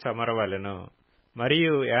దానిని చమరవలెను.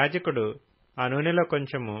 మరియు యాజకుడు ఆ నూనెలో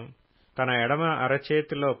కొంచెము తన ఎడమ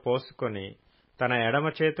అరచేతిలో పోసుకొని తన ఎడమ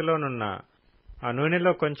చేతిలోనున్న ఆ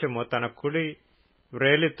నూనెలో కొంచెము తన కుడి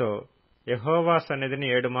వ్రేలితో యెహోవా సన్నిధిని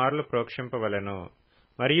 7 మార్లు ప్రోక్షింపవలెను.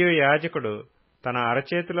 మరియు యాజకుడు తన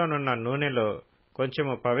అరచేతిలోనున్న నూనెలో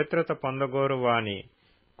కొంచెము పవిత్రత పొందగోరు వాని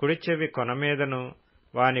కుడి చెవి కొన మీదను,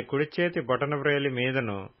 వాని కుడి చేతి బొటనవ్రేలి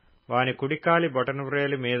మీదను, వాని కుడికాలి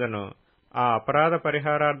బొటనవ్రేలి మీదను ఆ అపరాధ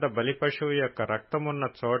పరిహారార్థ బలి పశువు యొక్క రక్తమున్న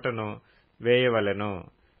చోటను వేయవలెను.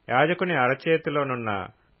 యాజకుని అరచేతిలోనున్న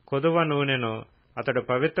కొదువ నూనెను అతడు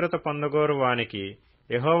పవిత్రత పొందగోరు వానికి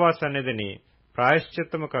యెహోవా సన్నిధిని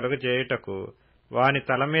ప్రాయశ్చిత్తము కలుగజేయుటకు వాని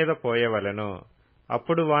తల మీద పోయవలెను.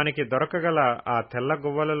 అప్పుడు వానికి దొరకగల ఆ తెల్ల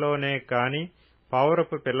గువ్వలలోనే గాని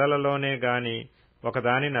పావురపు పిల్లలలోనే గాని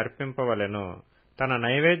ఒకదాని నర్పింపవలెను. తన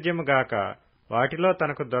నైవేద్యముగాక వాటిలో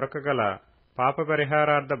తనకు దొరకగల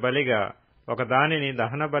పాపపరిహారార్థ బలిగా ఒకదానిని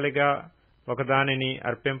దహన బలిగా ఒకదానిని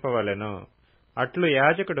అర్పింపవలెను. అట్లు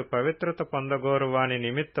యాజకుడు పవిత్రత పొందగోరు వాని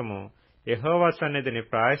నిమిత్తము యెహోవా సన్నిధిని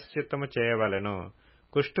ప్రాయశ్చిత్తము చేయవలెను.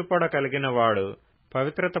 కుష్టుపొడ కలిగిన వాడు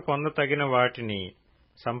పవిత్రత పొందతగిన వాటిని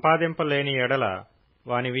సంపాదింపలేని ఎడల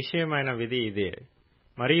వాని విషయమైన విధి ఇదే.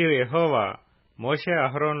 మరియు యెహోవా మోషే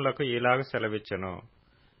అహరోనులకు ఇలాగ సెలవిచ్చెను: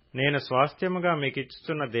 నేను స్వాస్థ్యముగా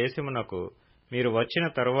మీకిచ్చుచున్న దేశమునకు మీరు వచ్చిన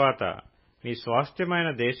తరువాత మీ స్వాస్థ్యమైన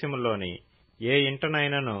దేశములోని ఏ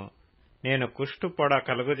ఇంటనైనను నేను కుష్టు పొడ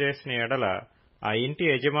కలుగజేసిన ఎడల ఆ ఇంటి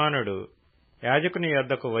యజమానుడు యాజకుని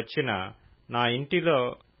యొద్దకు వచ్చిన నా ఇంటిలో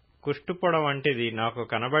కుష్టుపొడ వంటిది నాకు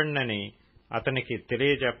కనబడినని అతనికి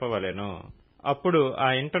తెలియజెప్పవలెను. అప్పుడు ఆ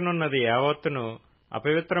ఇంటనున్నది యావత్తును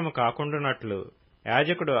అపవిత్రము కాకుండునట్లు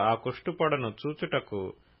యాజకుడు ఆ కుష్టుపొడను చూచుటకు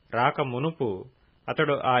రాక మునుపు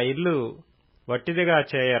అతడు ఆ ఇల్లు వట్టిదిగా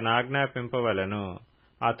చేయ నాజ్ఞాపింపవలెను.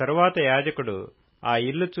 ఆ తరువాత యాజకుడు ఆ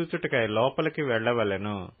ఇల్లు చూచుటకై లోపలికి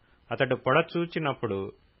వెళ్లవలెను. అతడు పొడ చూచినప్పుడు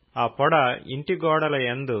ఆ పొడ ఇంటి గోడల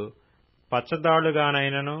యందు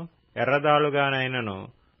పచ్చదాళ్లుగానైనను ఎర్రదాళ్లుగానైనను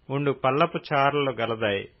ఉండు పల్లపు చారలు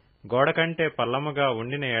గలదై గోడకంటే పల్లముగా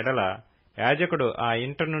ఉండిన ఎడల యాజకుడు ఆ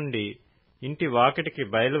ఇంట నుండి ఇంటి వాకిటికి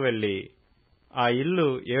బయలువెళ్లి ఆ ఇల్లు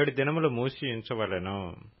 7 దినములు మూసి ఉంచవలెను.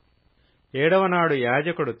 7వ నాడు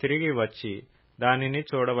యాజకుడు తిరిగి వచ్చి దానిని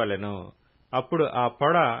చూడవలెను. అప్పుడు ఆ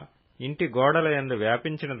పొడ ఇంటి గోడల యందు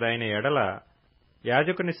వ్యాపించినదైన ఎడల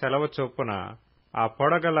యాజకుని సెలవు చొప్పున ఆ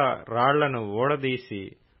పొడగల రాళ్లను ఊడదీసి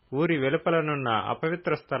ఊరి వెలుపలనున్న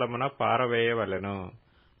అపవిత్ర స్థలమున పారవేయవలెను.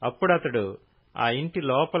 అప్పుడతడు ఆ ఇంటి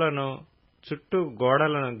లోపలను చుట్టూ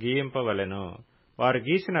గోడలను గీయింపవలెను. వారు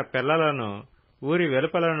గీసిన పెళ్లలను ఊరి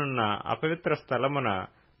వెలుపలనున్న అపవిత్ర స్థలమున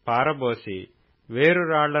పారబోసి వేరు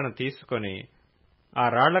రాళ్లను తీసుకొని ఆ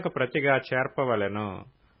రాళ్లకు ప్రతిగా చేర్పవలెను.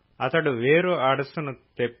 అతడు వేరు అడసును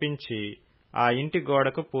తెప్పించి ఆ ఇంటి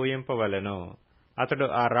గోడకు పూయింపవలెను. అతడు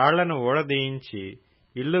ఆ రాళ్లను ఊడదీయించి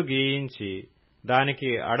ఇల్లు గీయించి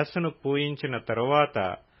దానికి అడసును పూయించిన తరువాత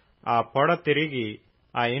ఆ పొడ తిరిగి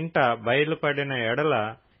ఆ ఇంట బయలుపడిన ఎడల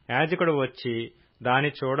యాజకుడు వచ్చి దాని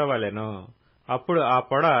చూడవలెను. అప్పుడు ఆ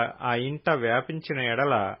పొడ ఆ ఇంట వ్యాపించిన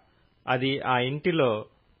ఎడల అది ఆ ఇంటిలో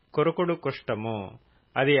కొరుకుడు కుష్టము,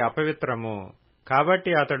 అది అపవిత్రము.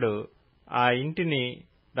 కాబట్టి అతడు ఆ ఇంటిని,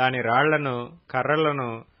 దాని రాళ్లను, కర్రలను,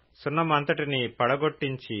 సున్నమంతటిని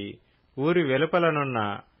పడగొట్టించి ఊరి వెలుపలనున్న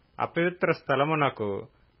అపవిత్ర స్థలమునకు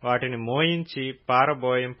వాటిని మోయించి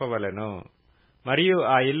పారబోయింపవలెను. మరియు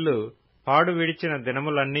ఆ ఇల్లు పాడు విడిచిన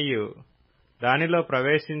దినములన్నీయు దానిలో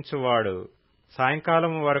ప్రవేశించువాడు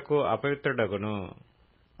సాయంకాలము వరకు అపవిత్రుడగును.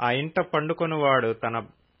 ఆ ఇంట పండుకొనువాడు తన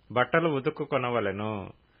బట్టలు ఉతుక్కుకొనవలెను.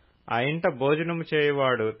 ఆ ఇంట భోజనము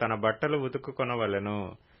చేయువాడు తన బట్టలు ఉతుక్కుకొనవలెను.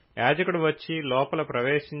 యాజకుడు వచ్చి లోపల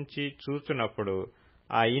ప్రవేశించి చూచునప్పుడు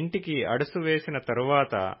ఆ ఇంటికి అడుసు వేసిన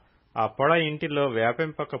తరువాత ఆ పొడ ఇంటిలో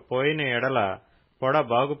వ్యాపింపకపోయిన ఎడల పొడ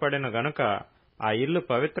బాగుపడిన గనుక ఆ ఇల్లు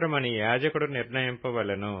పవిత్రమని యాజకుడు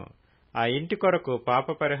నిర్ణయింపవలెను. ఆ ఇంటి కొరకు పాప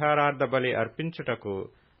పరిహారార్థ బలి అర్పించుటకు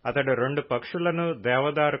అతడు 2 పక్షులను,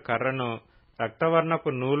 దేవదారు కర్రను, రక్తవర్ణపు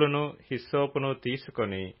నూలును, హిస్సోపును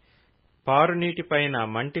తీసుకొని పారునీటిపైన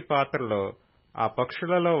మంటి పాత్రలో ఆ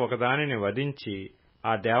పక్షులలో ఒకదానిని వధించి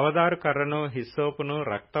ఆ దేవదారు కర్రను, హిస్సోపును,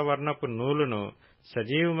 రక్తవర్ణపు నూలును,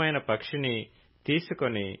 సజీవమైన పక్షిని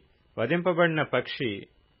తీసుకొని వధింపబడిన పక్షి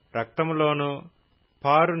రక్తములోను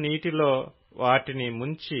పారు నీటిలో వాటిని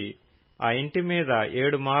ముంచి ఆ ఇంటి మీద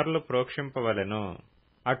 7 మార్లు ప్రోక్షింపవలెను.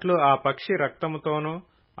 అట్లు ఆ పక్షి రక్తముతోనూ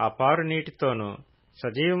ఆ పారు నీటితోనూ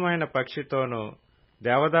సజీవమైన పక్షితోనూ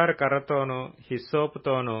దేవదారు కర్రతోనూ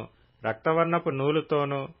హిస్సోపుతోనూ రక్తవర్ణపు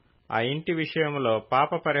నూలుతోనూ ఆ ఇంటి విషయంలో పాప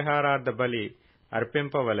పరిహారార్థ బలి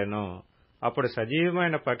అర్పింపవలెను. అప్పుడు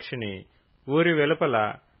సజీవమైన పక్షిని ఊరి వెలుపల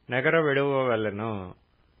నెగర విడువవలెను.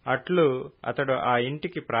 అట్లు అతడు ఆ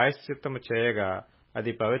ఇంటికి ప్రాయశ్చిత్తము చేయగా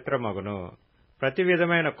అది పవిత్రమగును. ప్రతి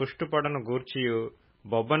విధమైన కుష్టుపొడను గూర్చియు,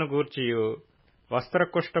 బొబ్బను గూర్చియు,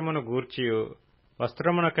 వస్త్రకుష్టమును గూర్చియు,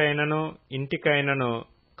 వస్త్రమునకైనను ఇంటికైనను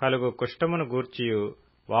కలుగు కుష్టమును గూర్చియు,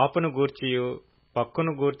 వాపును గూర్చియు,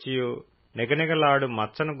 పక్కును గూర్చియు, నిగనిగలాడు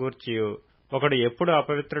మచ్చను గూర్చియు ఒకడు ఎప్పుడు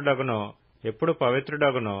అపవిత్రుడగునో ఎప్పుడు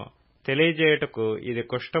పవిత్రుడగునో తెలియజేయుటకు ఇది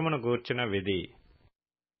కుష్టమును గూర్చిన విధి.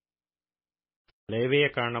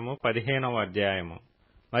 లేవియకాండము 15వ అధ్యాయము.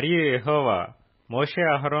 మరియు యెహోవా మోషే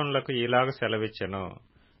అహరోనులకు ఈలాగ సెలవిచ్చెను.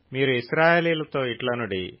 మీరు ఇశ్రాయేలీయులతో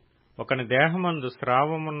ఇట్లనుడి, ఒకని దేహమందు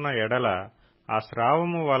స్రావమున్న ఎడల ఆ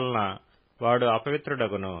స్రావము వలన వాడు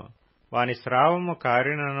అపవిత్రుడగును. వాని స్రావము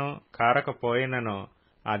కారినను కారకపోయినను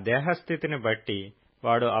ఆ దేహస్థితిని బట్టి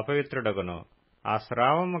వాడు అపవిత్రుడగును. ఆ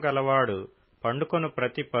స్రావము గలవాడు పండుకొను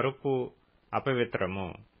ప్రతి పరుపు అపవిత్రము.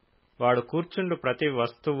 వాడు కూర్చుండు ప్రతి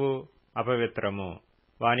వస్తువు అపవిత్రము.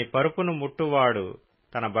 వాని పరుపును ముట్టువాడు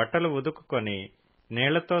తన బట్టలు ఉదుకుకొని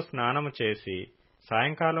నీళ్లతో స్నానము చేసి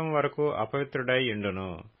సాయంకాలం వరకు అపవిత్రుడై యుండును.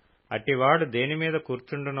 అట్టివాడు దేనిమీద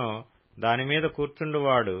కూర్చుండునో దానిమీద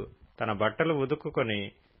కూర్చుండువాడు తన బట్టలు ఉదుకుకొని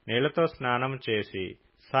నీళ్లతో స్నానము చేసి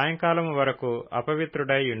సాయంకాలం వరకు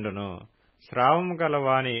అపవిత్రుడై యుండును. స్రావము గల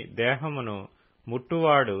వాని దేహమును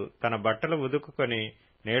ముట్టువాడు తన బట్టలు ఉదుకుకొని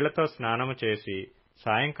నీళ్లతో స్నానము చేసి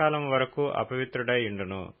సాయంకాలం వరకు అపవిత్రుడై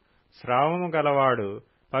యుండును. స్రావము గలవాడు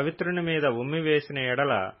పవిత్రుని మీద ఉమ్మివేసిన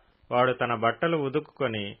ఎడల వాడు తన బట్టలు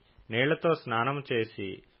ఉదుకుకొని నీళ్లతో స్నానము చేసి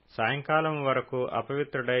సాయంకాలం వరకు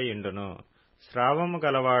అపవిత్రుడై యుండును. స్రావము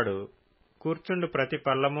గలవాడు కూర్చుండు ప్రతి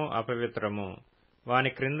పల్లము అపవిత్రము. వాని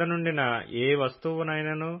క్రింద నుండిన ఏ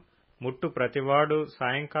వస్తువునైనను ముట్టు ప్రతివాడు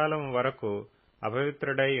సాయంకాలం వరకు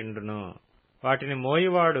అపవిత్రుడై యుండును. వాటిని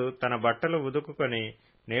మోయివాడు తన బట్టలు ఉదుకుకొని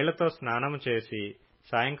నీళ్లతో స్నానము చేసి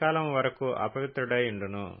సాయంకాలం వరకు అపవిత్రుడై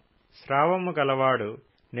యుండును. స్రావము గలవాడు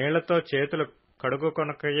నీళ్లతో చేతులు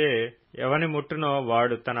కడుగుకొనకయే ఎవని ముట్టునో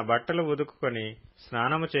వాడు తన బట్టలు ఉదుకుకొని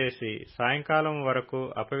స్నానము చేసి సాయంకాలం వరకు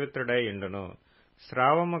అపవిత్రుడై ఇండును.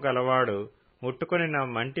 స్రావము గలవాడు ముట్టుకొనిన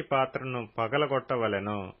మంటి పాత్రను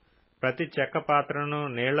పగలగొట్టవలెను. ప్రతి చెక్క పాత్రను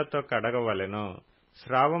నీళ్లతో కడగవలెను.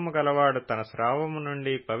 స్రావము గలవాడు తన స్రావము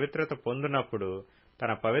నుండి పవిత్రత పొందినప్పుడు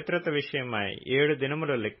తన పవిత్రత విషయమై 7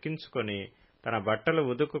 దినములు లెక్కించుకొని తన బట్టలు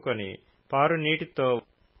ఉదుకుకొని పారు నీటితో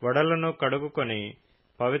వడలను కడుగుకొని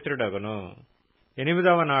పవిత్రుడగును.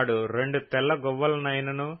 8వ నాడు 2 తెల్ల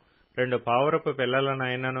గొవ్వలనైనను 2 పావురపు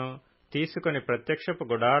పిల్లలనైనను తీసుకొని ప్రత్యక్షపు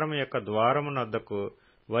గుడారము యొక్క ద్వారమునొద్దకు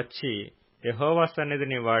వచ్చి యెహోవా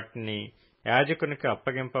సన్నిధిని వాటిని యాజకునికి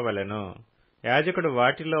అప్పగింపవలెను. యాజకుడు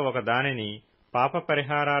వాటిలో ఒకదానిని పాప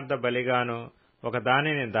పరిహారార్థ బలిగాను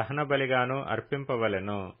ఒకదానిని దహన బలిగాను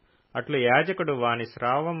అర్పింపవలెను. అట్లు యాజకుడు వాని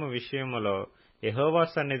స్రావము విషయములో యెహోవా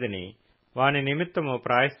సన్నిధిని వాని నిమిత్తము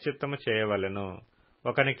ప్రాయశ్చిత్తము చేయవలెను.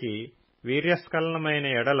 ఒకనికి వీర్యస్ఖలనమైన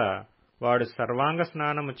ఎడల వాడు సర్వాంగ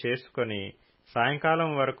స్నానము చేసుకొని సాయంకాలం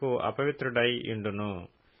వరకు అపవిత్రుడై ఇండును.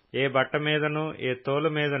 ఏ బట్ట మీదను ఏ తోలు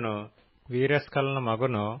మీదను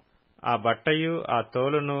వీర్యస్ఖలనమగునో ఆ బట్టయు ఆ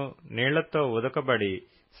తోలును నీళ్లతో ఉదకబడి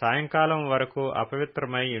సాయంకాలం వరకు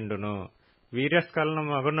అపవిత్రమై ఇండును.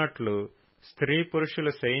 వీర్యస్ఖలనమగునట్లు స్త్రీ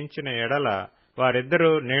పురుషులు శయించిన ఎడల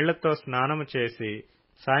వారిద్దరూ నీళ్లతో స్నానము చేసి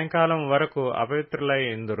సాయంకాలం వరకు అపవిత్రులై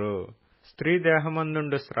ఇందురు. స్త్రీ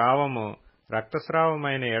దేహమందుండు స్రావము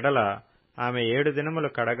రక్తస్రావమైన ఎడల ఆమె 7 దినములు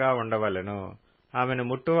కడగా ఉండవలెను. ఆమెను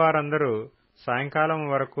ముట్టువారందరూ సాయంకాలం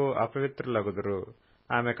వరకు అపవిత్రులగుదురు.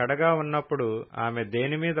 ఆమె కడగా ఉన్నప్పుడు ఆమె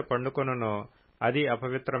దేనిమీద పండుకొనునో అది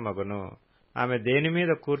అపవిత్రమగును. ఆమె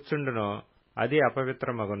దేనిమీద కూర్చుండునో అది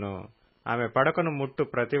అపవిత్రమగును. ఆమె పడకను ముట్టు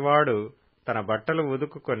ప్రతివాడు తన బట్టలు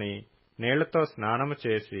ఉదుకుకొని నీళ్లతో స్నానము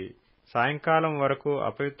చేసి సాయంకాలం వరకు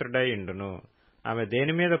అపవిత్రుడై ఇండును. ఆమె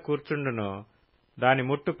దేనిమీద కూర్చుండునో దాని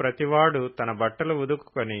ముట్టు ప్రతివాడు తన బట్టలు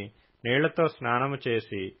ఉదుకుకొని నీళ్లతో స్నానము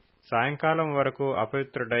చేసి సాయంకాలం వరకు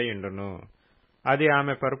అపవిత్రుడై ఇండును. అది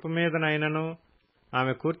ఆమె పరుపు మీదనైనను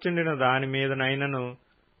ఆమె కూర్చుండిన దాని మీదనైనను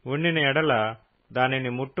ఉండిన ఎడల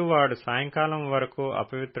దానిని ముట్టువాడు సాయంకాలం వరకు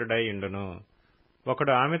అపవిత్రుడై ఇండును.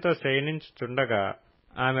 ఒకడు ఆమెతో శయనించుచుండగా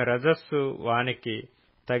ఆమె రజస్సు వానికి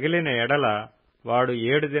తగిలిన ఎడల వాడు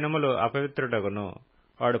 7 దినములు అపవిత్రుడగును.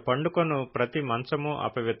 వాడు పండుకొను ప్రతి మంచము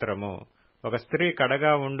అపవిత్రము. ఒక స్త్రీ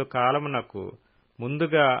కడగా ఉండు కాలమునకు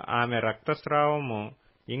ముందుగా ఆమె రక్తస్రావము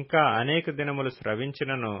ఇంకా అనేక దినములు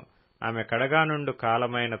స్రవించినను ఆమె కడగా నుండు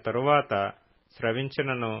కాలమైన తరువాత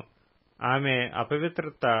స్రవించినను ఆమె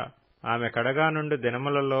అపవిత్రత ఆమె కడగా నుండి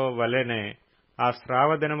దినములలో వలెనే ఆ స్రావ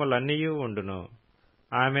దినములన్నీయూ ఉండును.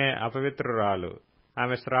 ఆమె అపవిత్రురాలు.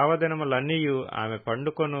 ఆమె స్రావ దినములన్నీయూ ఆమె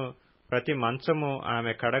పండుకొను ప్రతి మంచము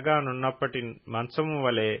ఆమె కడగా నున్నప్పటి మంచము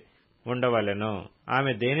వలె ఉండవలెను.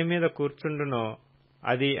 ఆమె దేనిమీద కూర్చుండునో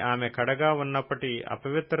అది ఆమె కడగా ఉన్నప్పటి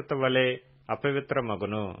అపవిత్రత వలె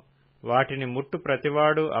అపవిత్రమగును. వాటిని ముట్టు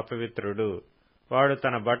ప్రతివాడు అపవిత్రుడు. వాడు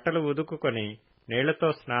తన బట్టలు ఉదుకుకొని నీళ్లతో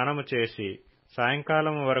స్నానము చేసి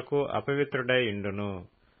సాయంకాలం వరకు అపవిత్రుడై ఇండును.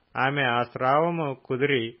 ఆమె ఆ స్రావము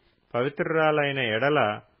కుదిరి పవిత్రురాలైన ఎడల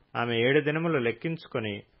ఆమె 7 దినములు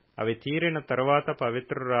లెక్కించుకొని అవి తీరిన తరువాత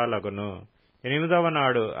పవిత్రురాలగును. 8వ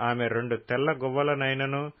నాడు ఆమె 2 తెల్ల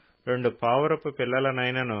గువ్వలనైనను 2 పావురపు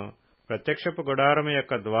పిల్లలనైనను ప్రత్యక్షపు గుడారము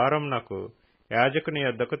యొక్క ద్వారమునకు యాజకుని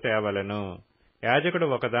యొద్దకు తేవలెను. యాజకుడు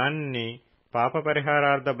ఒకదానిని పాప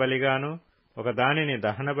పరిహారార్థ బలిగాను ఒకదానిని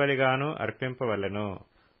దహన బలిగాను అర్పింపవలెను.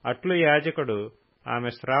 అట్లు యాజకుడు ఆమె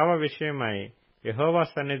స్రావ విషయమై యెహోవా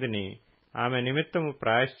సన్నిధిని ఆమె నిమిత్తము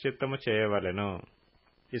ప్రాయశ్చిత్తము చేయవలెను.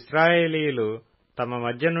 ఇశ్రాయేలీయులు తమ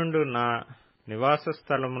మధ్య నుండు నా నివాస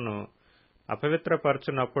స్థలమును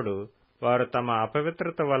అపవిత్రపరచునప్పుడు వారు తమ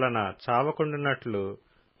అపవిత్రత వలన చావకుండునట్లు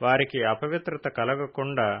వారికి అపవిత్రత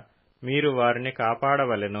కలగకుండా మీరు వారిని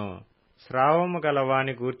కాపాడవలెను. స్రావము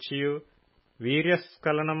గలవాని గూర్చియు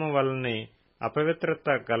వీర్యస్ఖలనము వలని అపవిత్రత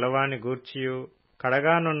గలవాని గూర్చియు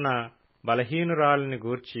కడగానున్న బలహీనురాలిని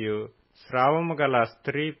గూర్చియు స్రావము గల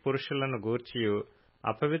స్త్రీ పురుషులను గూర్చియు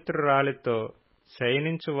అపవిత్రురాలితో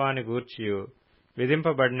శయనించువాని గూర్చియు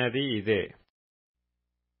విధింపబడినది ఇదే.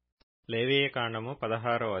 లేవీయకాండము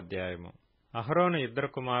 16వ అధ్యాయము. అహరోను 2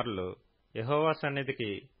 కుమారులు యెహోవా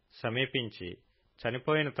సన్నిధికి సమీపించి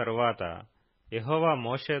చనిపోయిన తరువాత యెహోవా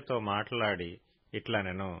మోషేతో మాట్లాడి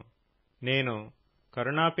ఇట్లనెను. నేను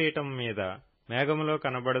కరుణాపీఠం మీద మేఘములో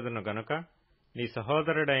కనబడుదును గనుక నీ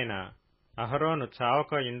సహోదరుడైన అహరోను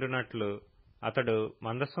చావక ఇండునట్లు అతడు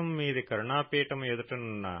మందసం మీది కరుణాపీఠం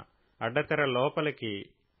ఎదుటనున్న అడ్డతెర లోపలికి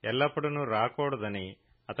ఎల్లప్పుడూ రాకూడదని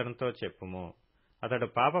అతనితో చెప్పుము. అతడు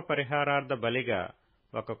పాప పరిహారార్థ బలిగా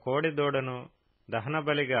 1 కోడి దూడను దహన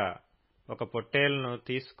బలిగా 1 పొట్టేలును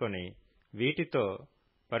తీసుకొని వీటితో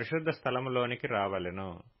పరిశుద్ధ స్థలములోనికి రావలెను.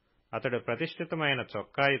 అతడు ప్రతిష్ఠితమైన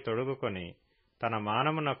చొక్కాయి తొడుగుకొని తన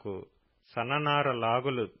మానమునకు సన్ననార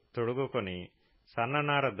లాగులు తొడుగుకొని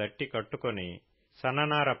సన్ననార దట్టి కట్టుకొని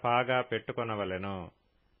సన్ననార పాగా పెట్టుకొనవలెను.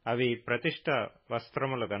 అవి ప్రతిష్ఠ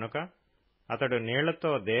వస్త్రములు గనుక అతడు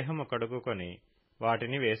నీళ్లతో దేహము కడుగుకొని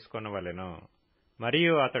వాటిని వేసుకొనవలెను.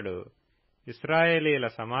 మరియు అతడు ఇశ్రాయేలీల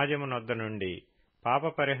సమాజమునొద్ద నుండి పాప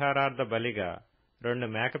పరిహారార్థ బలిగా 2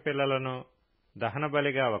 మేకపిల్లలను, దహన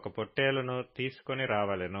బలిగా 1 పొట్టేలును తీసుకొని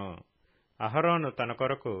రావలెను. అహరోను తన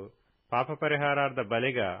కొరకు పాప పరిహారార్థ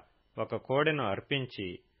బలిగా 1 కోడెను అర్పించి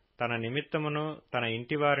తన నిమిత్తమును తన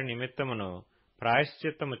ఇంటివారి నిమిత్తమును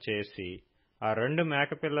ప్రాయశ్చిత్తము చేసి ఆ 2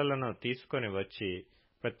 మేకపిల్లలను తీసుకొని వచ్చి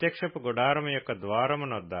ప్రత్యక్షపు గుడారము యొక్క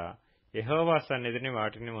ద్వారమునొద్ద యెహోవా సన్నిధిని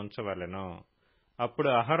వాటిని ఉంచవలెను. అప్పుడు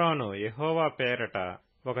అహరోను యెహోవా పేరట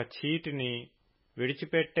 1 చీటిని,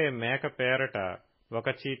 విడిచిపెట్టే మేక పేరట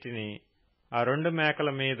 1 చీటిని, ఆ 2 మేకల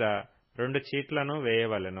మీద 2 చీట్లను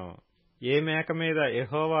వేయవలెను. ఏ మేక మీద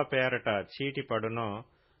యెహోవా పేరట చీటి పడునో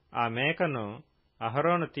ఆ మేకను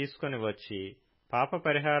అహరోను తీసుకొని వచ్చి పాప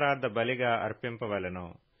పరిహారార్థ బలిగా అర్పింపవలెను.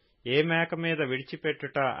 ఏ మేక మీద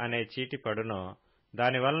విడిచిపెట్టుట అనే చీటి పడునో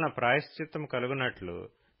దానివలన ప్రాయశ్చిత్తము కలుగునట్లు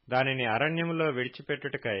దానిని అరణ్యములో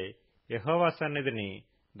విడిచిపెట్టుటకై యెహోవా సన్నిధిని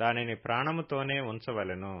దానిని ప్రాణముతోనే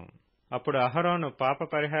ఉంచవలెను. అప్పుడు అహరోను పాప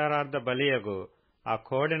పరిహారార్థ బలియగు ఆ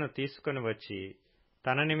కోడెను తీసుకొని వచ్చి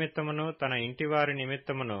తన నిమిత్తమును తన ఇంటివారి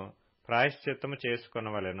నిమిత్తమును ప్రాయశ్చిత్తము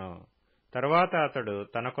చేసుకొనవలెను. తరువాత అతడు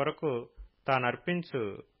తన కొరకు తానర్పించు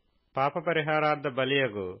పాప పరిహారార్థ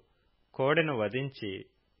బలియగు కోడెను వధించి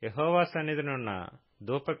యెహోవా సన్నిధినున్న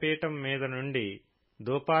ధూపపీఠం మీద నుండి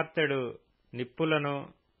ధూపార్తెడు నిప్పులను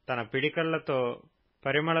తన పిడికళ్లతో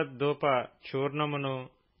పరిమళ ధూప చూర్ణమును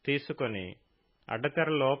తీసుకొని అడ్డతెర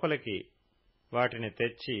లోపలికి వాటిని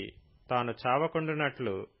తెచ్చి తాను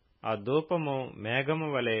చావకుండునట్లు ఆ ధూపము మేఘము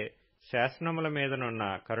వలె శాసనముల మీదనున్న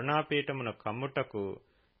కరుణాపీఠమును కమ్ముటకు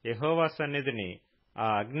యెహోవా సన్నిధిని ఆ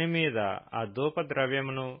అగ్ని మీద ఆ ధూప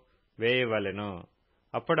ద్రవ్యమును వేయవలెను.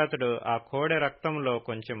 అప్పుడతడు ఆ కోడె రక్తములో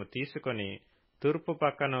కొంచెము తీసుకొని తూర్పు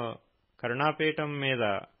పక్కను కరుణాపీఠం మీద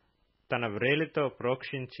తన వ్రేలితో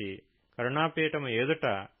ప్రోక్షించి కరుణాపీఠము ఎదుట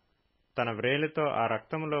తన వ్రేలితో ఆ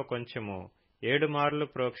రక్తములో కొంచెము 7 మార్లు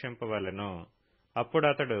ప్రోక్షింపవలెను.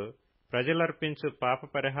 అప్పుడతడు ప్రజలర్పించు పాప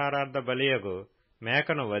పరిహారార్థ బలియగు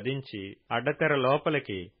మేకను వధించి అడ్డతెర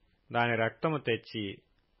లోపలికి దాని రక్తము తెచ్చి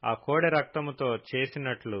ఆ కోడె రక్తముతో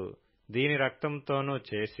చేసినట్లు దీని రక్తముతోనూ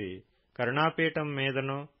చేసి కరుణాపీఠం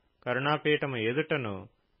మీదను కరుణాపీఠము ఎదుటను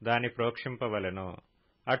దాని ప్రోక్షింపవలెను.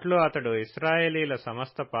 అట్లు అతడు ఇశ్రాయేలీల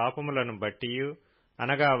సమస్త పాపములను బట్టియు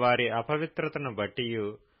అనగా వారి అపవిత్రతను బట్టియు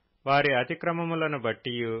వారి అతిక్రమములను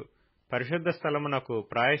బట్టియు పరిశుద్ధ స్థలమునకు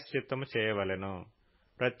ప్రాయశ్చిత్తము చేయవలెను.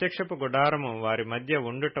 ప్రత్యక్షపు గుడారము వారి మధ్య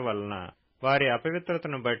ఉండుట వలన వారి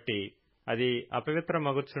అపవిత్రతను బట్టి అది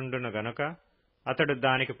అపవిత్రమగుచుండును గనుక అతడు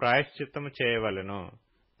దానికి ప్రాయశ్చిత్తము చేయవలెను.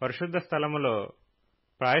 పరిశుద్ధ స్థలములో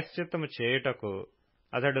ప్రాయశ్చిత్తము చేయుటకు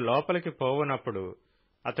అతడు లోపలికి పోవునప్పుడు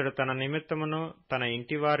అతడు తన నిమిత్తమును తన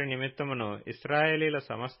ఇంటివారి నిమిత్తమును ఇశ్రాయేలీల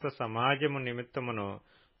సమస్త సమాజము నిమిత్తమును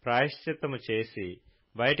ప్రాయశ్చిత్తము చేసి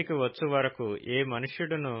బయటికి వచ్చు వరకు ఏ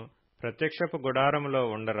మనుష్యుడును ప్రత్యక్షపు గుడారములో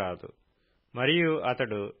ఉండరాదు. మరియు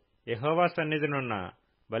అతడు యెహోవా సన్నిధినున్న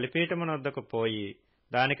బలిపీఠమునొద్దకు పోయి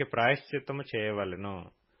దానికి ప్రాయశ్చిత్తము చేయవలెను.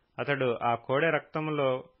 అతడు ఆ కోడె రక్తములో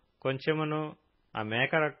కొంచెమును ఆ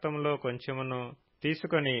మేక రక్తములో కొంచెమును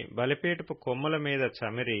తీసుకొని బలిపీఠపు కొమ్ముల మీద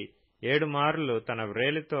చమిరి 7 మార్లు తన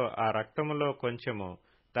వ్రేలితో ఆ రక్తములో కొంచెము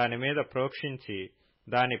దానిమీద ప్రోక్షించి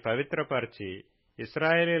దాని పవిత్రపరచి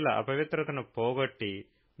ఇశ్రాయేలీల అపవిత్రతను పోగొట్టి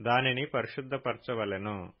దానిని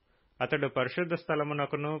పరిశుద్ధపరచవలెను. అతడు పరిశుద్ధ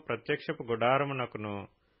స్థలమునకును ప్రత్యక్షపు గుడారమునకును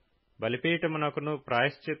బలిపీఠమునకును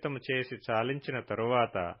ప్రాయశ్చిత్తము చేసి చాలించిన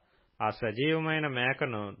తరువాత ఆ సజీవమైన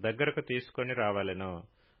మేకను దగ్గరకు తీసుకొని రావలెను.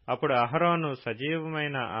 అప్పుడు అహరోను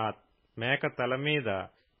సజీవమైన ఆ మేక తల మీద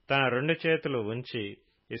తన 2 చేతులు ఉంచి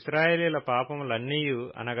ఇశ్రాయేలీల పాపములన్నీయు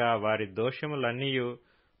అనగా వారి దోషములన్నీయు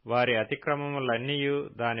వారి అతిక్రమములన్నీయు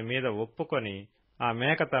దానిమీద ఒప్పుకొని ఆ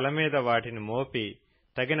మేక తల మీద వాటిని మోపి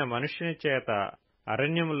తగిన మనుష్యుని చేత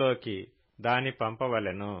అరణ్యములోకి దాని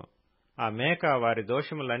పంపవలెను. ఆ మేక వారి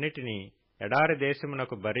దోషములన్నిటినీ ఎడారి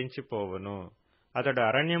దేశమునకు భరించిపోవును. అతడు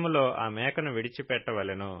అరణ్యములో ఆ మేకను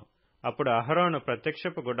విడిచిపెట్టవలెను. అప్పుడు అహరోను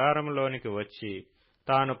ప్రత్యక్షపు గుడారములోనికి వచ్చి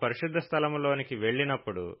తాను పరిశుద్ధ స్థలములోనికి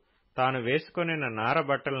వెళ్లినప్పుడు తాను వేసుకొనిన నార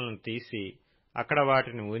బట్టలను తీసి అక్కడ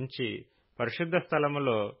వాటిని ఉంచి పరిశుద్ధ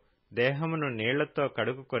స్థలములో దేహమును నీళ్లతో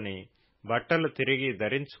కడుగుకొని బట్టలు తిరిగి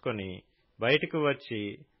ధరించుకొని బయటికి వచ్చి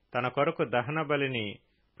తన కొరకు దహన బలిని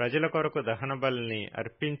ప్రజల కొరకు దహన బలిని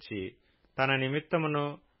అర్పించి తన నిమిత్తమును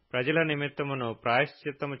ప్రజల నిమిత్తమును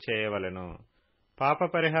ప్రాయశ్చిత్తము చేయవలెను. పాప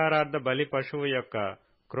పరిహారార్థ బలి పశువు యొక్క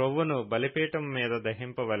క్రొవ్వును బలిపీఠం మీద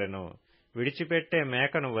దహింపవలెను. విడిచిపెట్టే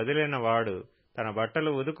మేకను వదిలిన వాడు తన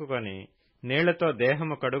బట్టలు ఉదుకుకొని నీళ్లతో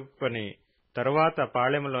దేహము కడుక్కొని తరువాత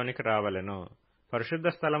పాళెములోనికి రావలెను. పరిశుద్ధ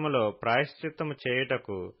స్థలములో ప్రాయశ్చిత్తము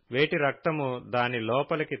చేయుటకు వేటి రక్తము దాని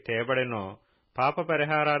లోపలికి తేబడెనో పాప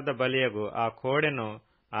పరిహారార్థ బలియగు ఆ కోడెను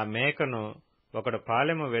ఆ మేకను ఒకడు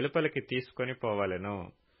పాళెము వెలుపలికి తీసుకొని పోవలెను.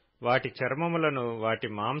 వాటి చర్మములను వాటి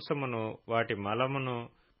మాంసమును వాటి మలమును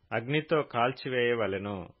అగ్నితో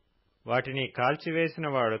కాల్చివేయవలెను. వాటిని కాల్చివేసిన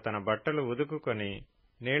వాడు తన బట్టలు ఉదుకుకొని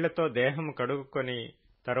నీళ్లతో దేహము కడుగుకొని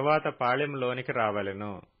తరువాత పాళెంలోనికి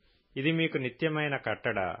రావలెను. ఇది మీకు నిత్యమైన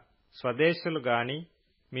కట్టడ. స్వదేశులు గాని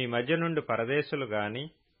మీ మధ్య నుండి పరదేశులు గాని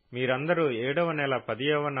మీరందరూ 7వ నెల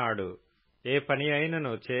 10వ నాడు ఏ పని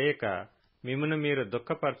అయినను చేయక మిమ్మును మీరు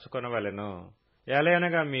దుఃఖపరచుకొనవలెను.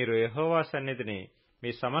 ఏలయనగా మీరు యెహోవా సన్నిధిని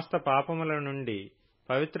మీ సమస్త పాపముల నుండి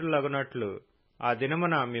పవిత్రులగునట్లు ఆ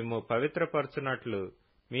దినమున మిమ్ము పవిత్రపరచునట్లు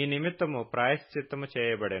మీ నిమిత్తము ప్రాయశ్చిత్తము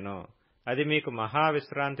చేయబడెను. అది మీకు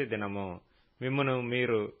మహావిశ్రాంతి దినము. మిమ్మును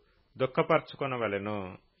మీరు దుఃఖపరచుకొనవలెను.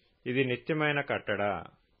 ఇది నిత్యమైన కట్టడ.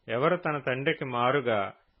 ఎవరు తన తండ్రికి మారుగా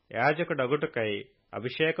యాజకుడగుటకై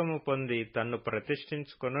అభిషేకము పొంది తన్ను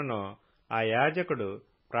ప్రతిష్ఠించుకొనునో ఆ యాజకుడు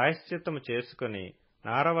ప్రాయశ్చిత్తము చేసుకుని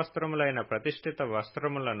నారవస్త్రములైన ప్రతిష్ఠిత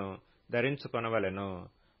వస్త్రములను ధరించుకొనవలెను.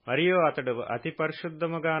 మరియు అతడు అతి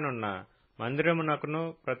పరిశుద్ధముగానున్న మందిరమునకును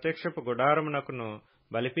ప్రత్యక్షపు గుడారమునకును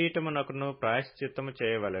బలిపీఠమునకును ప్రాయశ్చిత్తము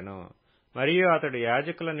చేయవలెను. మరియు అతడు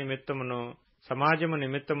యాజకుల నిమిత్తమును సమాజము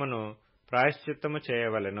నిమిత్తమును ప్రాయశ్చిత్తము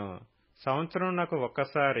చేయవలెను. సంవత్సరమునకు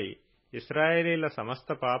ఒక్కసారి ఇశ్రాయేలీల సమస్త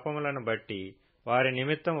పాపములను బట్టి వారి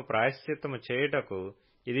నిమిత్తము ప్రాయశ్చిత్తము చేయుటకు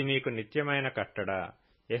ఇది మీకు నిత్యమైన కట్టడ.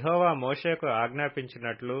 యెహోవా మోషేకు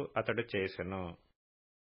ఆజ్ఞాపించినట్లు అతడు చేసెను.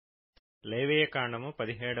 లేవియకాండము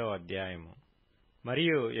 17వ అధ్యాయము.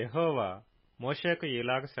 మరియు యెహోవా మోషేకు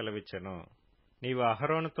ఇలాగ సెలవిచ్చెను. నీవు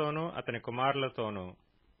అహరోనుతోనూ అతని కుమారులతోనూ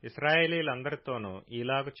ఇశ్రాయేలీలందరితోనూ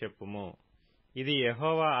ఇలాగ చెప్పుము. ఇది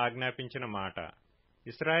యెహోవా ఆజ్ఞాపించిన మాట.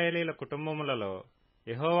 ఇశ్రాయేలీల కుటుంబములలో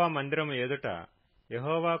యెహోవా మందిరము ఎదుట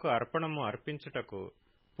యెహోవాకు అర్పణము అర్పించుటకు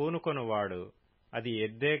పూనుకొనువాడు, అది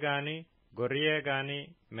ఎద్దే గాని గొర్రెయే గాని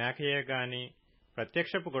మేకయే గాని,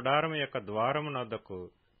 ప్రత్యక్షపు గుడారము యొక్క ద్వారమునొద్దకు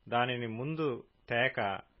దానిని ముందు తేక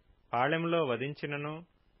పాళెములో వధించినను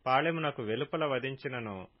పాళెమునకు వెలుపల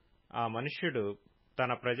వధించినను ఆ మనుష్యుడు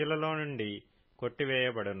తన ప్రజలలో నుండి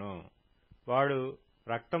కొట్టివేయబడును. వాడు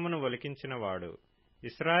రక్తమును ఒలికించినవాడు.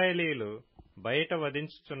 ఇశ్రాయేలీలు బయట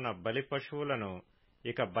వధించుచున్న బలి పశువులను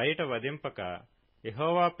ఇక బయట వధింపక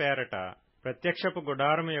యెహోవా పేరట ప్రత్యక్షపు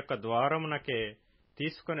గుడారము యొక్క ద్వారమునకే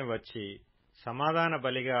తీసుకొని వచ్చి సమాధాన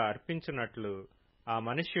బలిగా అర్పించునట్లు ఆ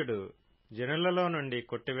మనుష్యుడు జనులలో నుండి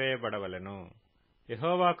కొట్టివేయబడవలెను.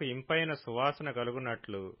 యెహోవాకు ఇంపైన సువాసన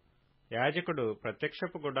కలుగునట్లు యాజకుడు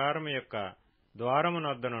ప్రత్యక్షపు గుడారము యొక్క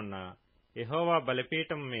ద్వారమునొద్దనున్న యెహోవా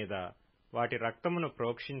బలిపీఠం మీద వాటి రక్తమును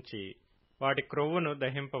ప్రోక్షించి వాటి క్రొవ్వును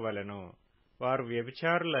దహింపవలెను. వారు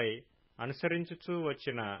వ్యభిచారులై అనుసరించుచూ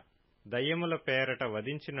వచ్చిన దయ్యముల పేరట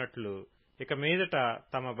వధించినట్లు ఇక మీదట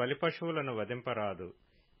తమ బలిపశువులను వధింపరాదు.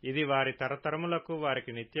 ఇది వారి తరతరములకు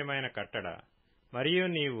వారికి నిత్యమైన కట్టడ. మరియు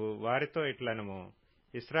నీవు వారితో ఇట్లనుము,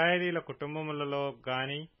 ఇశ్రాయేలీల కుటుంబములలో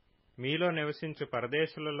గాని మీలో నివసించు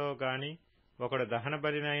పరదేశులలో గాని ఒకడు దహన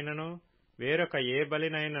బలినైనను వేరొక ఏ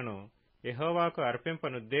బలినైనను యెహోవాకు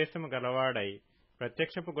అర్పింపనుద్దేశము గలవాడై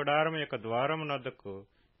ప్రత్యక్షపు గుడారము యొక్క ద్వారమునొద్దకు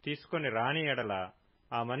తీసుకొని రాని ఎడల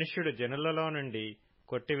ఆ మనుష్యుడు జనులలో నుండి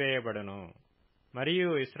కొట్టివేయబడును. మరియు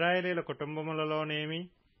ఇశ్రాయేలీల కుటుంబములలోనేమి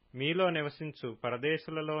మీలో నివసించు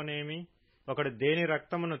పరదేశులలోనేమి ఒకడు దేని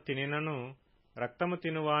రక్తమును తినినను రక్తము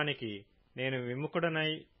తినువానికి నేను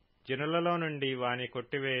విముఖుడనై జనులలో నుండి వాని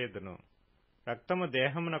కొట్టివేయుదును. రక్తము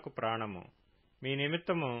దేహమునకు ప్రాణము. మీ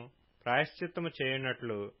నిమిత్తము ప్రాయశ్చిత్తము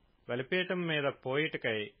చేయునట్లు బలిపీఠం మీద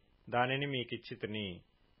పోయిటకై దానిని మీకిచ్చితిని.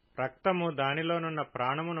 రక్తము దానిలోనున్న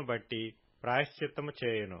ప్రాణమును బట్టి ప్రాయశ్చిత్తము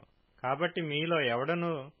చేయును. కాబట్టి మీలో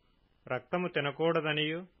ఎవడనూ రక్తము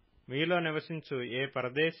తినకూడదనియు మీలో నివసించు ఏ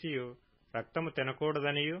పరదేశీయు రక్తము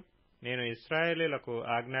తినకూడదనియు నేను ఇశ్రాయేలీలకు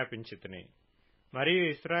ఆజ్ఞాపించితిని. మరియు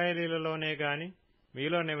ఇశ్రాయేలీలలోనే గాని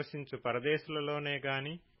మీలో నివసించు పరదేశులలోనే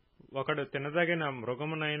గాని ఒకడు తినదగిన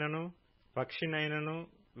మృగమునైనను పక్షినైనను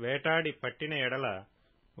వేటాడి పట్టిన ఎడల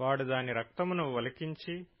వాడు దాని రక్తమును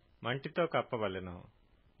ఒలికించి మంటితో కప్పవలెను.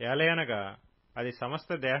 ఏలయనగా అది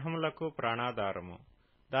సమస్త దేహములకు ప్రాణాధారము.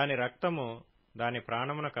 దాని రక్తము దాని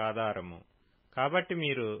ప్రాణమునకు ఆధారము. కాబట్టి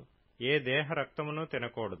మీరు ఏ దేహ రక్తమును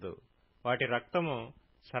తినకూడదు. వాటి రక్తము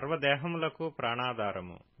సర్వదేహములకు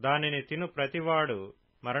ప్రాణాధారము. దానిని తిను ప్రతివాడు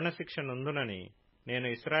మరణశిక్ష నుందునని నేను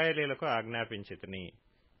ఇశ్రాయేలీలకు ఆజ్ఞాపించితిని.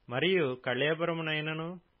 మరియు కళేబరమునైనను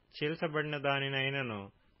చీల్చబడిన దానినైనను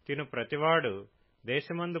తిను ప్రతివాడు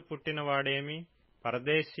దేశమందు పుట్టినవాడేమి,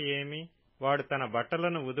 పరదేశి ఏమి, వాడు తన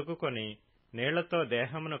బట్టలను ఉదుకుకొని నీళ్లతో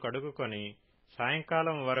దేహమును కడుగుకొని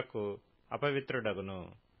సాయంకాలం వరకు అపవిత్రుడగును,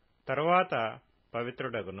 తరువాత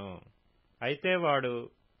పవిత్రుడగును. అయితే వాడు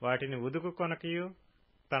వాటిని ఉదుకుకొనకయు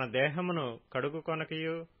తన దేహమును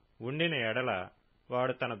కడుగుకొనకయు ఉండిన ఎడల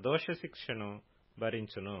వాడు తన దోషశిక్షను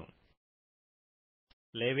భరించును.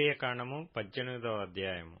 లేవియకాండము 18వ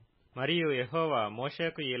అధ్యాయము. మరియు యెహోవా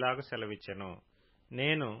మోషేకు ఈలాగు సెలవిచ్చెను,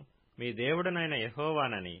 నేను మీ దేవుడనైన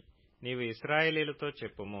యెహోవానని నీవు ఇశ్రాయేలీయులతో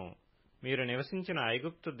చెప్పుము. మీరు నివసించిన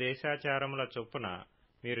ఐగుప్తు దేశాచారముల చొప్పున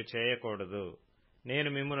మీరు చేయకూడదు. నేను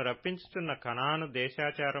మిమ్మును రప్పించుచున్న కనాను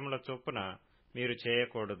దేశాచారముల చొప్పున మీరు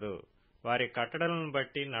చేయకూడదు. వారి కట్టడలను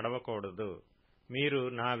బట్టి నడవకూడదు. మీరు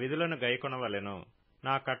నా విధులను గైకొనవలెను.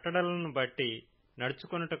 నా కట్టడలను బట్టి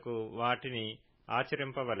నడుచుకొనుటకు వాటిని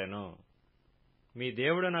ఆచరింపవలెను. మీ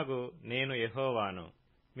దేవుడనగు నేను యెహోవాను.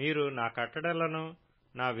 మీరు నా కట్టడలను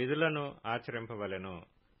నా విధులను ఆచరింపవలెను.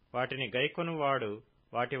 వాటిని గైకొనువాడు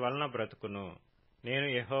వాటి వలన బ్రతుకును. నేను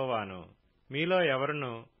యెహోవాను. మీలో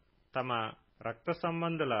ఎవరును తమ రక్త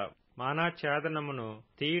సంబంధుల మానాఛాదనమును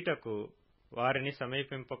తీయుటకు వారిని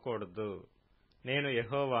సమీపింపకూడదు. నేను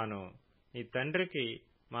యెహోవాను. నీ తండ్రికి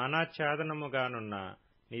మానాఛాదనముగానున్న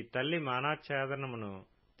నీ తల్లి మానాఛాదనమును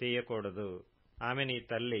తీయకూడదు. ఆమె నీ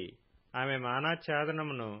తల్లి, ఆమె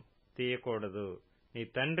మానాఛాదనమును తీయకూడదు. నీ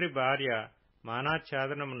తండ్రి భార్య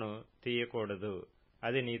మానాఛాదనమును తీయకూడదు,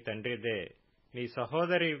 అది నీ తండ్రిదే. నీ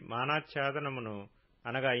సహోదరి మానాఛాదనమును,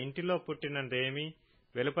 అనగా ఇంటిలో పుట్టినదేమి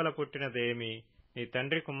వెలుపల పుట్టినదేమి, నీ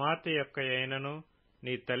తండ్రి కుమార్తె యొక్కయైనను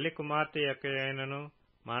నీ తల్లి కుమార్తె యొక్కయైనను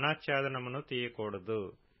మానాఛాదనమును తీయకూడదు.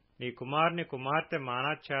 నీ కుమారుని కుమార్తె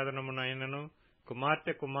మానాఛాదనమునైనను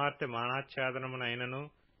కుమార్తె కుమార్తె మానాఛాదనమునైనను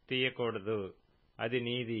తీయకూడదు, అది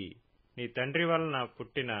నీది. నీ తండ్రి వలన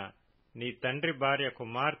పుట్టిన నీ తండ్రి భార్య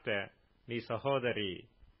కుమార్తె నీ సహోదరి,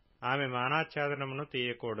 ఆమె మానాఛాదనమును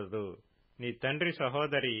తీయకూడదు. నీ తండ్రి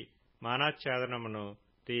సహోదరి మానాఛాదనమును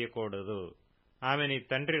తీయకూడదు, ఆమె నీ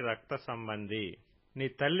తండ్రి రక్త సంబంధి. నీ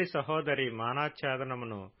తల్లి సహోదరి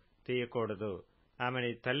మానాఛాదనమును తీయకూడదు, ఆమె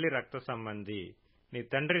నీ తల్లి రక్త సంబంధి. నీ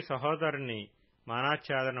తండ్రి సహోదరుని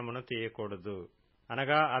మానాఛాదనమును తీయకూడదు,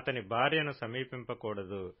 అనగా అతని భార్యను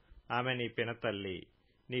సమీపింపకూడదు, ఆమె నీ పినతల్లి.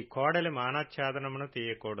 నీ కోడలి మానాఛాదనమును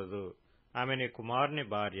తీయకూడదు, ఆమె నీ కుమారుని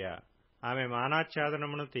భార్య, ఆమె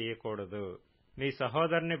మానాఛాదనమును తీయకూడదు. నీ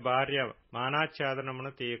సహోదరుని భార్య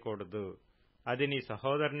మానాఛాదనమును తీయకూడదు, అది నీ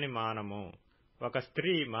సహోదరుని మానము. ఒక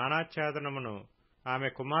స్త్రీ మానాఛాదనమును, ఆమె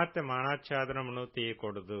కుమార్తె మానాఛాదనమును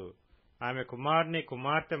తీయకూడదు. ఆమె కుమారుని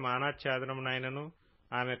కుమార్తె మానాఛాదనమునైనను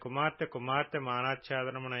ఆమె కుమార్తె కుమార్తె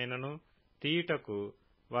మానాఛాదనమునైనను తీయుటకు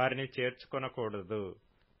వారిని చేర్చుకొనకూడదు.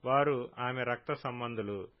 వారు ఆమె రక్త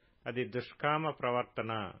సంబంధులు, అది దుష్కామ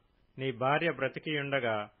ప్రవర్తన. నీ భార్య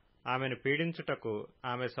బ్రతికియుండగా ఆమెను పీడించుటకు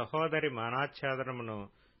ఆమె సహోదరి మానాఛాదనమును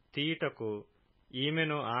తీయుటకు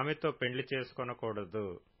ఈమెను ఆమెతో పెండ్లి చేసుకొనకూడదు.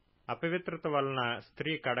 అపవిత్రత వలన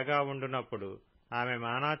స్త్రీ కడగా ఉండునప్పుడు ఆమె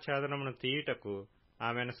మానాఛాదనమును తీయుటకు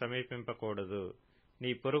ఆమెను సమీపింపకూడదు.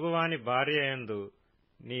 నీ పొరుగువాని భార్య యందు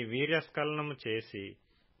నీ వీర్యస్ఖలనము చేసి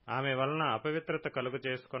ఆమె వలన అపవిత్రత కలుగు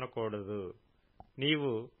చేసుకొనకూడదు.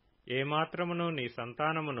 నీవు ఏమాత్రమును నీ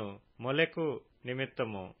సంతానమును మొలెకు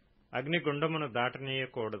నిమిత్తము అగ్నిగుండమును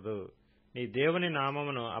దాటనీయకూడదు. నీ దేవుని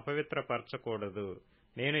నామమును అపవిత్రపరచకూడదు.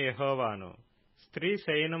 నేను యెహోవాను. స్త్రీ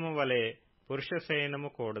శయనము వలె పురుష శయనము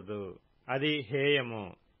కూడదు, అది హేయము.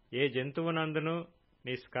 ఏ జంతువునందును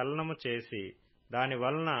నీ స్ఖలనము చేసి దాని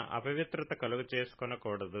వలన అపవిత్రత కలుగు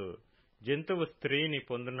చేసుకొనకూడదు. జంతువు స్త్రీని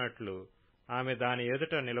పొందునట్లు ఆమె దాని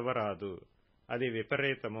ఎదుట నిలవరాదు, అది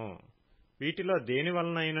విపరీతము. వీటిలో దేని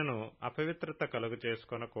వలనైనను అపవిత్రత కలుగు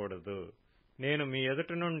చేసుకొనకూడదు. నేను మీ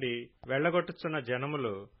ఎదుట నుండి వెళ్లగొట్టుచున్న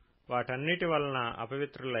జనములు వాటన్నిటి వలన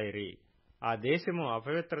అపవిత్రులైరి. ఆ దేశము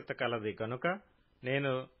అపవిత్రత కలది గనుక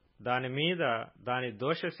నేను దానిమీద దాని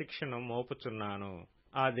దోష శిక్షను మోపుచున్నాను.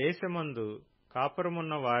 ఆ దేశమందు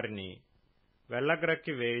కాపురమున్న వారిని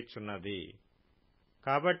వెళ్లగ్రక్కి వేయుచున్నది.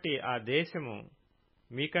 కాబట్టి ఆ దేశము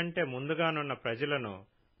మీకంటే ముందుగానున్న ప్రజలను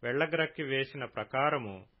వెళ్లగ్రక్కి వేసిన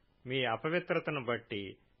ప్రకారము మీ అపవిత్రతను బట్టి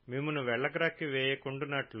మిమ్మును వెళ్లగ్రక్కి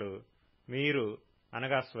వేయకుండునట్లు మీరు,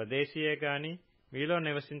 అనగా స్వదేశీయే గాని మీలో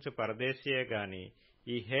నివసించు పరదేశీయే గాని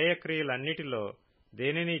ఈ హేయక్రియలన్నిటిలో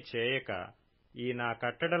దేనిని చేయక ఈ నా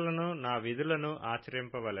కట్టడలను నా విధులను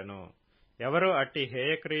ఆచరింపవలెను. ఎవరు అట్టి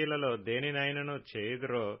హేయక్రియలలో దేనినైనను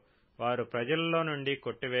చేయుదురో వారు ప్రజలలో నుండి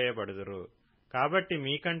కొట్టివేయబడుదురు. కాబట్టి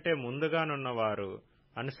మీకంటే ముందుగానున్నవారు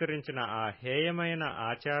అనుసరించిన ఆ హేయమైన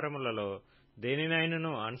ఆచారములలో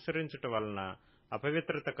దేనినైనను అనుసరించుట వలన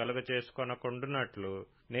అపవిత్రత కలుగచేసుకొనకుండునట్లు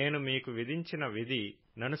నేను మీకు విధించిన విధి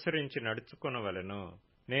ననుసరించి నడుచుకొనవలెను.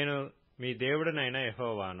 నేను మీ దేవుడనైన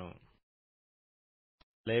యెహోవాను.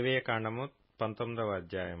 లేవియకాండము 19వ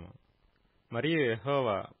అధ్యాయము. మరియు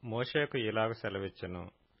యెహోవా మోషేకు ఇలాగ సెలవిచ్చెను.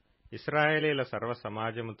 ఇశ్రాయేలీల సర్వ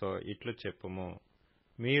సమాజముతో ఇట్లు చెప్పుము,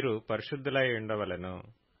 మీరు పరిశుద్ధులై ఉండవలెను.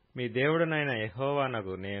 మీ దేవుడనైన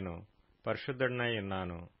యెహోవానగు నేను పరిశుద్ధుడనై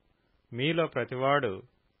ఉన్నాను. మీలో ప్రతివాడు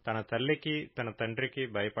తన తల్లికి తన తండ్రికి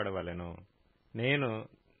భయపడవలెను. నేను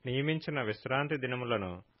నియమించిన విశ్రాంతి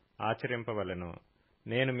దినములను ఆచరింపవలెను.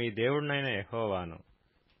 నేను మీ దేవుడనైన యెహోవాను.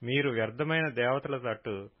 మీరు వ్యర్థమైన దేవతల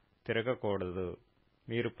తట్టు తిరగకూడదు.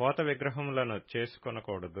 మీరు పోత విగ్రహములను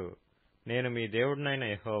చేసుకొనకూడదు. నేను మీ దేవుడనైన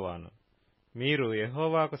యెహోవాను. మీరు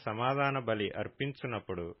యెహోవాకు సమాధాన బలి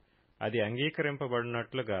అర్పించున్నప్పుడు అది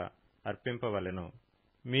అంగీకరింపబడినట్లుగా అర్పింపవలెను.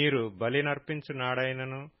 మీరు బలినర్పించు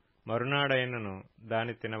నాడైనను మరునాడైనను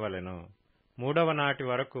దాని తినవలెను. 3వ నాటి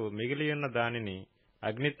వరకు మిగిలియున్న దానిని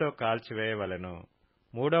అగ్నితో కాల్చివేయవలెను.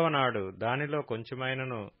 3వ నాడు దానిలో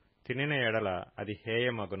కొంచెమైనను తినిన ఎడల అది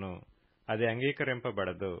హేయమగును. అది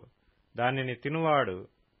అంగీకరింపబడదు. దానిని తినువాడు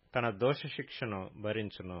తన దోషశిక్షను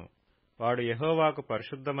భరించును. వాడు యెహోవాకు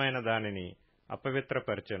పరిశుద్ధమైన దానిని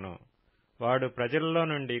అపవిత్రపరచెను. వాడు ప్రజలలో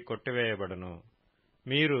నుండి కొట్టివేయబడును.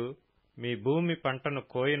 మీరు మీ భూమి పంటను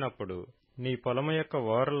కోయినప్పుడు నీ పొలము యొక్క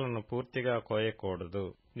ఓరలను పూర్తిగా కోయకూడదు.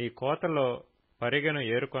 నీ కోతలో పరిగెను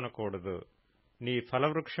ఏరుకొనకూడదు. నీ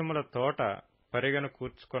ఫలవృక్షముల తోట పరిగెను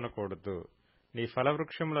కూర్చుకొనకూడదు. నీ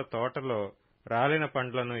ఫలవృక్షముల తోటలో రాలిన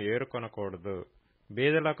పండ్లను ఏరుకొనకూడదు.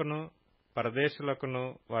 బీదలకును పరదేశులకును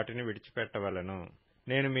వాటిని విడిచిపెట్టవలెను.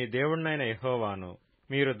 నేను మీ దేవుడనైన యెహోవాను.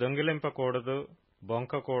 మీరు దొంగిలింపకూడదు,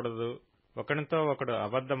 బొంకకూడదు, ఒకనితో ఒకడు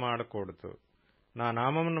అబద్ధమాడకూడదు. నా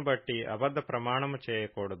నామమును బట్టి అబద్ధ ప్రమాణము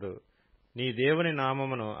చేయకూడదు. నీ దేవుని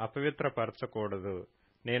నామమును అపవిత్రపరచకూడదు.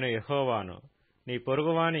 నేను యెహోవాను. నీ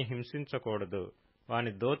పొరుగువాని హింసించకూడదు,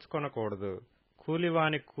 వాని దోచుకొనకూడదు.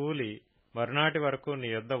 కూలివాని కూలి మరునాటి వరకు నీ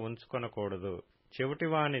యొద్ద ఉంచుకొనకూడదు.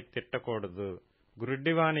 చెవిటివాని తిట్టకూడదు.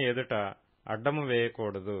 గ్రుడ్డివాని ఎదుట అడ్డము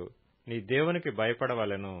వేయకూడదు. నీ దేవునికి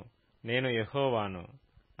భయపడవలెను. నేను యెహోవాను.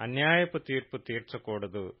 అన్యాయపు తీర్పు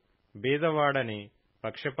తీర్చకూడదు. బీదవాడని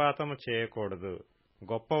పక్షపాతము చేయకూడదు.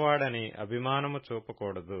 గొప్పవాడని అభిమానము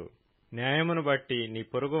చూపకూడదు. న్యాయమును బట్టి నీ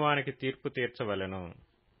పొరుగువానికి తీర్పు తీర్చవలెను.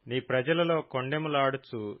 నీ ప్రజలలో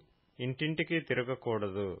కొండెములాడుచు ఇంటింటికి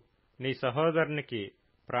తిరగకూడదు. నీ సహోదరునికి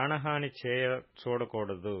ప్రాణహాని చేయ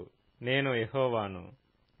చూడకూడదు. నేను యెహోవాను.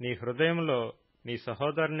 నీ హృదయంలో నీ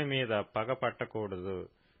సహోదరుని మీద పగ పట్టకూడదు.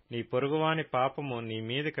 నీ పొరుగువాని పాపము నీ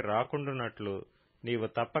మీదికి రాకుండునట్లు నీవు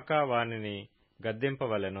తప్పక వానిని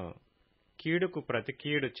గద్దింపవలెను. కీడుకు ప్రతి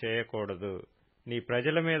కీడు చేయకూడదు. నీ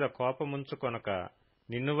ప్రజల మీద కోపముంచుకొనక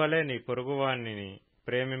నిన్నువలే నీ పొరుగువానిని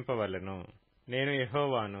ప్రేమింపవలెను. నేను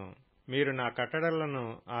యెహోవాను. మీరు నా కట్టడలను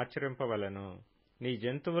ఆచరింపవలెను. నీ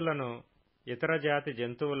జంతువులను ఇతర జాతి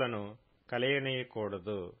జంతువులను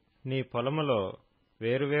కలయనీయకూడదు. నీ పొలములో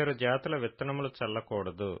వేరువేరు జాతుల విత్తనములు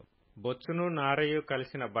చల్లకూడదు. బొచ్చును నారయు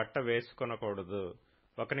కలిసిన బట్ట వేసుకొనకూడదు.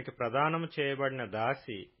 ఒకనికి ప్రదానము చేయబడిన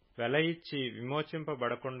దాసి వెల ఇచ్చి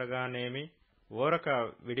విమోచింపబడకుండగానేమి, ఊరక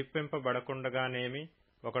విడిపింపబడకుండగానేమి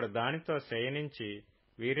ఒకడు దానితో శయనించి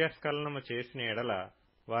వీర్యస్ఖలనము చేసిన ఎడల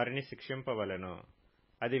వారిని శిక్షింపవలెను.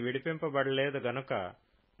 అది విడిపింపబడలేదు గనుక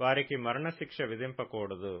వారికి మరణశిక్ష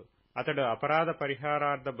విధింపకూడదు. అతడు అపరాధ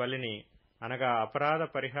పరిహారార్థ బలిని అనగా అపరాధ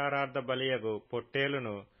పరిహారార్థ బలియగు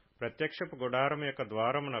పొట్టేలును ప్రత్యక్షపు గుడారము యొక్క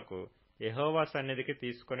ద్వారమునకు యెహోవా సన్నిధికి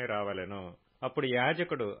తీసుకొని రావలెను. అప్పుడు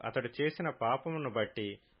యాజకుడు అతడు చేసిన పాపమును బట్టి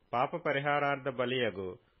పాప పరిహారార్థ బలియగు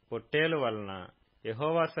పొట్టేలు వలన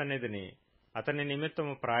యెహోవా సన్నిధిని అతని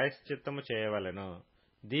నిమిత్తము ప్రాయశ్చిత్తము చేయవలెను.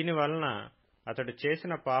 దీనివలన అతడు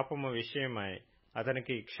చేసిన పాపము విషయమై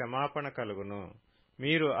అతనికి క్షమాపణ కలుగును.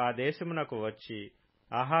 మీరు ఆ దేశమునకు వచ్చి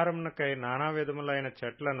ఆహారమునకై నానా విధములైన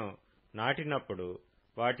చెట్లను నాటినప్పుడు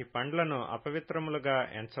వాటి పండ్లను అపవిత్రములుగా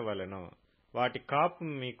ఎంచవలెను. వాటి కాపు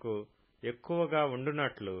మీకు ఎక్కువగా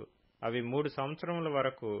ఉండునట్లు అవి 3 సంవత్సరముల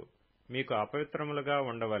వరకు మీకు అపవిత్రములుగా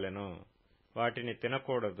ఉండవలెను. వాటిని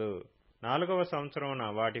తినకూడదు. 4వ సంవత్సరమున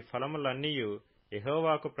వాటి ఫలములన్నీయు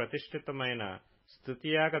యెహోవాకు ప్రతిష్ఠితమైన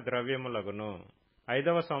స్తుతియాగ ద్రవ్యములగును.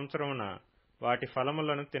 5వ సంవత్సరమున వాటి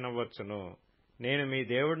ఫలములను తినవచ్చును. నేను మీ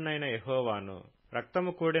దేవుడినైన యెహోవాను.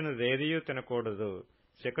 రక్తము కూడినదేదియూ తినకూడదు.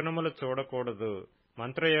 శకునములు చూడకూడదు.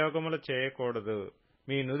 మంత్రయోగములు చేయకూడదు.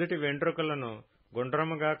 మీ నుదుటి వెంట్రుకలను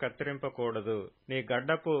గుండ్రముగా కత్తిరింపకూడదు. నీ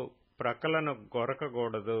గడ్డపు ప్రక్కలను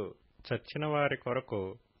గొరకకూడదు. చచ్చిన వారి కొరకు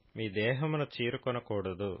మీ దేహమును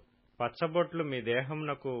చీరుకొనకూడదు. పచ్చబొట్లు మీ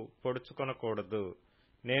దేహమునకు పొడుచుకొనకూడదు.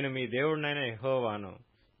 నేను మీ దేవుడినైన యెహోవాను.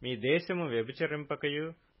 మీ దేశము వ్యభిచరింపకయు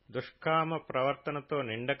దుష్కామ ప్రవర్తనతో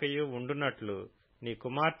నిండకయు ఉండునట్లు నీ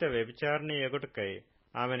కుమార్తె వ్యభిచారిణి ఎగుటకై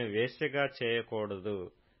ఆమెను వేశ్యగా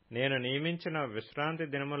చేయకూడదు. నేను నియమించిన విశ్రాంతి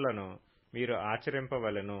దినములను మీరు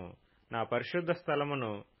ఆచరింపవలెను. నా పరిశుద్ధ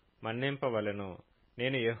స్థలమును మన్నింపవలెను.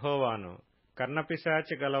 నేను యెహోవాను.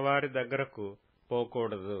 కర్ణపిశాచి గలవారి దగ్గరకు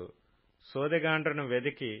పోకూడదు. సోదెగాండ్రను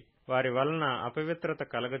వెదికి వారి వలన అపవిత్రత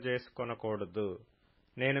కలగజేసుకొనకూడదు.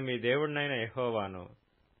 నేను మీ దేవుడినైన యెహోవాను.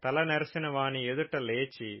 తల నెరసిన వాని ఎదుట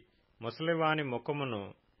లేచి ముసలివాని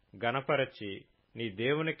ముఖమును గనపరచి నీ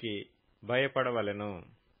దేవునికి భయపడవలెను.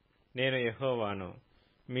 నేను యెహోవాను.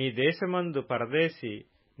 మీ దేశమందు పరదేశి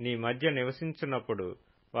నీ మధ్య నివసించున్నప్పుడు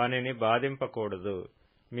వానిని బాధింపకూడదు.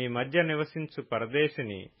 మీ మధ్య నివసించు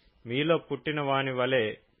పరదేశిని మీలో పుట్టిన వాని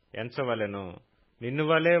వలె ఎంచవలెను. నిన్ను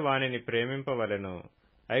వలె వానిని ప్రేమింపవలెను.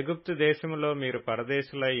 ఐగుప్తు దేశములో మీరు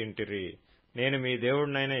పరదేశులై ఇంటిరి. నేను మీ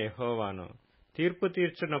దేవుడినైన యెహోవాను. తీర్పు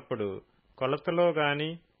తీర్చున్నప్పుడు కొలతలో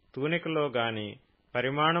గాని తూనికలో గాని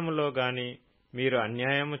పరిమాణములో గాని మీరు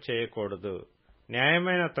అన్యాయము చేయకూడదు.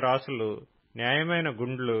 న్యాయమైన త్రాసులు, న్యాయమైన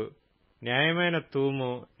గుండ్లు, న్యాయమైన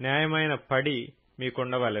తూము, న్యాయమైన పడి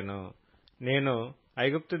మీకుండవలెను. నేను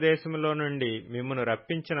ఐగుప్తు దేశములో నుండి మిమ్మును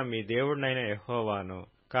రప్పించిన మీ దేవుడినైన యెహోవాను.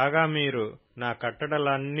 కాగా మీరు నా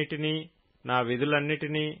కట్టడలన్నిటినీ నా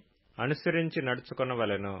విధులన్నిటినీ అనుసరించి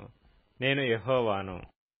నడుచుకొనవలెను. నేను యెహోవాను.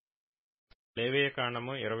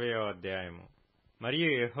 లేవియకాండము 20వ అధ్యాయము.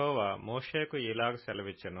 మరియు యెహోవా మోషేకు ఇలాగ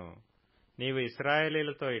సెలవిచ్చెను. నీవు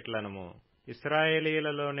ఇశ్రాయేలీలతో ఇట్లనుము.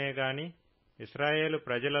 ఇశ్రాయేలీలలోనే గాని ఇశ్రాయేలు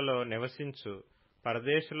ప్రజలలో నివసించు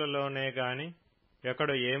పరదేశులలోనే గాని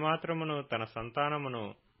ఒకడు ఏమాత్రమును తన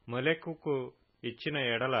సంతానమును మొలెకుకు ఇచ్చిన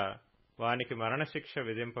ఎడల వానికి మరణశిక్ష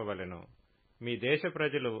విధింపవలెను. మీ దేశ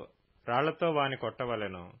ప్రజలు రాళ్లతో వాని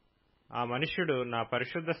కొట్టవలెను. ఆ మనుష్యుడు నా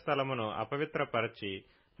పరిశుద్ధ స్థలమును అపవిత్రపరచి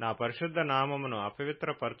నా పరిశుద్ధ నామమును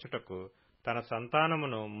అపవిత్రపరచుటకు తన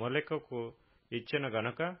సంతానమును మొలెకుకు ఇచ్చెను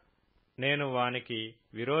గనుక నేను వానికి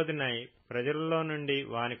విరోధినై ప్రజలలో నుండి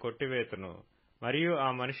వాని కొట్టివేతును. మరియు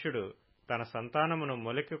ఆ మనుష్యుడు తన సంతానమును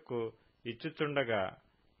మొలెకుకు ఇచ్చుచుండగా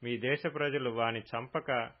మీ దేశ ప్రజలు వాని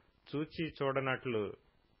చంపక చూచి చూడనట్లు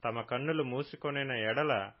తమ కన్నులు మూసుకొనిన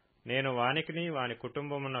ఎడల నేను వానికిని వాని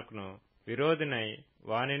కుటుంబమునకును విరోధినై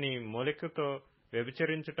వానిని మొలెకుతో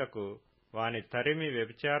వ్యభిచరించుటకు వాని తరిమి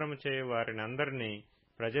వ్యభిచారము చేయు వారినందరినీ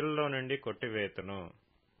ప్రజలలో నుండి కొట్టివేతును.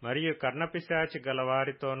 మరియు కర్ణపిశాచి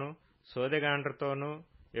గలవారితోనూ సోదెగాండ్రతోనూ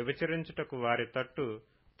వ్యభిచరించుటకు వారి తట్టు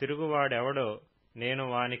తిరుగువాడెవడో నేను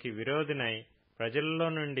వానికి విరోధినై ప్రజలలో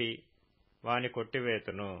నుండి వాని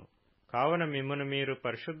కొట్టివేతును. కావున మిమ్మును మీరు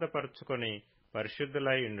పరిశుద్ధపరచుకొని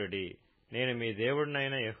పరిశుద్ధులై ఉండుడి. నేను మీ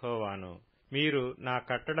దేవుడినైన యెహోవాను. మీరు నా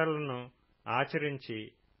కట్టడలను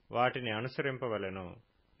ఆచరించి వాటిని అనుసరింపవలెను.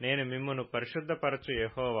 నేను మిమ్మును పరిశుద్ధపరచు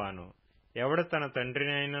యెహోవాను. ఎవడు తన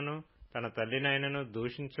తండ్రినైనను తన తల్లినైనను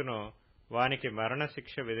దూషించునో వానికి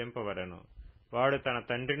మరణశిక్ష విధింపవలెను. వాడు తన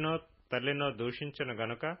తండ్రినో తల్లినో దూషించును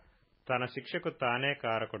గనుక తన శిక్షకు తానే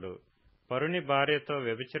కారకుడు. పరుని భార్యతో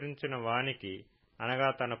వ్యభిచరించిన వానికి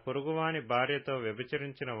అనగా తన పొరుగువాని భార్యతో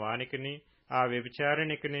వ్యభిచరించిన వానికిని ఆ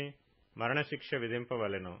వ్యభిచారిణికిని మరణశిక్ష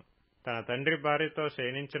విధింపవలెను. తన తండ్రి భార్యతో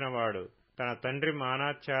శయనించినవాడు తన తండ్రి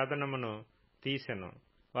మానాచ్ఛాదనమును తీసెను.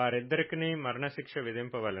 వారిద్దరికిని మరణశిక్ష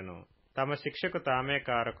విధింపవలెను. తమ శిక్షకు తామే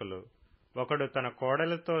కారకులు. ఒకడు తన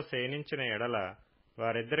కోడలితో శయనించిన ఎడల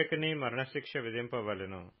వారిద్దరికిని మరణశిక్ష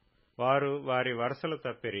విధింపవలెను. వారు వారి వరసలు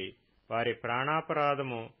తప్పిరి. వారి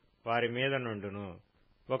ప్రాణాపరాధము వారి మీద నుండును.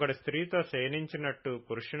 ఒకడు స్త్రీతో శయనించినట్టు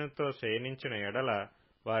పురుషునితో శయనించిన ఎడల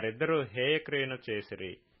వారిద్దరూ హేయక్రియను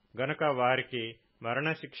చేసిరి గనుక వారికి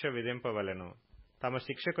మరణశిక్ష విధింపవలెను. తమ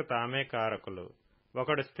శిక్షకు తామే కారకులు.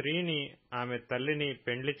 ఒకడు స్త్రీని ఆమె తల్లిని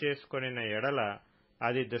పెండ్లి చేసుకొనిన ఎడల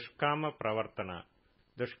అది దుష్కామ ప్రవర్తన.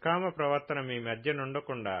 దుష్కామ ప్రవర్తన మీ మధ్య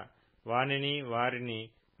నుండకుండా వానిని వారిని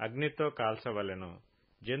అగ్నితో కాల్చవలెను.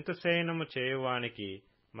 జంతుశయనము చేయువానికి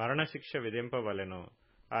మరణశిక్ష విధింపవలెను.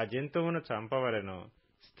 ఆ జంతువును చంపవలెను.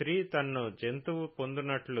 స్త్రీ తన్ను జంతువు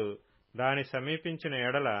పొందునట్లు దాని సమీపించిన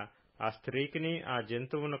ఎడల ఆ స్త్రీకిని ఆ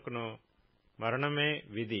జంతువునకును మరణమే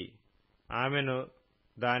విధి. ఆమెను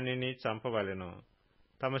దానిని చంపవలెను.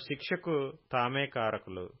 తమ శిక్షకు తామే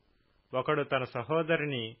కారకులు. ఒకడు తన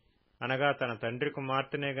సహోదరిని అనగా తన తండ్రి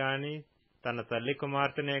కుమార్తెనే గాని తన తల్లి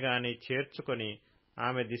కుమార్తెనే గాని చేర్చుకొని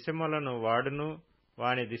ఆమె దిశములను వాడును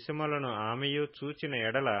వాని దిశములను ఆమెయు చూచిన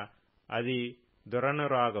ఎడల అది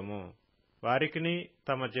దురనురాగము. వారికిని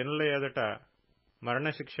తమ జనుల ఎదుట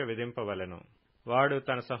మరణశిక్ష విధింపవలెను. వాడు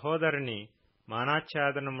తన సహోదరిని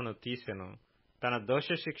మానాచ్ఛాదనమును తీసెను. తన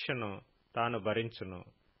దోషశిక్షను తాను భరించును.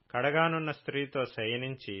 కడగానున్న స్త్రీతో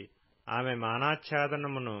శయనించి ఆమె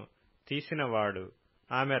మానాచ్ఛాదనమును తీసినవాడు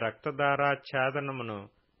ఆమె రక్తధారాచ్ఛాదనమును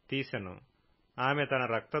తీసెను. ఆమె తన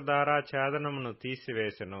రక్తధారాఛేదనమును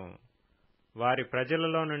తీసివేసెను. వారి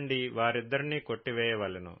ప్రజలలో నుండి వారిద్దరినీ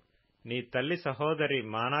కొట్టివేయవలెను. నీ తల్లి సహోదరి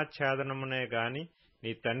మానాఛేదనమునే గాని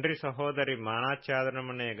నీ తండ్రి సహోదరి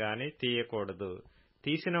మానాఛేదనమునే గాని తీయకూడదు.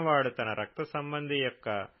 తీసినవాడు తన రక్త సంబంధి యొక్క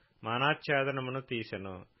మానాఛేదనమును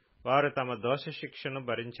తీసెను. వారు తమ దోష శిక్షను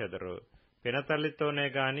భరించెదరు. పినతల్లితోనే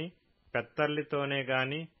గాని పెత్తల్లితోనే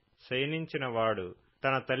గాని శయనించిన వాడు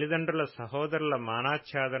తన తల్లిదండ్రుల సహోదరుల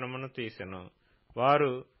మానాఛేదనమును తీసెను.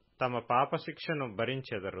 వారు తమ పాపశిక్షను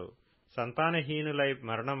భరించెదరు. సంతానహీనులై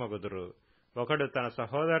మరణమగుదురు. ఒకడు తన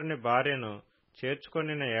సహోదరుని భార్యను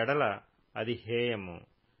చేర్చుకొనిన ఎడల అది హేయము.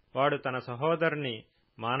 వాడు తన సహోదరుని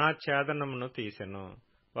మానాఛేదనమును తీసెను.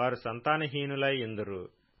 వారు సంతానహీనులై ఇందురు.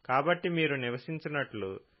 కాబట్టి మీరు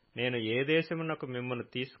నివసించినట్లు నేను ఏ దేశమునకు మిమ్మును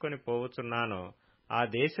తీసుకొని పోవుచున్నానో ఆ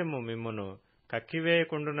దేశము మిమ్మును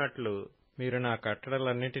కక్కివేయకుండునట్లు మీరు నా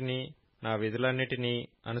కట్టడలన్నిటినీ నా విధులన్నిటినీ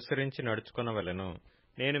అనుసరించి నడుచుకొనవలెను.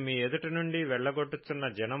 నేను మీ ఎదుట నుండి వెళ్లగొట్టుచున్న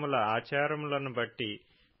జనముల ఆచారములను బట్టి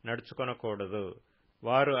నడుచుకొనకూడదు.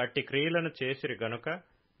 వారు అట్టి క్రియలను చేసిరి గనుక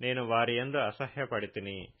నేను వారి యందు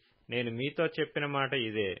అసహ్యపడితిని. నేను మీతో చెప్పిన మాట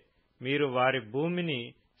ఇదే, మీరు వారి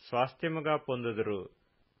భూమిని స్వాస్థ్యముగా పొందుదురు.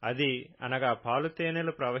 అది అనగా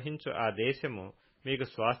పాలుతేనెలు ప్రవహించు ఆ దేశము మీకు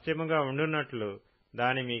స్వాస్థ్యముగా ఉండునట్లు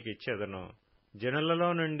దాని మీకిచ్చెదను.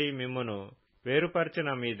 జనులలో నుండి మిమ్మును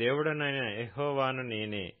వేరుపరిచిన మీ దేవుడనైన యెహోవాను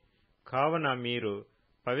నేనే. కావున మీరు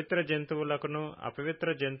పవిత్ర జంతువులకును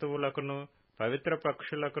అపవిత్ర జంతువులకును పవిత్ర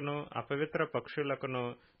పక్షులకును అపవిత్ర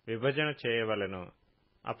పక్షులకును విభజన చేయవలెను.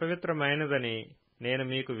 అపవిత్రమైనదని నేను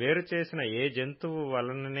మీకు వేరు చేసిన ఏ జంతువు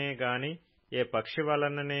వలననే గాని ఏ పక్షి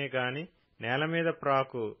వలననే గాని నేలమీద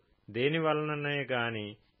ప్రాకు దేని వలననే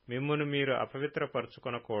గాని మిమ్మును మీరు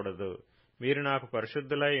అపవిత్రపరచుకొనకూడదు. మీరు నాకు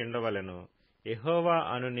పరిశుద్ధులై ఉండవలెను. యెహోవా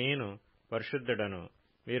అను నేను పరిశుద్ధుడను.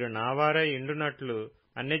 మీరు నావారై ఇండునట్లు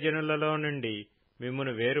అన్ని జనులలో నుండి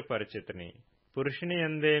మిమ్మును వేరుపరిచితిని. పురుషుని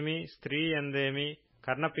యందేమి స్త్రీ యందేమి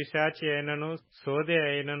కర్ణపిశాచి అయినను సోదె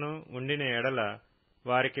అయినను ఉండిన ఎడల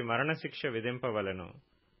వారికి మరణశిక్ష విధింపవలెను.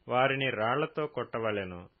 వారిని రాళ్లతో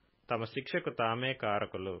కొట్టవలెను. తమ శిక్షకు తామే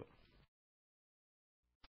కారకులు.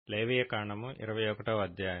 లేవియకాండము 21వ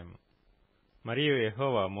అధ్యాయము. మరియు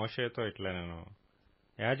యెహోవా మోషేతో ఇట్లనెను,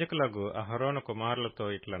 యాజకులగు అహరోను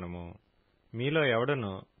కుమారులతో ఇట్లనము, మీలో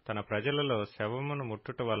ఎవడును తన ప్రజలలో శవమును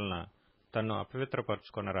ముట్టుట వలన తన్ను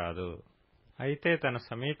అపవిత్రపరచుకొనరాదు. అయితే తన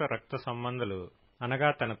సమీప రక్త సంబంధులు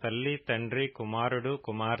అనగా తన తల్లి తండ్రి కుమారుడు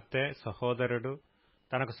కుమార్తె సహోదరుడు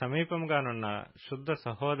తనకు సమీపంగానున్న శుద్ధ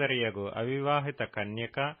సహోదరియగు అవివాహిత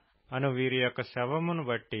కన్యక అను వీరి యొక్క శవమును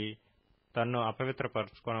బట్టి తన్ను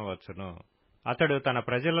అపవిత్రపరచుకొనవచ్చును. అతడు తన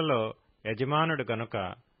ప్రజలలో యజమానుడు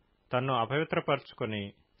గనుక తన్ను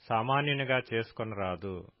అపవిత్రపరచుకొని సామాన్యునిగా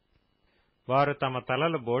చేసుకొనరాదు. వారు తమ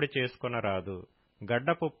తలలు బోడి చేసుకొనరాదు.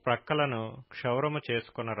 గడ్డపు ప్రక్కలను క్షౌరము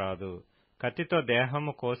చేసుకొనరాదు. కత్తితో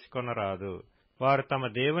దేహము కోసికొనరాదు. వారు తమ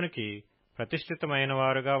దేవునికి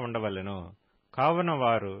ప్రతిష్ఠితమైనవారుగా ఉండవలెను. కావున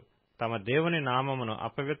వారు తమ దేవుని నామమును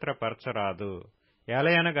అపవిత్రపరచరాదు.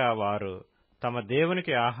 ఏలయనగా వారు తమ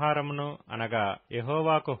దేవునికి ఆహారమును అనగా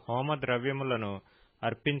యెహోవాకు హోమద్రవ్యములను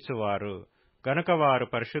అర్పించువారు గనుక వారు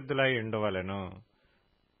పరిశుద్ధులై ఉండవలెను.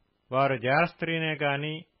 వారు జారస్త్రీనే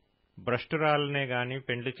గాని భ్రష్టురాలనే గాని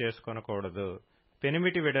పెండ్లి చేసుకొనకూడదు.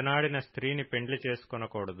 పెనిమిటి విడనాడిన స్త్రీని పెండ్లి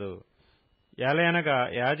చేసుకొనకూడదు. ఏలయనగా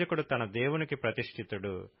యాజకుడు తన దేవునికి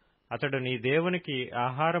ప్రతిష్ఠితుడు. అతడు నీ దేవునికి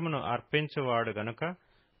ఆహారమును అర్పించువాడు గనుక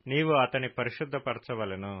నీవు అతని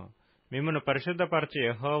పరిశుద్ధపరచవలెను. మిమ్మును పరిశుద్ధపరచు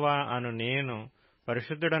యెహోవా అను నేను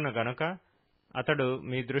పరిశుద్ధుడను గనుక అతడు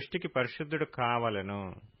మీ దృష్టికి పరిశుద్ధుడు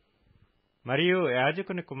కావలెను. మరియు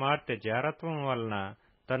యాజకుని కుమార్తె జారత్వం వలన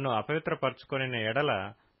తన్ను అపవిత్రపరచుకొనిన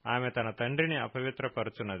ఎడల ఆమె తన తండ్రిని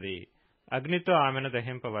అపవిత్రపరచునది. అగ్నితో ఆమెను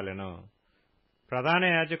దహింపవలెను. ప్రధాన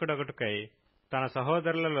యాజకుడొకటికై తన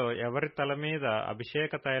సహోదరులలో ఎవరి తల మీద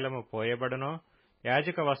అభిషేక తైలము పోయబడునో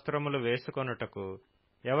యాజక వస్త్రములు వేసుకొనుటకు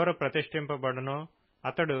ఎవరు ప్రతిష్ఠింపబడునో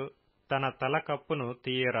అతడు తన తల కప్పును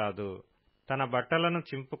తీయరాదు. తన బట్టలను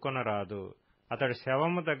చింపుకొనరాదు. అతడు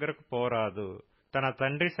శవము దగ్గరకు పోరాదు. తన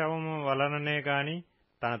తండ్రి శవము వలననే గాని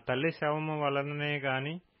తన తల్లి శవము వలననే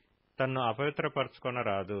గాని తన్ను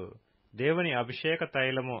అపవిత్రపరచుకొనరాదు. దేవుని అభిషేక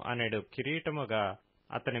తైలము అనేడు కిరీటముగా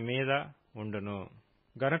అతని మీద ఉండును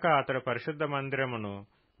గనుక అతడు పరిశుద్ధ మందిరమును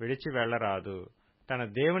విడిచి వెళ్లరాదు. తన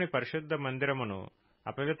దేవుని పరిశుద్ధ మందిరమును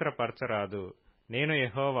అపవిత్రపరచరాదు. నేను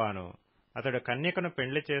యెహోవాను. అతడు కన్యకను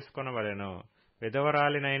పెండ్లి చేసుకొనవలెను.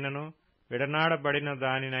 విధవరాలినైనను విడనాడబడిన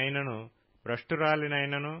దానినైనను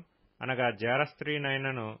భ్రష్టురాలినైనను అనగా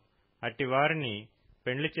జారస్త్రీనైనను అట్టివారిని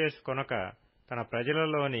పెండ్లి చేసుకొనక తన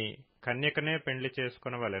ప్రజలలోని కన్యకనే పెండ్లి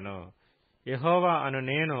చేసుకొనవలెను. యెహోవా అను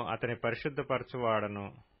నేను అతని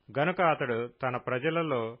పరిశుద్ధపరచువాడను గనుక అతడు తన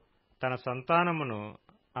ప్రజలలో తన సంతానమును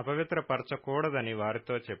అపవిత్రపరచకూడదని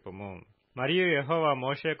వారితో చెప్పుము. మరియు యెహోవా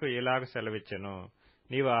మోషేకు ఇలాగ సెలవిచ్చెను,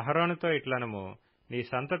 నీవు అహరోనుతో ఇట్లనుము, నీ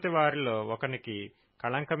సంతతి వారిలో ఒకనికి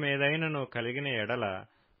కళంకమేదైనను కలిగిన ఎడల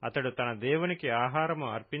అతడు తన దేవునికి ఆహారము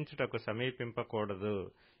అర్పించుటకు సమీపింపకూడదు.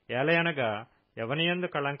 ఏలయనగా ఎవనియందు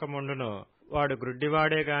కళంకముండునో వాడు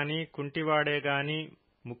గ్రుడ్డివాడే గాని, కుంటివాడే గాని,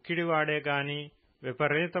 ముక్కిడివాడే గాని,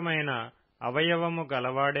 విపరీతమైన అవయవము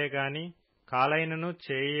గలవాడే గాని, కాలైనను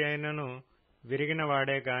చేయి అయినను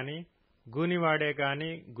విరిగినవాడే గాని, గూనివాడే గాని,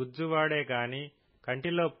 గుజ్జువాడే గాని,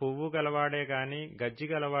 కంటిలో పువ్వు గలవాడే గాని, గజ్జి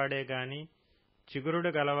గలవాడే గాని, చిగురుడు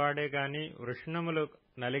గలవాడే గాని, వృషణములు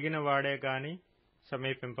నలిగినవాడే గాని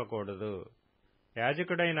సమీపింపకూడదు.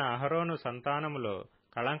 యాజకుడైన అహరోను సంతానములో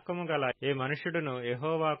కళంకము గల ఏ మనుష్యుడును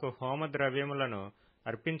యెహోవాకు హోమద్రవ్యములను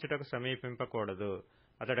అర్పించుటకు సమీపింపకూడదు.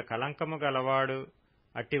 అతడు కళంకము గలవాడు,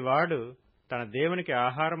 అట్టివాడు తన దేవునికి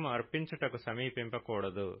ఆహారము అర్పించుటకు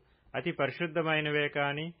సమీపింపకూడదు. అతి పరిశుద్ధమైనవే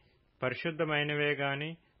గాని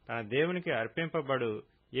తన దేవునికి అర్పింపబడు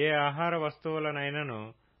ఏ ఆహార వస్తువులనైనను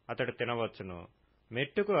అతడు తినవచ్చును.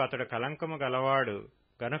 మెట్టుకు అతడు కళంకము గలవాడు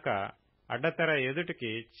గనుక అడ్డతెర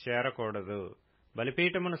ఎదుటికి చేరకూడదు.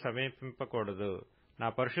 బలిపీఠమును సమీపింపకూడదు. నా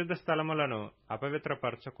పరిశుద్ధ స్థలములను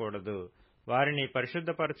అపవిత్రపరచకూడదు. వారిని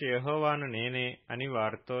పరిశుద్ధపరచు యెహోవాను నేనే అని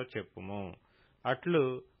వారితో చెప్పుము. అట్లు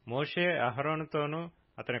మోషే అహరోనుతోనూ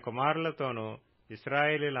అతని కుమారులతోనూ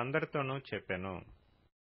ఇశ్రాయేలీయులందరితోనూ చెప్పెను.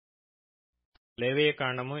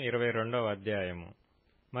 లేవీయకాండము 22వ అధ్యాయము.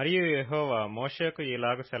 మరియు యెహోవా మోషేకు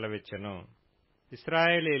ఇలాగ సెలవిచ్చెను,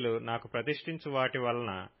 ఇశ్రాయేలీయులు నాకు ప్రతిష్ఠించు వాటి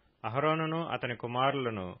వలన అహరోనును అతని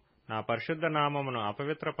కుమారులను నా పరిశుద్ధ నామమును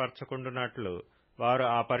అపవిత్రపరచకుండునట్లు వారు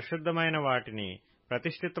ఆ పరిశుద్ధమైన వాటిని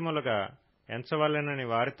ప్రతిష్ఠితములుగా ఎంచవలెనని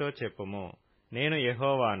వారితో చెప్పుము. నేను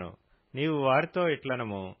యెహోవాను. నీవు వారితో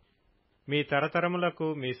ఇట్లనుము, మీ తరతరములకు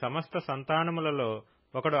మీ సమస్త సంతానములలో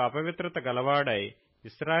ఒకడు అపవిత్రత గలవాడై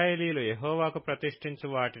ఇశ్రాయేలీయులు యెహోవాకు ప్రతిష్ఠించు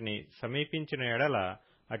వాటిని సమీపించిన ఎడల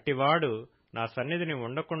అట్టివాడు నా సన్నిధిని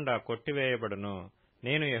ఉండకుండా కొట్టివేయబడును.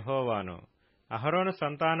 నేను యెహోవాను. అహరోను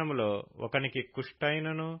సంతానములో ఒకనికి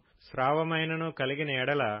కుష్ఠైనను స్రావమైనను కలిగిన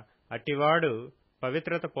ఎడల అట్టివాడు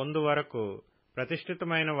పవిత్రత పొందు వరకు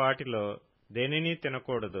ప్రతిష్ఠితమైన వాటిలో దేనినీ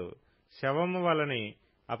తినకూడదు. శవము వలని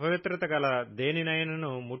అపవిత్రత గల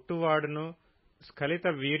దేనినైనను ముట్టువాడును, స్ఖలిత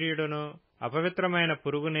వీర్యుడును, అపవిత్రమైన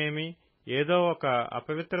పురుగునేమి, ఏదో ఒక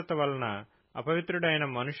అపవిత్రత వలన అపవిత్రుడైన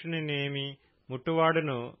మనుషునినేమి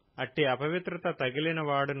ముట్టువాడును, అట్టి అపవిత్రత తగిలిన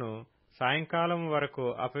వాడును సాయంకాలం వరకు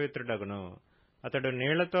అపవిత్రుడగును. అతడు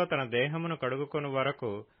నీళ్లతో తన దేహమును కడుగుకొను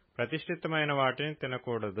వరకు ప్రతిష్ఠితమైన వాటిని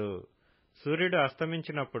తినకూడదు. సూర్యుడు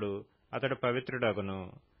అస్తమించినప్పుడు అతడు పవిత్రుడగును.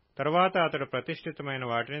 తరువాత అతడు ప్రతిష్ఠితమైన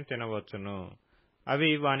వాటిని తినవచ్చును. అవి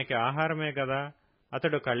వానికి ఆహారమే గదా.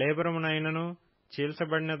 అతడు కళేబరమునైనను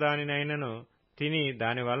చీల్చబడిన దానినైనను తిని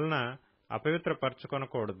దానివలన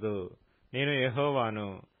అపవిత్రపరచుకొనకూడదు. నేను యెహోవాను.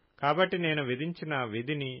 కాబట్టి నేను విధించిన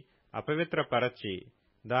విధిని అపవిత్రపరచి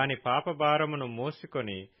దాని పాపభారమును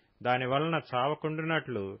మోసికొని దానివలన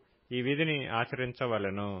చావకుండునట్లు ఈ విధిని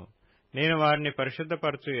ఆచరించవలెను. నేను వారిని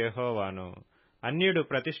పరిశుద్ధపరచు యెహోవాను. అన్యుడు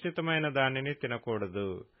ప్రతిష్ఠితమైన దానిని తినకూడదు.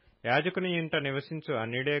 యాజకుని ఇంట నివసించు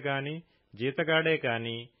అన్యుడే గాని జీతగాడే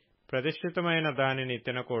గాని ప్రతిష్ఠితమైన దానిని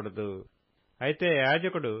తినకూడదు. అయితే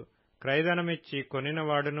యాజకుడు క్రయధనమిచ్చి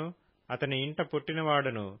కొనినవాడును అతని ఇంట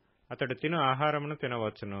పుట్టినవాడును అతడు తిను ఆహారమును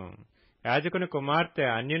తినవచ్చును. యాజకుని కుమార్తె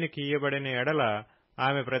అన్యునికి ఇయ్యబడిన ఎడల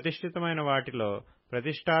ఆమె ప్రతిష్ఠితమైన వాటిలో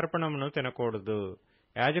ప్రతిష్ఠార్పణమును తినకూడదు.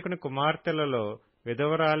 యాజకుని కుమార్తెలలో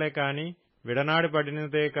విధవరాలే కాని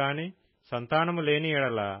విడనాడబడినదే కాని సంతానము లేని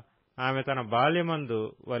ఎడల ఆమె తన బాల్యమందు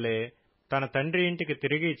వలె తన తండ్రి ఇంటికి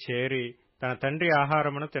తిరిగి చేరి తన తండ్రి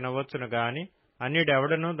ఆహారమును తినవచ్చును గాని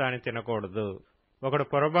అన్యుడెవడనూ దాని తినకూడదు. ఒకడు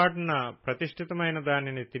పొరబాటున ప్రతిష్ఠితమైన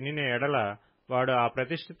దానిని తినిన ఎడల వాడు ఆ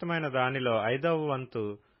ప్రతిష్ఠితమైన దానిలో 5వ వంతు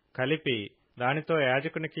కలిపి దానితో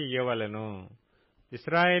యాజకునికి ఇయ్యవలెను.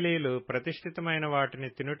 ఇశ్రాయేలీయులు ప్రతిష్ఠితమైన వాటిని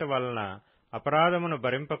తినుట వలన అపరాధమును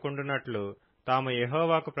భరింపకుండునట్లు తాము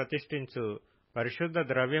యెహోవాకు ప్రతిష్ఠించు పరిశుద్ధ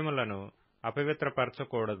ద్రవ్యములను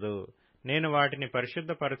అపవిత్రపరచకూడదు. నేను వాటిని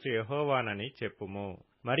పరిశుద్ధపరచు యెహోవానని చెప్పుము.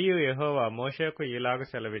 మరియు యెహోవా మోషేకు ఇలాగ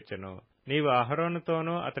సెలవిచ్చెను, నీవు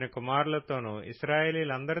అహరోనుతోనూ అతని కుమారులతోనూ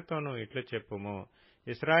ఇశ్రాయేలీయులందరితోనూ ఇట్లు చెప్పుము.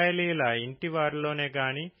 ఇశ్రాయేలీయుల ఇంటి వారిలోనే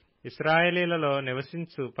గాని ఇశ్రాయేలీయులలో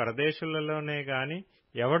నివసించు పరదేశులలోనే గాని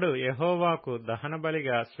ఎవడు యెహోవాకు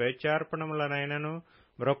దహనబలిగా స్వేచ్ఛార్పణములనైనను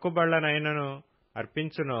మ్రొక్కుబళ్లనైనను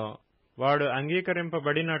అర్పించునో వాడు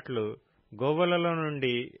అంగీకరింపబడినట్లు గోవులలో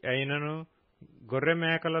నుండి అయినను గొర్రె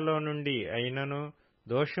మేకలలో నుండి అయినను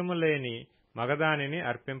దోషము లేని మగదానిని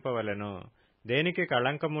అర్పింపవలెను. దేనికి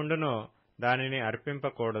కళంకముండునో దానిని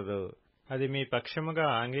అర్పింపకూడదు. అది మీ పక్షముగా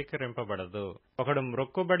అంగీకరింపబడదు. ఒకడు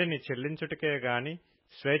మ్రొక్కుబడిని చెల్లించుటకే గాని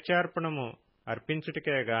స్వేచ్ఛార్పణము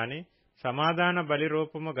అర్పించుటకే గాని సమాధాన బలి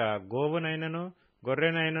రూపముగా గోవునైనను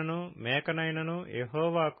గొర్రెనైనను మేకనైనను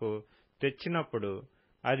యెహోవాకు తెచ్చినప్పుడు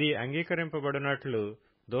అది అంగీకరింపబడినట్లు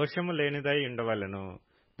దోషము లేనిదై ఉండవలెను.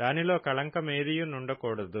 దానిలో కళంకమేదియు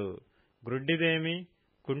నుండకూడదు. గ్రుడ్డిదేమి,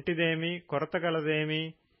 కుంటిదేమి, కొరతగలదేమి,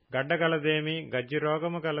 గడ్డగలదేమి,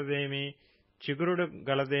 గజ్జిరోగము గలదేమి, చిగురుడు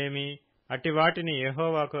గలదేమి, అట్టి వాటిని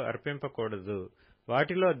యెహోవాకు అర్పింపకూడదు.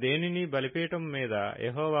 వాటిలో దేనిని బలిపీఠం మీద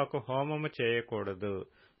యెహోవాకు హోమము చేయకూడదు.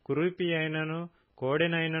 కురూపి అయినను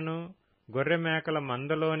కోడెనైనను గొర్రె మేకల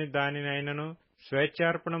మందలోని దానినైనను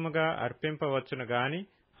స్వేచ్ఛార్పణముగా అర్పింపవచ్చును గాని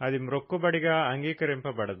అది మ్రొక్కుబడిగా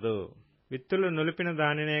అంగీకరింపబడదు. విత్తులు నులిపిన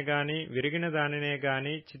దానినే గాని విరిగిన దానినే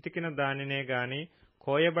గాని చితికిన దానినే గాని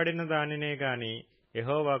కోయబడిన దానినే గాని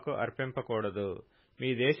యెహోవాకు అర్పింపకూడదు. మీ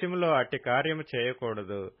దేశములో అట్టి కార్యము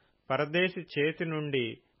చేయకూడదు. పరదేశి చేతి నుండి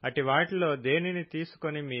అటి వాటిలో దేనిని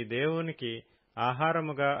తీసుకొని మీ దేవునికి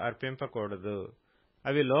ఆహారముగా అర్పింపకూడదు.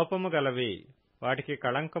 అవి లోపము గలవి, వాటికి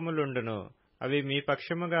కళంకములుండును. అవి మీ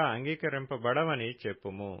పక్షముగా అంగీకరింపబడవని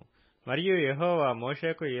చెప్పుము. మరియు యెహోవా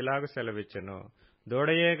మోషేకు ఇలాగు సెలవిచ్చెను.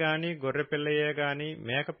 దూడయే గాని గొర్రెపిల్లయే గాని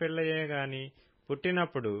మేకపిల్లయే గాని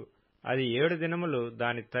పుట్టినప్పుడు అది 7 దినములు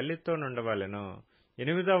దాని తల్లితో నుండవలెను.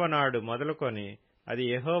 8వ నాడు మొదలుకొని అది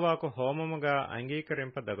యెహోవాకు హోమముగా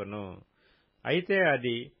అంగీకరింపదగును. అయితే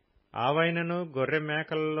అది ఆవైనను గొర్రె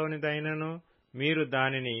మేకలలోనిదైనను మీరు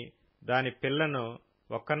దాని పిల్లను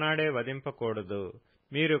ఒక్కనాడే వధింపకూడదు.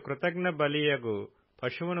 మీరు కృతజ్ఞ బలియగు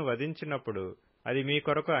పశువును వధించినప్పుడు అది మీ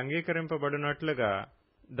కొరకు అంగీకరింపబడినట్లుగా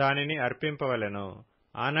దానిని అర్పింపవలెను.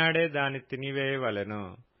 ఆనాడే దాని తినివేయవలెను.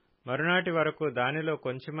 మరునాటి వరకు దానిలో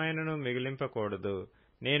కొంచెమైనను మిగిలింపకూడదు.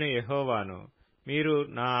 నేను యెహోవాను. మీరు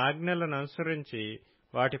నా ఆజ్ఞలననుసరించి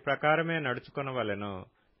వాటి ప్రకారమే నడుచుకొనవలెను.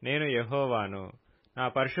 నేను యెహోవాను. నా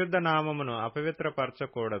పరిశుద్ధ నామమును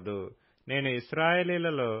అపవిత్రపరచకూడదు. నేను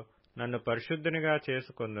ఇశ్రాయేలీలలో నన్ను పరిశుద్ధునిగా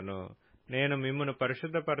చేసుకొందును. నేను మిమ్మును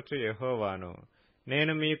పరిశుద్ధపరచు యెహోవాను.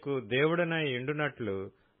 నేను మీకు దేవుడనై ఇండునట్లు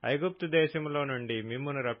ఐగుప్తు దేశములో నుండి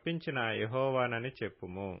మిమ్మును రప్పించిన యెహోవానని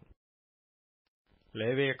చెప్పుము.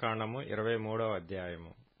 లేవియకాండము 23వ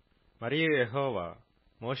అధ్యాయము. మరియు యెహోవా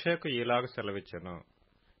మోషేకు ఈలాగు సెలవిచ్చెను.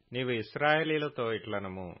 నీవు ఇశ్రాయేలీలతో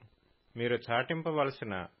ఇట్లనము, మీరు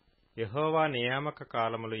చాటింపవలసిన యెహోవా నియామక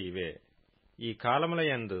కాలములు ఇవే. ఈ కాలముల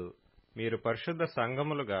యందు మీరు పరిశుద్ధ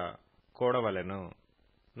సంఘములుగా కూడవలెను.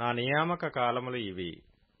 నా నియామక కాలములు ఇవి.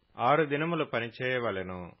 6 దినములు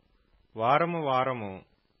పనిచేయవలెను. వారము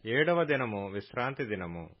 7వ దినము విశ్రాంతి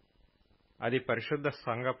దినము. అది పరిశుద్ధ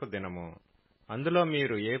సంఘపు దినము. అందులో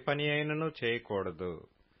మీరు ఏ పని అయినను చేయకూడదు.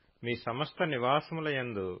 మీ సమస్త నివాసముల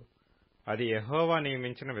యందు అది యెహోవా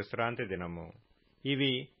నియమించిన విశ్రాంతి దినము.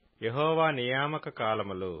 ఇవి యెహోవా నియామక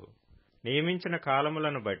కాలములు. నియమించిన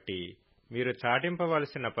కాలములను బట్టి మీరు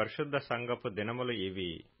చాటింపవలసిన పరిశుద్ధ సంఘపు దినములు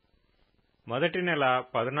ఇవి. మొదటి నెల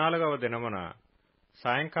 14వ దినమున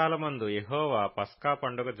సాయంకాలమందు యెహోవా పస్కా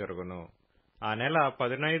పండుగ జరుగును. ఆ నెల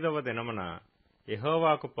 15వ దినమున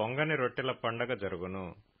యెహోవాకు పొంగని రొట్టెల పండుగ జరుగును.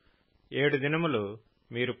 7 దినములు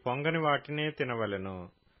మీరు పొంగని వాటినే తినవలెను.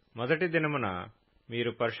 మొదటి దినమున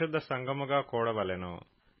మీరు పరిశుద్ధ సంఘముగా కూడవలెను.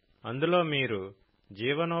 అందులో మీరు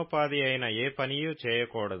జీవనోపాధి అయిన ఏ పనియూ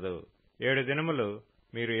చేయకూడదు. 7 దినములు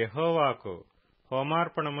మీరు యెహోవాకు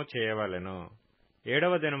హోమార్పణము చేయవలెను.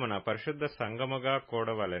 7వ దినమున పరిశుద్ధ సంఘముగా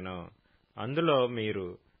కూడవలెను. అందులో మీరు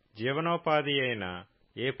జీవనోపాధి అయిన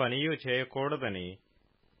ఏ పనియూ చేయకూడదని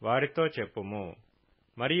వారితో చెప్పుము.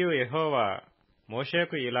 మరియు యెహోవా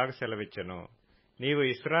మోషేకు ఇలాగ సెలవిచ్చెను. నీవు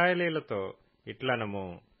ఇశ్రాయేలీలతో ఇట్లనము,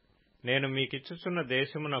 నేను మీకిచ్చుచున్న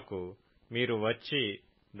దేశమునకు మీరు వచ్చి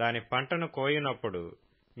దాని పంటను కోయినప్పుడు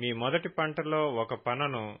మీ మొదటి పంటలో ఒక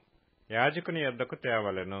పనను యాజకుని యొద్దకు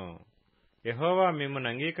తేవలెను. యెహోవా మిమ్మును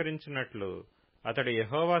అంగీకరించినట్లు అతడు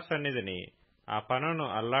యెహోవా సన్నిధిని ఆ పనను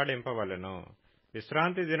అల్లాడింపవలెను.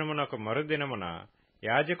 విశ్రాంతి దినమునకు మరుదినమున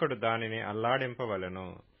యాజకుడు దానిని అల్లాడింపవలెను.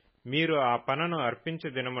 మీరు ఆ పనను అర్పించు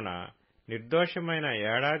దినమున నిర్దోషమైన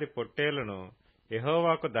ఏడాది పొట్టేలును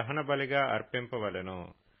యెహోవాకు దహన బలిగా అర్పింపవలెను.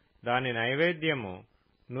 దాని నైవేద్యము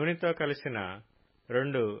నూనెతో కలిసిన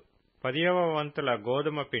 2 10వ వంతుల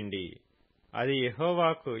గోదుమ పిండి. అది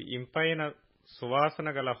యెహోవాకు ఇంపైన సువాసన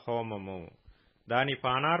గల హోమము. దాని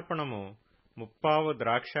పానార్పణము 30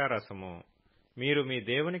 ద్రాక్షారసము. మీరు మీ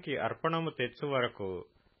దేవునికి అర్పణము తెచ్చు వరకు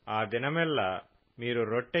ఆ దినమెల్లా మీరు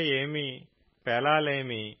రొట్టె ఏమీ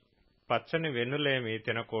పేలాలేమి పచ్చని వెన్నులేమి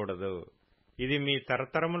తినకూడదు. ఇది మీ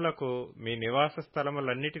తరతరములకు మీ నివాస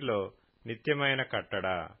స్థలములన్నిటిలో నిత్యమైన కట్టడ.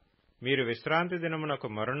 మీరు విశ్రాంతి దినమునకు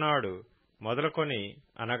మరునాడు మొదలుకొని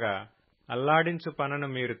అనగా అల్లాడించు పనను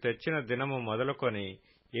మీరు తెచ్చిన దినము మొదలుకొని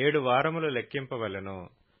 7 వారములు లెక్కింపవలెను.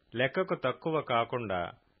 లెక్కకు తక్కువ కాకుండా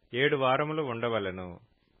 7 వారములు ఉండవలెను.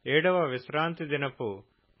 7వ విశ్రాంతి దినపు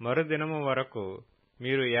మరుదినము వరకు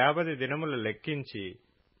మీరు 50 దినములు లెక్కించి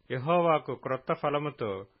యెహోవాకు క్రొత్త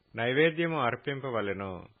ఫలముతో నైవేద్యము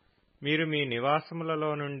అర్పింపవలెను. మీరు మీ నివాసములలో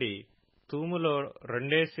నుండి తూములో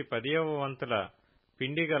 2/10 వంతుల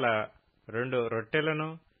పిండిగల 2 రొట్టెలను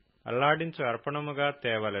అల్లాడించు అర్పణముగా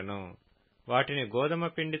తేవలెను. వాటిని గోధుమ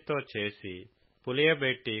పిండితో చేసి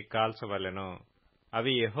పులియబెట్టి కాల్చవలెను.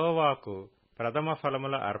 అవి యెహోవాకు ప్రథమ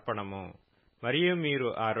ఫలముల అర్పణము. మరియు మీరు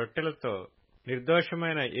ఆ రొట్టెలతో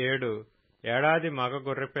నిర్దోషమైన 7 ఏడాది మగ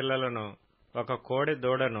గొర్రెపిల్లలను, 1 కోడె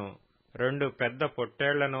దూడను, 2 పెద్ద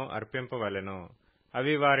పొట్టేళ్లను అర్పింపవలెను.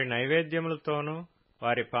 అవి వారి నైవేద్యములతోనూ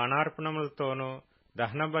వారి పానార్పణములతోనూ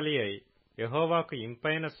దహనబలి అయి యెహోవాకు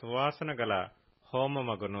ఇంపైన సువాసన గల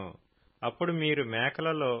హోమమగును. అప్పుడు మీరు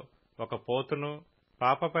మేకలలో 1 పోతును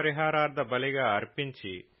పాపపరిహారార్థ బలిగా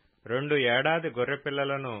అర్పించి 2 ఏడాది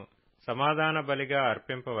గొర్రెపిల్లలను సమాధాన బలిగా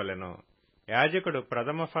అర్పింపవలెను. యాజకుడు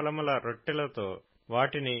ప్రథమ ఫలముల రొట్టెలతో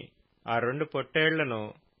వాటిని ఆ 2 పొట్టేళ్లను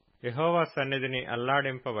యెహోవా సన్నిధిని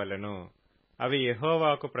అల్లాడింపవలెను. అవి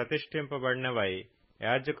యెహోవాకు ప్రతిష్ఠింపబడినవై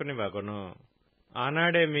యాజకుని వగును.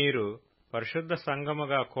 ఆనాడే మీరు పరిశుద్ధ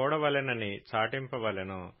సంఘముగా కూడవలెనని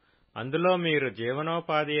చాటింపవలెను. అందులో మీరు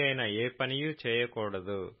జీవనోపాధి అయిన ఏ పనియూ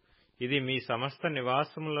చేయకూడదు. ఇది మీ సమస్త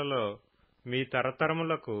నివాసములలో మీ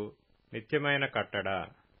తరతరములకు నిత్యమైన కట్టడ.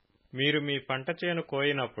 మీరు మీ పంట చేను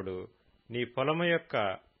కోయినప్పుడు నీ పొలము యొక్క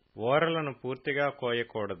ఓరలను పూర్తిగా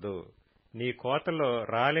కోయకూడదు. నీ కోతలో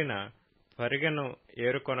రాలిన పరిగెను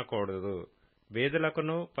ఏరుకొనకూడదు.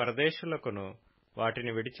 బీదలకును పరదేశులకును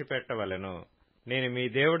వాటిని విడిచిపెట్టవలెను. నేను మీ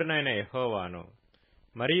దేవుడినైన యెహోవాను.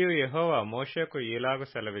 మరియు యెహోవా మోషేకు ఈలాగు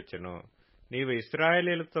సెలవిచ్చెను. నీవు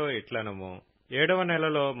ఇశ్రాయేలీయులతో ఇట్లనుము, 7వ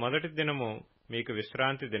నెలలో మొదటి దినము మీకు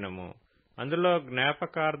విశ్రాంతి దినము. అందులో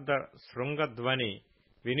జ్ఞాపకార్థ శృంగధ్వని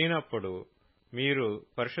వినినప్పుడు మీరు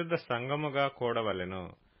పరిశుద్ధ సంఘముగా కూడవలెను.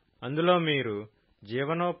 అందులో మీరు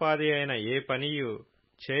జీవనోపాధి అయిన ఏ పనియు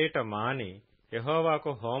చేయుట మాని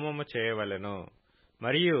యెహోవాకు హోమము చేయవలెను.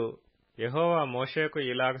 మరియు యెహోవా మోషేకు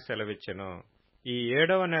ఇలాగ సెలవిచ్చెను. ఈ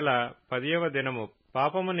 7వ నెల 10వ దినము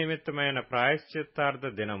పాపము నిమిత్తమైన ప్రాయశ్చిత్తార్థ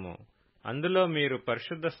దినము. అందులో మీరు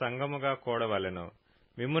పరిశుద్ధ సంఘముగా కూడవలెను.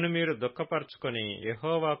 మిమ్మును మీరు దుఃఖపరచుకొని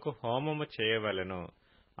యెహోవాకు హోమము చేయవలెను.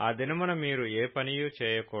 ఆ దినమున మీరు ఏ పనియూ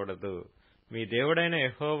చేయకూడదు. మీ దేవుడైన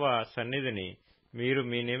యెహోవా సన్నిధిని మీరు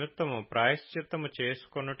మీ నిమిత్తము ప్రాయశ్చిత్తము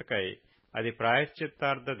చేసుకొనుటకై అది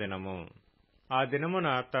ప్రాయశ్చిత్తార్థ దినము. ఆ దినమున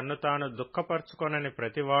తన్ను తాను దుఃఖపరచుకొనని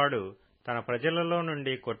ప్రతివాడు తన ప్రజలలో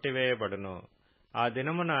నుండి కొట్టివేయబడును. ఆ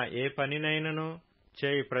దినమున ఏ పనినైనను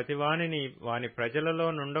చేయి ప్రతివానిని వాని ప్రజలలో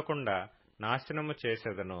నుండకుండా నాశనము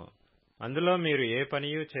చేసెదను. అందులో మీరు ఏ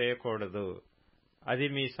పనియూ చేయకూడదు. అది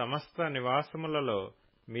మీ సమస్త నివాసములలో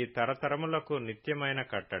మీ తరతరములకు నిత్యమైన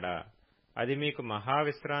కట్టడ. అది మీకు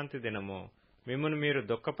మహావిశ్రాంతి దినము. మిమ్మును మీరు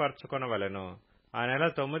దుఃఖపరచుకొనవలెను. ఆ నెల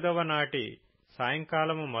 9వ నాటి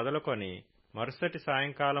సాయంకాలము మొదలుకొని మరుసటి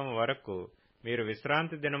సాయంకాలము వరకు మీరు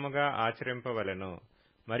విశ్రాంతి దినముగా ఆచరింపవలెను.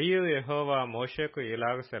 మరియు యెహోవా మోషేకు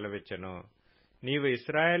ఇలాగ సెలవిచ్చెను. నీవు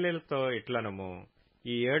ఇశ్రాయేలీయులతో ఇట్లనుము,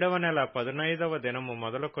 ఈ 7వ నెల 15వ దినము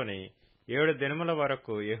మొదలుకొని 7 దినముల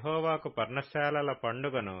వరకు యెహోవాకు పర్ణశాలల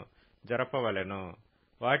పండుగను జరపవలెను.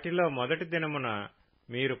 వాటిలో మొదటి దినమున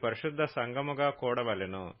మీరు పరిశుద్ధ సంఘముగా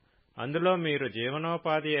కూడవలెను. అందులో మీరు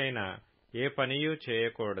జీవనోపాధి అయిన ఏ పనియూ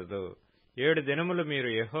చేయకూడదు. 7 దినములు మీరు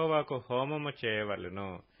యెహోవాకు హోమము చేయవలెను.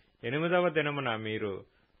 8వ దినమున మీరు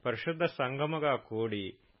పరిశుద్ధ సంఘముగా కూడి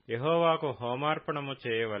యెహోవాకు హోమార్పణము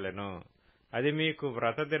చేయవలెను. అది మీకు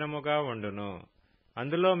వ్రత దినముగా ఉండును.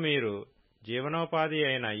 అందులో మీరు జీవనోపాధి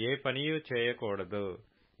అయిన ఏ పనియూ చేయకూడదు.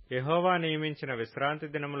 యెహోవా నియమించిన విశ్రాంతి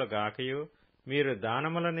దినములు గాకయు, మీరు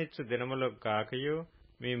దానములనిచ్చు దినములు గాకయు,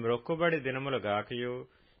 మీ మ్రొక్కుబడి దినములు గాకయు,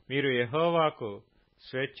 మీరు యెహోవాకు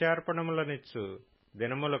స్వేచ్ఛార్పణములనిచ్చు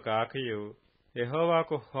దినములు గాకయు,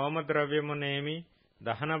 యెహోవాకు హోమద్రవ్యమునేమి,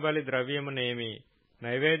 దహనబలి ద్రవ్యమునేమి,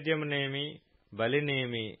 నైవేద్యమునేమి,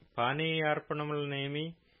 బలినేమి, పానీయార్పణములనేమి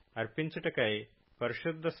అర్పించుటకై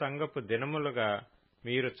పరిశుద్ధ సంఘపు దినములుగా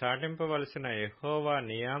మీరు చాటింపవలసిన యెహోవా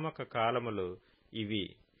నియామక కాలములు ఇవి.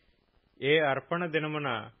 ఏ అర్పణ దినమున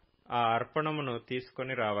ఆ అర్పణమును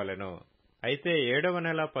తీసుకొని రావలెను. అయితే 7వ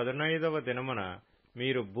నెల 15వ దినమున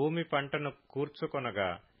మీరు భూమి పంటను కూర్చుకొనగా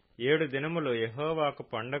 7 దినములు యెహోవాకు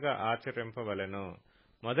పండుగ ఆచరింపవలెను.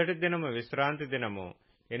 మొదటి దినము విశ్రాంతి దినము,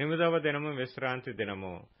 8వ దినము విశ్రాంతి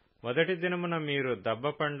దినము. మొదటి దినమున మీరు దబ్బ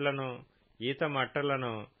పండ్లను, ఈత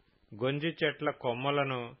మట్టలను, గొంజి చెట్ల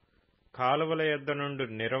కొమ్మలను, కాలువల యొద్ద నుండి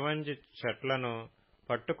నిరవంజి చెట్లను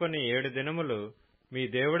పట్టుకొని 7 దినములు మీ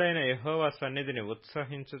దేవుడైన యెహోవా సన్నిధిని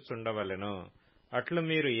ఉత్సహించుచుండవలెను. అట్లు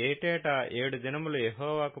మీరు ఏటేటా 7 దినములు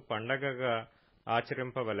యెహోవాకు పండగగా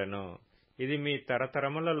ఆచరింపవలెను. ఇది మీ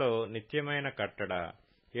తరతరములలో నిత్యమైన కట్టడ.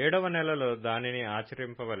 7వ నెలలో దానిని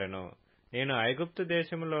ఆచరింపవలెను. నేను ఐగుప్తు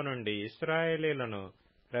దేశములో నుండి ఇశ్రాయేలీయులను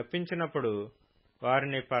రప్పించినప్పుడు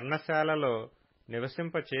వారిని పర్ణశాలలో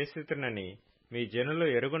నివసింపచేసితినని మీ జనులు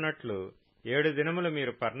ఎరుగునట్లు 7 దినములు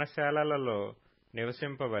మీరు పర్ణశాలలలో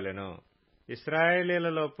నివసింపవలెను.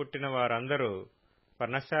 ఇశ్రాయేలీయులలో పుట్టిన వారందరూ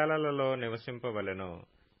పర్ణశాలలలో నివసింపవలెను.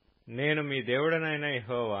 నేను మీ దేవుడనైన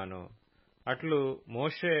యెహోవాను. అట్లు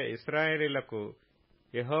మోషే ఇశ్రాయేలీయులకు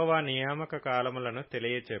యెహోవా నియామక కాలములను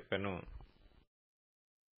తెలియచెప్పెను.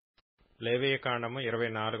 లేవీయకాండము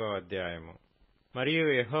 24వ అధ్యాయము. మరియు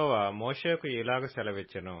యెహోవా మోషేకు ఇలాగు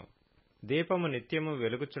సెలవిచ్చెను. దీపము నిత్యము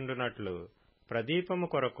వెలుగుచుండునట్లు ప్రదీపము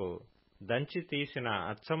కొరకు దంచి తీసిన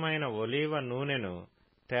అచ్చమైన ఒలీవ నూనెను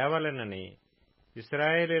తేవలెనని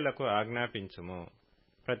ఇశ్రాయేలీయులకు ఆజ్ఞాపించుము.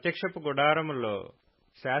 ప్రత్యక్షపు గుడారములో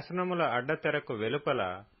శాసనముల అడ్డతెరకు వెలుపల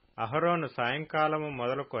అహరోను సాయంకాలము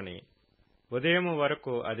మొదలుకొని ఉదయము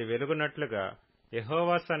వరకు అది వెలుగునట్లుగా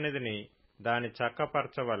యెహోవా సన్నిధిని దాని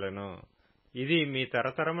చక్కపరచవలెను. ఇది మీ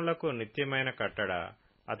తరతరములకు నిత్యమైన కట్టడ.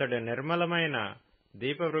 అతడు నిర్మలమైన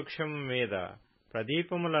దీపవృక్షము మీద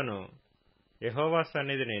ప్రదీపములను యెహోవా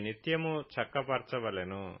సన్నిధిని నిత్యము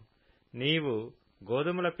చక్కపరచవలెను. నీవు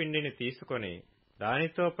గోధుమల పిండిని తీసుకొని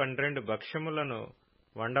దానితో 12 భక్ష్యములను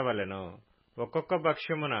వండవలెను. ఒక్కొక్క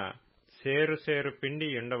భక్ష్యమున సేరు సేరు పిండి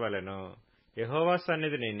యుండవలెను. యెహోవా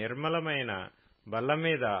సన్నిధిని నిర్మలమైన బల్ల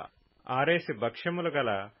మీద ఆరేసి భక్ష్యములు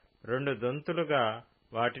గల 2 దొంతులుగా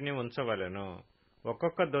వాటిని ఉంచవలెను.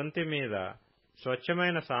 ఒక్కొక్క దొంతి మీద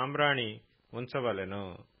స్వచ్ఛమైన సాంబ్రాణి ఉంచవలెను.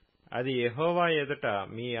 అది యెహోవా ఎదుట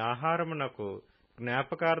మీ ఆహారమునకు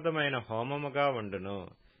జ్ఞాపకార్థమైన హోమముగా ఉండును.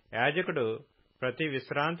 యాజకుడు ప్రతి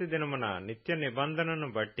విశ్రాంతి దినమున నిత్య నిబంధనను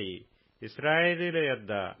బట్టి ఇశ్రాయేలీయుల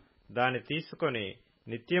యొద్ద దాని తీసుకొని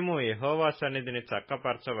నిత్యము యెహోవా సన్నిధిని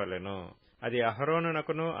చక్కపరచవలెను. అది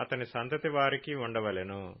అహరోనునకును అతని సంతతి వారికి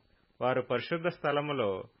ఉండవలెను. వారు పరిశుద్ధ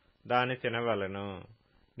స్థలములో దాని తినవలెను.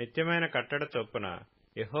 నిత్యమైన కట్టడ చొప్పున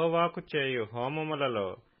యెహోవాకు చేయు హోమములలో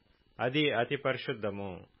అది అతి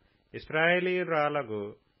పరిశుద్ధము. ఇశ్రాయేలీయురాలగు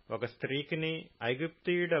ఒక స్త్రీకిని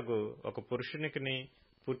ఐగుప్తీయుడగు ఒక పురుషునికిని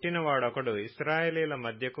పుట్టినవాడొకడు ఇశ్రాయేలీయుల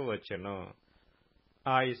మధ్యకు వచ్చెను.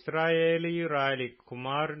 ఆ ఇశ్రాయేలీయురాలి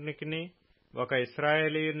కుమారునికిని ఒక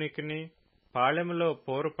ఇశ్రాయేలీయునికిని పాళెములో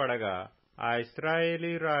పోరుపడగా ఆ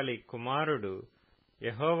ఇశ్రాయేలీయురాలి కుమారుడు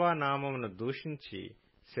యెహోవా నామమును దూషించి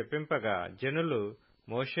శపింపగా జనులు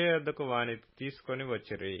మోషే యొద్దకు వాని తీసుకొని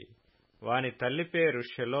వచ్చిరి. వాని తల్లి పేరు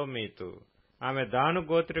షెలోమీతు. ఆమె దాను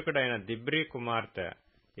గోత్రికుడైన దిబ్రీ కుమార్తె.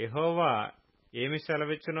 యెహోవా ఏమి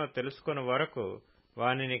సెలవిచ్చునో తెలుసుకుని వరకు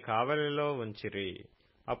వానిని కావలిలో ఉంచిరి.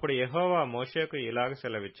 అప్పుడు యెహోవా మోషేకు ఇలాగ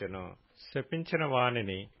సెలవిచ్చెను. శపించిన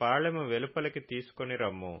వానిని పాళెము వెలుపలికి తీసుకొని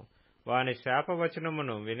రమ్ము. వాని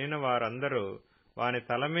శాపవచనమును వినిన వారందరూ వాని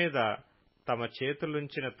తల మీద తమ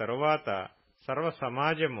చేతులుంచిన తరువాత సర్వ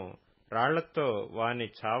సమాజము రాళ్లతో వాని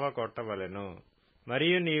చావగొట్టవలెను.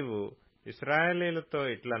 మరియు నీవు ఇశ్రాయేలీయులతో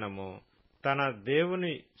ఇట్లనము, తన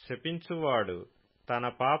దేవుని శపించువాడు తన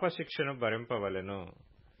పాప శిక్షను భరింపవలెను.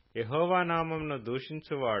 యెహోవా నామమును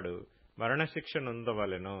దూషించువాడు మరణశిక్ష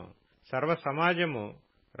నొందవలెను. సర్వ సమాజము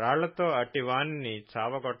రాళ్లతో అట్టి వానిని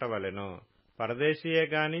చావగొట్టవలెను. పరదేశీయే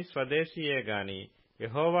గాని స్వదేశీయే గాని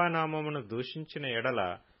యెహోవా నామమును దూషించిన ఎడల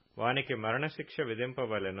వానికి మరణశిక్ష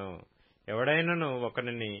విధింపవలెను. ఎవడైనను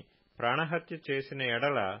ఒకనిని ప్రాణహత్య చేసిన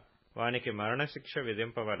ఎడల వానికి మరణశిక్ష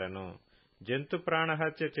విధింపవలెను. జంతు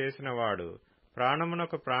ప్రాణహత్య చేసిన వాడు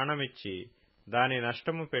ప్రాణమునకు ప్రాణమిచ్చి దాని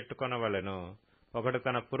నష్టము పెట్టుకొనవలెను. ఒకడు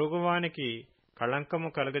తన పొరుగువానికి కళంకము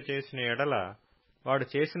కలుగచేసిన ఎడల వాడు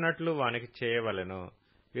చేసినట్లు వానికి చేయవలెను.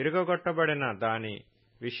 విరుగగొట్టబడిన దాని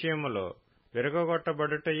విషయములో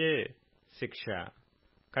విరుగగొట్టబడుటయే శిక్ష.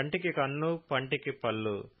 కంటికి కన్ను, పంటికి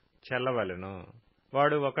పళ్ళు చెల్లవలెను.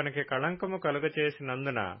 వాడు ఒకనికి కళంకము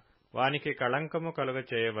కలుగచేసినందున వానికి కళంకము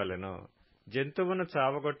కలుగచేయవలెను. జంతువును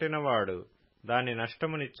చావగొట్టినవాడు దాని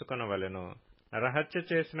నష్టమునిచ్చుకొనవలెను. నరహత్య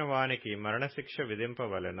చేసిన వానికి మరణశిక్ష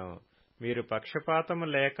విధింపవలెను. మీరు పక్షపాతము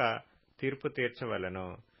లేక తీర్పు తీర్చవలెను.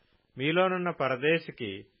 మీలోనున్న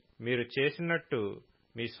పరదేశికి మీరు చేసినట్టు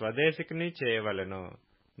మీ స్వదేశికిని చేయవలెను.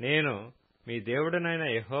 నేను మీ దేవుడనైన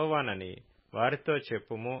యెహోవానని వారితో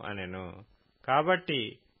చెప్పుము అనెను. కాబట్టి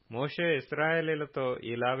మోషే ఇశ్రాయేలీయులతో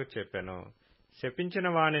ఇలాగు చెప్పెను. శపించిన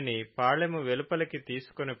వానిని పాళెము వెలుపలికి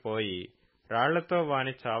తీసుకుని పోయి రాళ్లతో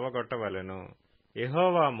వాని చావగొట్టవలెను.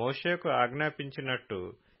 యెహోవా మోషేకు ఆజ్ఞాపించినట్టు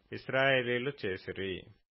ఇశ్రాయేలీయులు చేసిరి.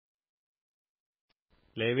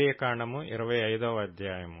 లేవీయకాండము 25వ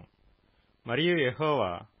అధ్యాయము. మరియు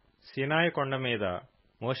యెహోవా సీనాయి కొండ మీద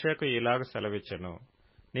మోషేకు ఇలాగు సెలవిచ్చెను.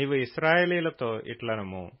 నీవు ఇశ్రాయేలీలతో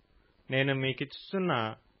ఇట్లనము, నేను మీకిచ్చుచున్న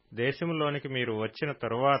దేశములోనికి మీరు వచ్చిన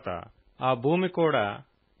తరువాత ఆ భూమి కూడా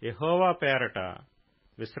యెహోవా పేరట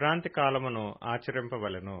విశ్రాంతి కాలమును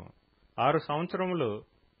ఆచరింపవలెను. 6 సంవత్సరములు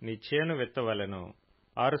నీ చేను విత్తవలెను.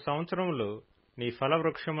 6 సంవత్సరములు నీ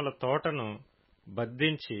ఫలవృక్షముల తోటను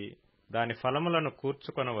బద్దించి దాని ఫలములను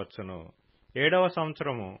కూర్చుకొనవచ్చును. 7వ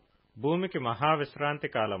సంవత్సరము భూమికి మహావిశ్రాంతి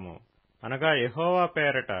కాలము, అనగా యెహోవా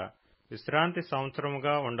పేరట విశ్రాంతి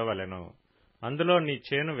సంవత్సరముగా ఉండవలెను. అందులో నీ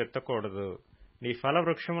చేను విత్తకూడదు, నీ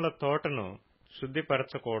ఫలవృక్షముల తోటను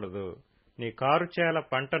శుద్ధిపరచకూడదు, నీ కారుచేల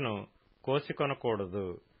పంటను కోసికొనకూడదు,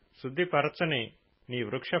 శుద్ధిపరచని నీ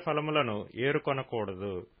వృక్ష ఫలములను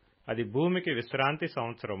ఏరుకొనకూడదు. అది భూమికి విశ్రాంతి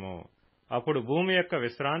సంవత్సరము. అప్పుడు భూమి యొక్క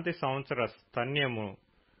విశ్రాంతి సంవత్సర స్తన్యము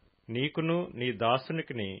నీకును, నీ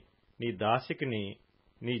దాసునికిని, నీ దాసికిని,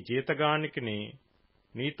 నీ జీతగానికిని,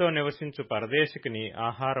 నీతో నివసించు పరదేశికిని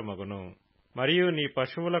ఆహారమగును. మరియు నీ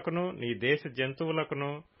పశువులకును, నీ దేశ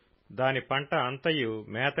జంతువులకును దాని పంట అంతయు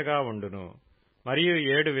మేతగా ఉండును. మరియు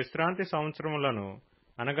 7 విశ్రాంతి సంవత్సరములను,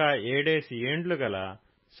 అనగా 7 ఏండ్లు గల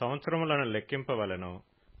సంవత్సరములను లెక్కింపవలెను.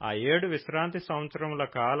 ఆ 7 విశ్రాంతి సంవత్సరముల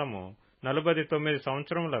కాలము 49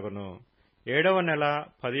 సంవత్సరములగును. 7వ నెల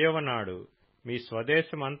 10వ నాడు మీ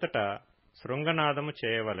స్వదేశమంతటా శృంగనాదము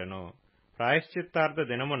చేయవలెను. ప్రాయశ్చిత్తార్థ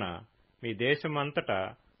దినమున మీ దేశమంతటా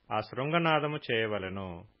ఆ శృంగనాదము చేయవలెను.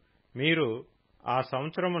 మీరు ఆ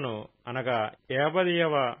సంవత్సరమును, అనగా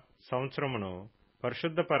 50వ సంవత్సరమును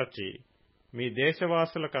పరిశుద్ధపరచి మీ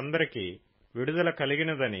దేశవాసులకందరికీ విడుదల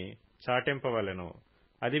కలిగినదని చాటింపవలెను.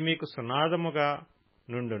 అది మీకు సునాదముగా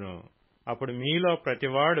నుండును. అప్పుడు మీలో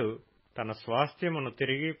ప్రతివాడు తన స్వాస్థ్యమును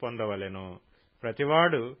తిరిగి పొందవలెను.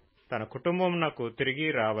 ప్రతివాడు తన కుటుంబమునకు తిరిగి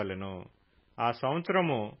రావలెను. ఆ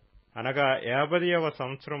సంవత్సరము, అనగా 50వ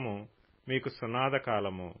సంవత్సరము మీకు సునాద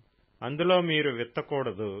కాలము. అందులో మీరు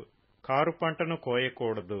విత్తకూడదు, కారు పంటను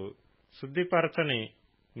కోయకూడదు, శుద్ధిపరచని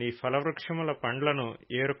నీ ఫలవృక్షముల పండ్లను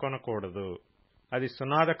ఏరుకొనకూడదు. అది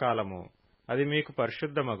సునాద కాలము. అది మీకు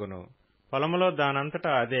పరిశుద్ధమగును. పొలములో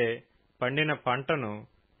దానంతటా అదే పండిన పంటను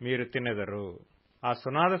మీరు తినెదరు. ఆ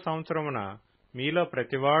సునాద సంవత్సరమున మీలో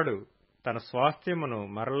ప్రతివాడు తన స్వాస్థ్యమును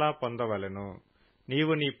మరలా పొందవలెను.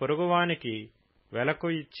 నీవు నీ పొరుగువానికి వెలకు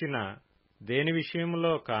ఇచ్చిన దేని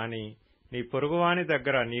విషయములో కాని, నీ పొరుగువాని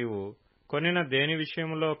దగ్గర నీవు కొనిన దేని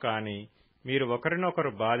విషయములో కాని మీరు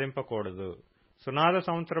ఒకరినొకరు బాధింపకూడదు. సునాద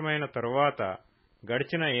సంవత్సరమైన తరువాత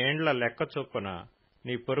గడిచిన ఏండ్ల లెక్క చొప్పున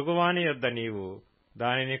నీ పొరుగువాని యొద్ద నీవు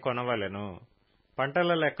దానిని కొనవలెను.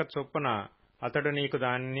 పంటల లెక్క చొప్పున అతడు నీకు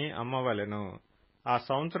దానిని అమ్మవలెను. ఆ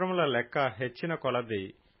సంవత్సరముల లెక్క హెచ్చిన కొలది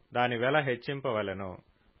దాని వెల హెచ్చింపవలెను.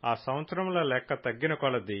 ఆ సంవత్సరముల లెక్క తగ్గిన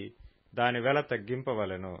కొలది దాని వెల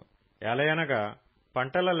తగ్గింపవలెను. ఎలయనగా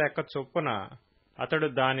పంటల లెక్క చొప్పున అతడు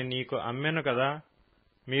దాని నీకు అమ్మెను గదా.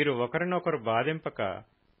 మీరు ఒకరినొకరు బాధింపక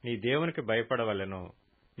నీ దేవునికి భయపడవలెను.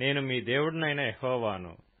 నేను మీ దేవుడినైన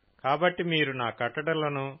యెహోవాను. కాబట్టి మీరు నా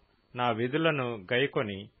కట్టడలను, నా విధులను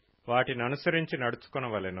గైకొని వాటిననుసరించి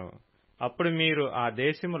నడుచుకొనవలెను. అప్పుడు మీరు ఆ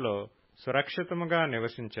దేశములో సురక్షితముగా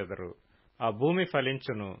నివసించెదరు. ఆ భూమి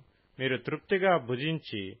ఫలించును. మీరు తృప్తిగా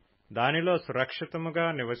భుజించి దానిలో సురక్షితముగా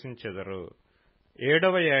నివసించెదరు.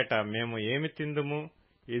 7వ ఏట మేము ఏమి తిందుము,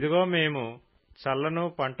 ఇదిగో మేము చల్లను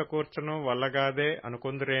పంట కూర్చను వల్లగాదే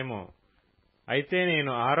అనుకొందురేమో. అయితే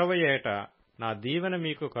నేను 6వ ఏట నా దీవెన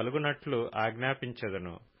మీకు కలుగునట్లు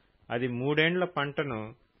ఆజ్ఞాపించెదను. అది 3 ఏండ్ల పంటను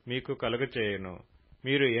మీకు కలుగచేయును.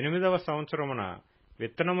 మీరు 8వ సంవత్సరమున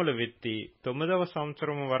విత్తనములు విత్తి 9వ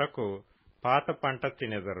సంవత్సరము వరకు పాత పంట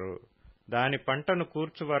తినెదరు. దాని పంటను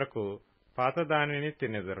కూర్చు వరకు పాత దానిని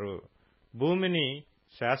తినెదరు. భూమిని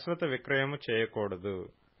శాశ్వత విక్రయము చేయకూడదు.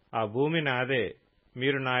 ఆ భూమి నాదే.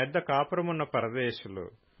 మీరు నా యొద్ద కాపురమున్న పరదేశులు.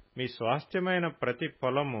 మీ స్వాస్థ్యమైన ప్రతి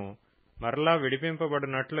పొలము మరలా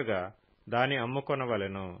విడిపింపబడినట్లుగా దాని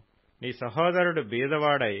అమ్ముకొనవలెను. నీ సహోదరుడు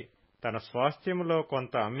బీదవాడై తన స్వాస్థ్యములో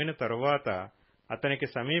కొంత అమ్మిన తరువాత అతనికి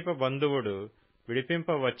సమీప బంధువుడు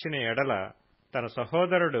విడిపింపవచ్చిన ఎడల తన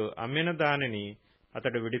సహోదరుడు అమ్మిన దానిని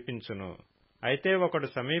అతడు విడిపించును. అయితే ఒకడు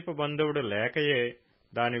సమీప బంధువుడు లేకయే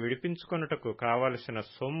దాని విడిపించుకొనుటకు కావలసిన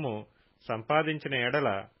సొమ్ము సంపాదించిన ఎడల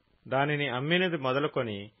దానిని అమ్మినది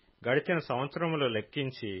మొదలుకొని గడిచిన సంవత్సరములు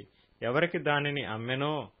లెక్కించి ఎవరికి దానిని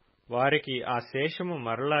అమ్మెనో వారికి ఆ శేషము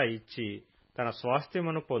మరలా ఇచ్చి తన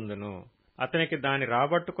స్వాస్థ్యమును పొందును. అతనికి దాని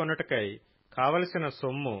రాబట్టుకొనుటకై కావలసిన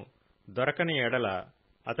సొమ్ము దొరకని ఎడల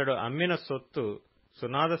అతడు అమ్మిన సొత్తు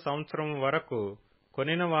సునాద సంవత్సరము వరకు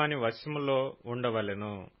కొనిన వాని వశములో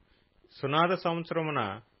ఉండవలెను. సునాద సంవత్సరమున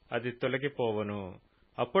అది తొలగిపోవును.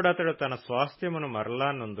 అప్పుడతడు తన స్వాస్థ్యమును మరలా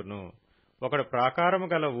నొందును. ఒకడు ప్రాకారము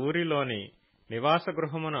గల ఊరిలోని నివాస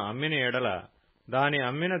గృహమును అమ్మిన ఎడల దాని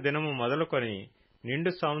అమ్మిన దినము మొదలుకొని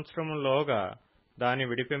నిండు సంవత్సరములోగా దాని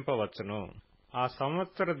విడిపింపవచ్చును. ఆ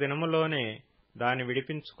సంవత్సర దినములోనే దాని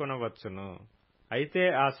విడిపించుకొనవచ్చును. అయితే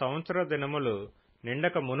ఆ సంవత్సర దినములు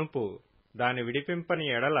నిండక మునుపు దాని విడిపింపని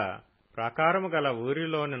ఎడల ప్రాకారము గల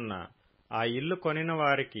ఊరిలోనున్న ఆ ఇల్లు కొనిన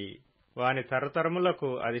వారికి వాని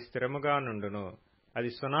తరతరములకు అది స్థిరముగా నుండును. అది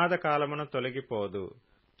సునాద కాలమున తొలగిపోదు.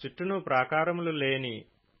 చుట్టూను ప్రాకారములు లేని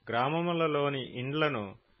గ్రామములలోని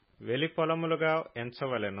ఇండ్లను వెలిపొలములుగా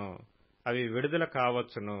ఎంచవలెను. అవి విడుదల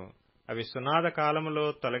కావచ్చును. అవి సునాద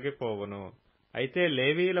కాలములో తొలగిపోవును. అయితే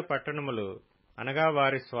లేవీయుల పట్టణములు అనగా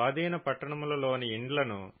వారి స్వాధీన పట్టణములలోని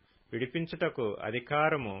ఇండ్లను విడిపించుటకు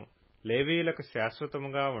అధికారము లేవీయులకు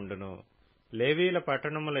శాశ్వతముగా ఉండును. లేవీయుల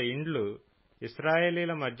పట్టణముల ఇండ్లు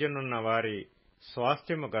ఇశ్రాయేలీల మధ్యనున్న వారి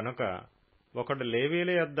స్వాస్థ్యము గనుక ఒకడు లేవీయుల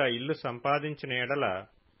యొద్ద ఇల్లు సంపాదించిన ఎడల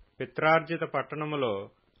పిత్రార్జిత పట్టణములో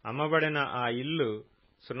అమ్మబడిన ఆ ఇల్లు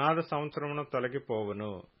సునాద సంవత్సరమున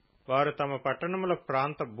తొలగిపోవును. వారు తమ పట్టణముల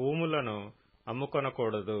ప్రాంత భూములను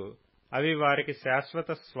అమ్ముకొనకూడదు. అవి వారికి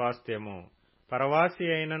శాశ్వత స్వాస్థ్యము.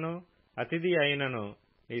 పరవాసి అయినను అతిథి అయినను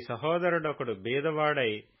నీ సహోదరుడొకడు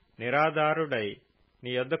బీదవాడై నిరాధారుడై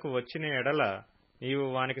నీ యొద్దకు వచ్చిన ఎడల నీవు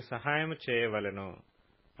వానికి సహాయము చేయవలెను.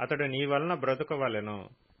 అతడు నీ వలన బ్రతుకవలెను.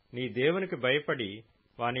 నీ దేవునికి భయపడి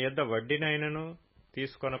వాని యొద్ద వడ్డీనైనను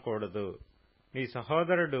తీసుకొనకూడదు. నీ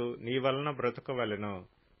సహోదరుడు నీ వలన బ్రతుకవలెను.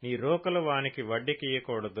 నీ రోకలు వానికి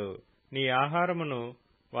వడ్డీకియ్యకూడదు. నీ ఆహారమును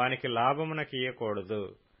వానికి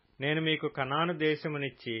లాభమునకియ్యకూడదు. నేను మీకు కనాను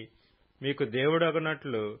దేశమునిచ్చి మీకు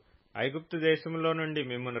దేవుడగునట్లు ఐగుప్తు దేశములో నుండి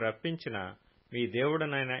మిమ్మును రప్పించిన మీ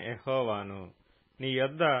దేవుడనైన యెహోవాను. నీ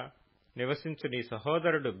యొద్ద నివసించు నీ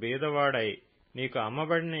సహోదరుడు బీదవాడై నీకు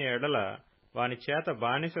అమ్మబడిన ఎడల వాని చేత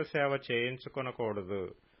బానిస సేవ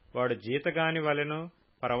చేయించుకొనకూడదు. వాడు జీతగాని వలెను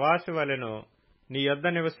పరవాసి వలెను నీ యొద్ద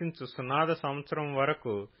నివసించు సునాద సంవత్సరం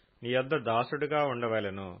వరకు నీ యొద్ద దాసుడుగా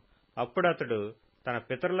ఉండవలెను. అప్పుడతడు తన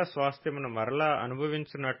పితరుల స్వాస్థ్యమును మరలా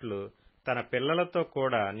అనుభవించున్నట్లు తన పిల్లలతో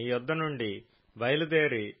కూడా నీ యొద్ద నుండి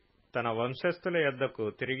బయలుదేరి తన వంశస్థుల యొద్దకు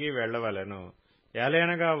తిరిగి వెళ్లవలెను.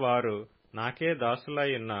 ఏలయనగా వారు నాకే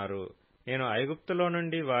దాసులై ఉన్నారు. నేను ఐగుప్తులో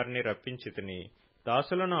నుండి వారిని రప్పించితిని.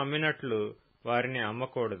 దాసులను అమ్మినట్లు వారిని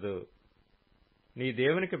అమ్మకూడదు. నీ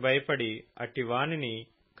దేవునికి భయపడి అట్టి వానిని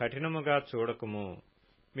కఠినముగా చూడకుము.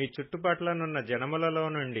 మీ చుట్టుపట్లనున్న జనములలో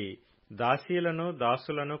నుండి దాసీలను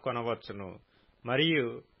దాసులను కొనవచ్చును.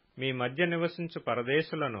 మరియు మీ మధ్య నివసించు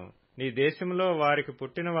పరదేశులను నీ దేశంలో వారికి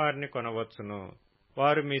పుట్టిన వారిని కొనవచ్చును.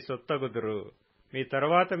 వారు మీ సొత్తగుదురు. మీ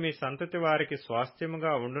తరువాత మీ సంతతి వారికి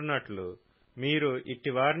స్వాస్థ్యముగా ఉండునట్లు మీరు ఇట్టి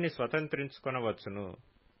వారిని స్వతంత్రించుకొనవచ్చును.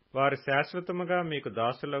 వారు శాశ్వతముగా మీకు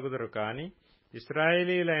దాసులగుదురు కాని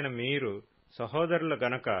ఇశ్రాయేలీయులైన మీరు సహోదరులు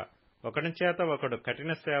గనక ఒకని చేత ఒకడు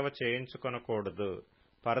కఠిన సేవ చేయించుకొనకూడదు.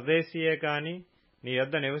 పరదేశీయే గాని నీ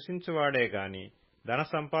యొద్ద నివసించువాడే గాని ధన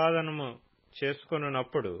సంపాదనము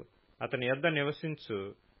చేసుకొనున్నప్పుడు అతని యొద్ద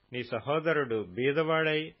నివసించు నీ సహోదరుడు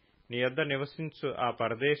బీదవాడై నీ యొద్ద నివసించు ఆ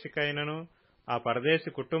పరదేశికైనను ఆ పరదేశి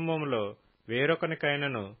కుటుంబములో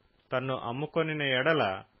వేరొకనికైనను తన్ను అమ్ముకొనిన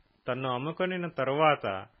ఎడల తన్ను అమ్ముకొనిన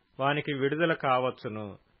తరువాత వానికి విడుదల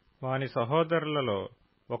కావచ్చును. వాని సహోదరులలో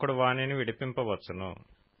ఒకడు వానిని విడిపింపవచ్చును.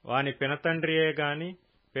 వాని పినతండ్రియే గాని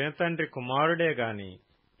పినతండ్రి కుమారుడే గాని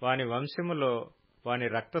వాని వంశములో వాని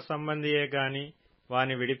రక్త సంబంధియే గాని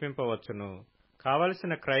వాని విడిపింపవచ్చును.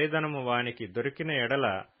 కావలసిన క్రయధనము వానికి దొరికిన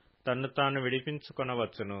ఎడల తన్ను తాను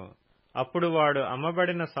విడిపించుకొనవచ్చును. అప్పుడు వాడు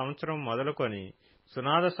అమ్మబడిన సంవత్సరం మొదలుకొని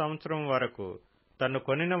సునాద సంవత్సరం వరకు తన్ను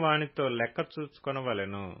కొనిన వానితో లెక్క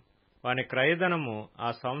చూచుకొనవలెను. వాని క్రయధనము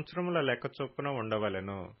ఆ సంవత్సరముల లెక్క చొప్పున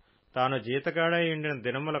ఉండవలెను. తాను జీతగాడై ఉండిన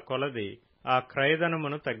దినముల కొలది ఆ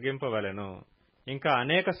క్రయధనమును తగ్గింపవలెను. ఇంకా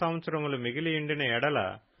అనేక సంవత్సరములు మిగిలి ఉండిన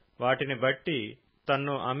ఎడల వాటిని బట్టి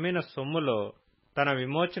తన్ను అమ్మిన సొమ్ములో తన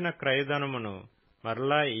విమోచన క్రయధనమును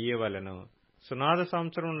మరలా ఇయ్యవలెను. సునాద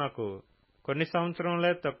సంవత్సరమునకు కొన్ని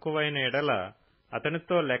సంవత్సరములే తక్కువైన ఎడల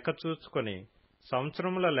అతనితో లెక్క చూచుకొని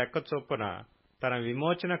సంవత్సరముల లెక్క చొప్పున తన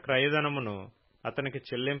విమోచన క్రయధనమును అతనికి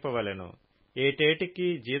చెల్లింపవలెను.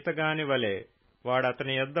 ఏటేటికి జీతగాని వలె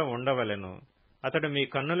వాడతని యొద్ద ఉండవలెను. అతడు మీ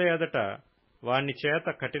కన్నుల ఎదుట వాని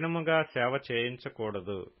చేత కఠినముగా సేవ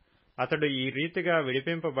చేయించకూడదు. అతడు ఈ రీతిగా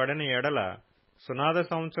విడిపింపబడని ఎడల సునాద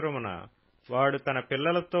సంవత్సరమున వాడు తన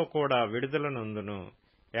పిల్లలతో కూడా విడుదల నొందును.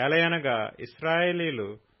 ఏలయనగా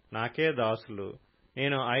ఇశ్రాయేలీలు నాకే దాసులు.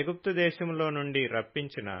 నేను ఐగుప్తు దేశంలో నుండి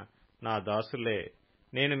రప్పించిన నా దాసులే.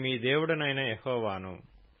 నేను మీ దేవుడనైన యెహోవాను.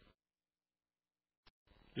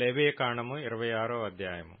 లేవియకాండము 26వ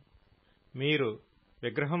అధ్యాయము. మీరు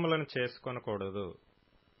విగ్రహములను చేసుకొనకూడదు.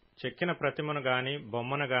 చెక్కిన ప్రతిమను గాని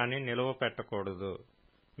బొమ్మను గాని నిలువ పెట్టకూడదు.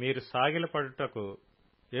 మీరు సాగిలపడుటకు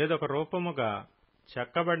ఏదొక రూపముగా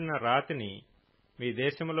చెక్కబడిన రాతిని మీ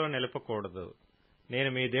దేశములో నిలపకూడదు. నేను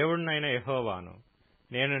మీ దేవుడినైన యెహోవాను.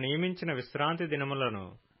 నేను నియమించిన విశ్రాంతి దినములను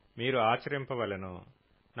మీరు ఆచరింపవలెను.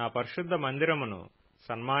 నా పరిశుద్ధ మందిరమును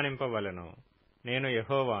సన్మానింపవలెను. నేను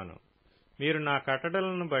యెహోవాను. మీరు నా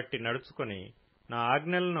కట్టడలను బట్టి నడుచుకుని నా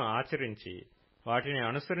ఆజ్ఞలను ఆచరించి వాటిని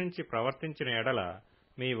అనుసరించి ప్రవర్తించిన ఎడల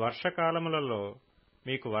మీ వర్షకాలములలో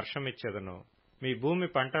మీకు వర్షమిచ్చెదను. మీ భూమి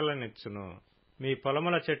పంటలనిచ్చును. మీ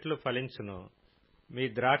పొలముల చెట్లు ఫలించును. మీ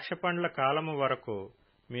ద్రాక్ష పండ్ల కాలము వరకు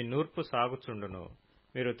మీ నూర్పు సాగుచుండును.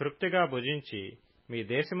 మీరు తృప్తిగా భుజించి మీ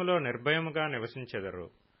దేశములో నిర్భయముగా నివసించెదరు.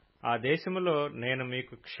 ఆ దేశములో నేను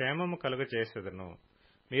మీకు క్షేమము కలుగచేసెదను.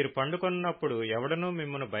 మీరు పండుకొన్నప్పుడు ఎవడనూ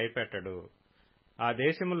మిమ్మును భయపెట్టడు. ఆ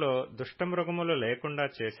దేశములో దుష్టమృగములు లేకుండా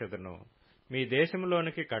చేసెదను. మీ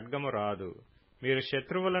దేశములోనికి ఖడ్గము రాదు. మీరు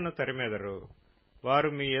శత్రువులను తరిమెదరు. వారు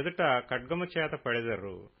మీ ఎదుట ఖడ్గము చేత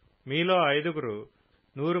పడెదరు. మీలో 5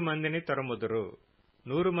 100 మందిని తరుముదురు.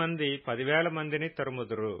 100 మంది 10,000 మందిని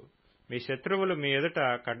తరుముదురు. మీ శత్రువులు మీ ఎదుట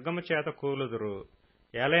ఖడ్గము చేత కూలుదురు.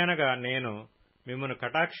 ఏలయనగా నేను మిమ్మును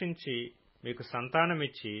కటాక్షించి మీకు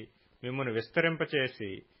సంతానమిచ్చి మిమ్మును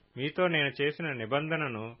విస్తరింపచేసి మీతో నేను చేసిన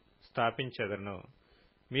నిబంధనను స్థాపించెదను.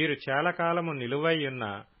 మీరు చాలా కాలము నిలువైయున్న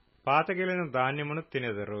పాతగిలిన ధాన్యమును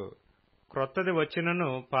తినెదరు. క్రొత్తది వచ్చినను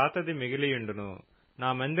పాతది మిగిలియుండును. నా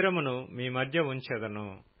మందిరమును మీ మధ్య ఉంచెదను.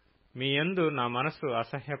 మీ యందు నా మనస్సు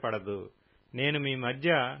అసహ్యపడదు. నేను మీ మధ్య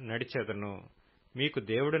నడిచెదను. మీకు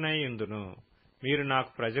దేవుడనై యుందును. మీరు నాకు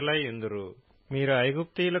ప్రజలై యుందురు. మీరు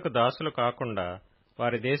ఐగుప్తీయులకు దాసులు కాకుండా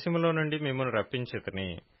వారి దేశములో నుండి మిమ్మును రప్పించితిని.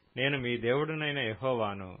 నేను మీ దేవుడనైన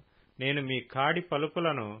యెహోవాను. నేను మీ కాడి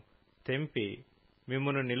పలుపులను తెంపి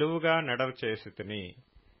మిమ్మును నిలువుగా నడవచేసితిని.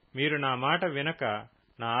 మీరు నా మాట వినక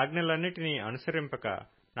నా ఆజ్ఞలన్నిటినీ అనుసరింపక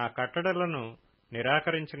నా కట్టడలను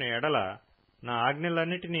నిరాకరించిన ఎడల, నా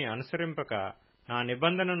ఆజ్ఞలన్నిటినీ అనుసరింపక నా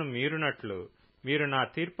నిబంధనను మీరునట్లు మీరు నా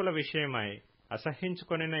తీర్పుల విషయమై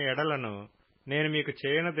అసహ్యించుకొనిన ఎడలను నేను మీకు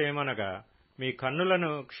చేయనదేమనగా, మీ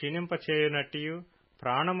కన్నులను క్షీణింపచేయునట్టియు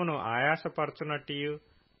ప్రాణమును ఆయాసపరచునట్టియు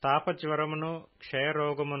తాపజ్వరమును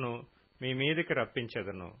క్షయరోగమును మీ మీదికి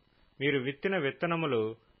రప్పించెదను. మీరు విత్తిన విత్తనములు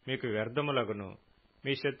మీకు వ్యర్థములగును.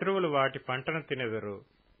 మీ శత్రువులు వాటి పంటను తినెదరు.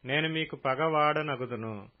 నేను మీకు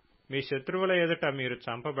పగవాడనగుదును. మీ శత్రువుల ఎదుట మీరు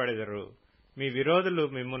చంపబడెదరు. మీ విరోధులు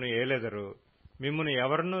మిమ్మును ఏలెదరు. మిమ్మును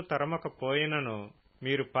ఎవరినూ తరమకపోయినను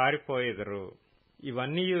మీరు పారిపోయెదరు.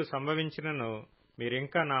 ఇవన్నీయు సంభవించినను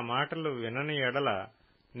మీరింకా నా మాటలు వినని ఎడల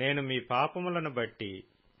నేను మీ పాపములను బట్టి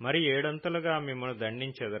మరి 7 మిమ్మును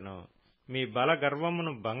దండించెదను. మీ బల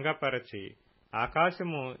గర్వమును భంగపరచి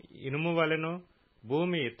ఆకాశము ఇనుము వలెను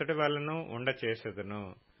భూమి ఇత్తడి వలెను ఉండచేసెదను.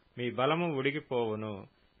 మీ బలము ఉడిగిపోవును.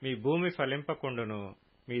 మీ భూమి ఫలింపకుండును.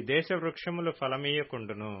 మీ దేశ వృక్షములు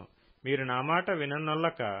ఫలమీయకుండును. మీరు నా మాట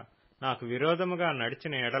విననొల్లక నాకు విరోధముగా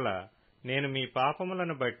నడిచిన ఎడల నేను మీ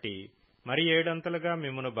పాపములను బట్టి మరి 7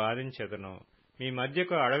 మిమ్మును బాధించెదను. మీ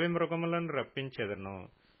మధ్యకు అడవి మృగములను రప్పించెదను.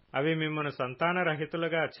 అవి మిమ్మును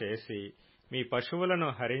సంతానరహితులుగా చేసి మీ పశువులను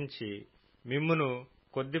హరించి మిమ్మును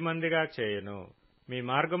కొద్దిమందిగా చేయును. మీ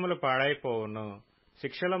మార్గములు పాడైపోవును.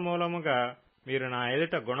 శిక్షల మూలముగా మీరు నా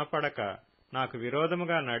ఎదుట గుణపడక నాకు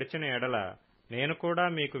విరోధముగా నడిచిన ఎడల నేను కూడా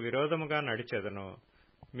మీకు విరోధముగా నడిచెదను.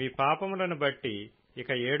 మీ పాపములను బట్టి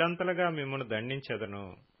ఇక 7 మిమ్మును దండించెదను.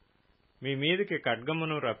 మీ మీదికి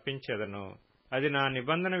ఖడ్గమును రప్పించెదను. అది నా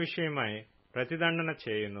నిబంధన విషయమై ప్రతిదండన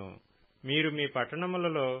చేయును. మీరు మీ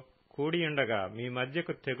పట్టణములలో కూడియుండగా మీ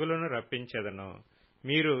మధ్యకు తెగులును రప్పించెదను.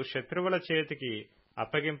 మీరు శత్రువుల చేతికి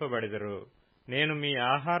అప్పగింపబడెదరు. నేను మీ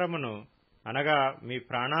ఆహారమును అనగా మీ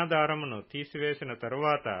ప్రాణాధారమును తీసివేసిన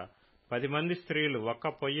తరువాత 10 మంది స్త్రీలు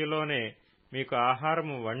ఒక్క పొయ్యిలోనే మీకు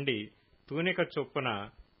ఆహారము వండి తూనిక చొప్పున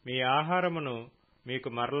మీ ఆహారమును మీకు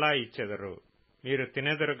మరలా ఇచ్చెదరు. మీరు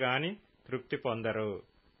తినెదరు గాని తృప్తి పొందరు.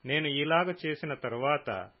 నేను ఇలాగ చేసిన తరువాత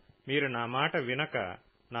మీరు నా మాట వినక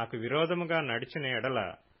నాకు విరోధముగా నడిచిన ఎడల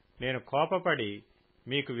నేను కోపపడి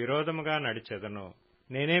మీకు విరోధముగా నడిచెదను.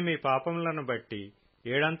 నేనే మీ పాపములను బట్టి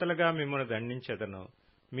 7 మిమ్మును దండించెదను.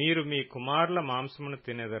 మీరు మీ కుమారుల మాంసమును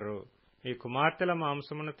తినెదరు. మీ కుమార్తెల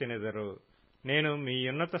మాంసమును తినెదరు. నేను మీ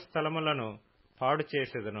ఉన్నత స్థలములను పాడు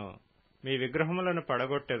చేసెదను. మీ విగ్రహములను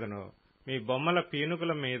పడగొట్టెదను. మీ బొమ్మల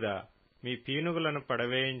పీనుగుల మీద మీ పీనుగులను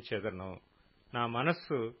పడవేయించెదను. నా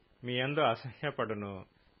మనస్సు మీ యందు అసహ్యపడును.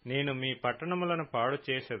 నేను మీ పట్టణములను పాడు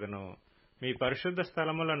చేసెదను. మీ పరిశుద్ధ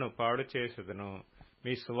స్థలములను పాడు చేసెదను.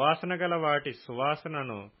 మీ సువాసన గల వాటి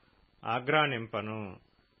సువాసనను ఆగ్రానింపను.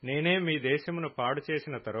 నేనే మీ దేశమును పాడు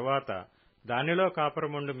చేసిన తరువాత దానిలో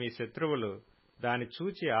కాపురముండు మీ శత్రువులు దాని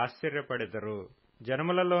చూచి ఆశ్చర్యపడెదరు.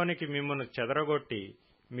 జనములలోనికి మిమ్మును చెదరగొట్టి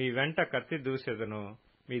మీ వెంట కత్తి దూసెదను.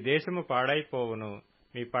 మీ దేశము పాడైపోవును.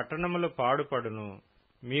 మీ పట్టణములు పాడుపడును.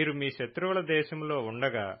 మీరు మీ శత్రువుల దేశములో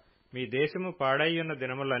ఉండగా మీ దేశము పాడైయున్న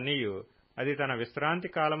దినములన్నీయు అది తన విశ్రాంతి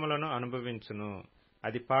కాలములను అనుభవించును.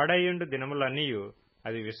 అది పాడైయుండు దినములన్నీయు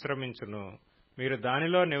అది విశ్రమించును. మీరు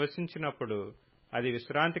దానిలో నివసించినప్పుడు అది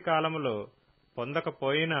విశ్రాంతి కాలములో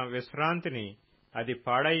పొందకపోయిన విశ్రాంతిని అది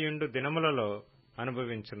పాడైయుండు దినములలో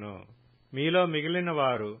అనుభవించును. మీలో మిగిలిన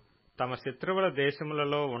వారు తమ శత్రువుల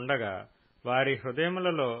దేశములలో ఉండగా వారి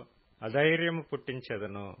హృదయములలో అధైర్యము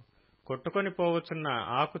పుట్టించెదను. కొట్టుకొని పోవచున్న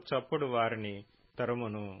ఆకు చప్పుడు వారిని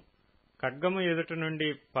తరుమును. ఖడ్గము ఎదుట నుండి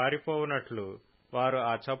పారిపోవునట్లు వారు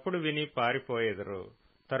ఆ చప్పుడు విని పారిపోయెదరు.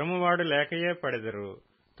 తరుమువాడు లేకయే పడెదరు.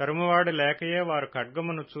 తరుమువాడు లేకయే వారు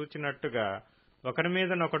ఖడ్గమును చూచినట్టుగా ఒకరి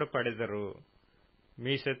మీదనొకడు పడెదరు.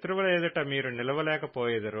 మీ శత్రువుల ఎదుట మీరు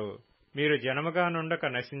నిలవలేకపోయెదరు. మీరు జనముగా నుండక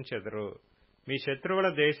నశించెదరు. మీ శత్రువుల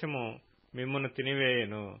దేశము మిమ్మును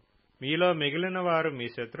తినివేయను. మీలో మిగిలిన వారు మీ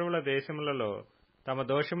శత్రువుల దేశములలో తమ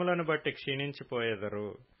దోషములను బట్టి క్షీణించిపోయెదరు.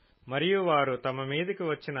 మరియు వారు తమ మీదికి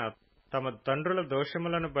వచ్చిన తమ తండ్రుల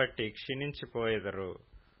దోషములను బట్టి క్షీణించిపోయెదరు.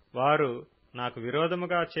 వారు నాకు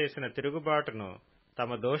విరోధముగా చేసిన తిరుగుబాటును,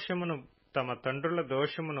 తమ దోషమును, తమ తండ్రుల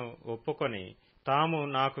దోషమును ఒప్పుకొని, తాము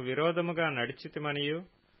నాకు విరోధముగా నడిచితిమనియు,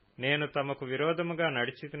 నేను తమకు విరోధముగా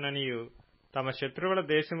నడిచితిననియు, తమ శత్రువుల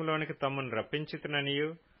దేశములోనికి తమ్మును రప్పించితిననియు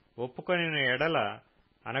ఒప్పుకొనిన ఎడల,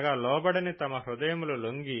 అనగా లోబడని తమ హృదయములు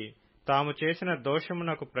లొంగి, తాము చేసిన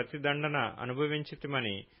దోషమునకు ప్రతిదండన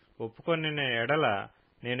అనుభవించితిమని ఒప్పుకొనిన ఎడల,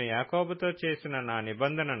 నేను యాకోబుతో చేసిన నా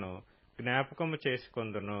నిబంధనను జ్ఞాపకము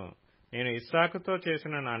చేసుకొందును. నేను ఇస్సాకుతో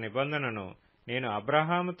చేసిన నా నిబంధనను, నేను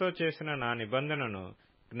అబ్రహాముతో చేసిన నా నిబంధనను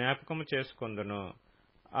జ్ఞాపకము చేసుకొందును.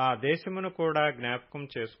 ఆ దేశమును కూడా జ్ఞాపకం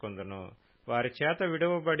చేసుకొందును. వారి చేత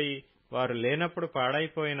విడువబడి వారు లేనప్పుడు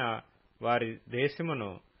పాడైపోయిన వారి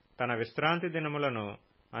దేశమును, తన విశ్రాంతి దినములను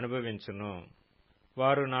అనుభవించును.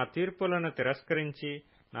 వారు నా తీర్పులను తిరస్కరించి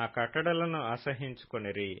నా కట్టడలను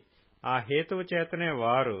అసహ్యించుకొనిరి. ఆ హేతువు చేతనే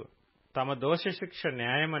వారు తమ దోషశిక్ష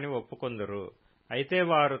న్యాయమని ఒప్పుకొందురు. అయితే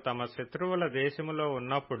వారు తమ శత్రువుల దేశములో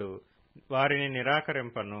ఉన్నప్పుడు వారిని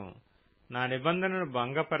నిరాకరింపను. నా నిబంధనను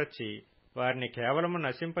భంగపరచి వారిని కేవలము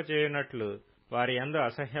నశింపచేయునట్లు వారి యందు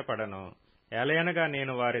అసహ్యపడను. ఏలయనగా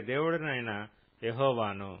నేను వారి దేవుడనైన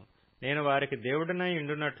యెహోవాను. నేను వారికి దేవుడనై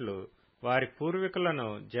ఉండునట్లు వారి పూర్వీకులను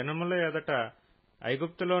జనముల ఎదుట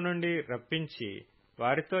ఐగుప్తులో నుండి రప్పించి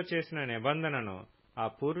వారితో చేసిన నిబంధనను ఆ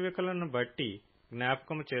పూర్వీకులను బట్టి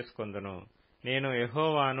జ్ఞాపకము చేసుకొందును. నేను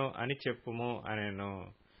యెహోవాను అని చెప్పుము అనెను.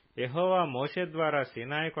 యెహోవా మోషే ద్వారా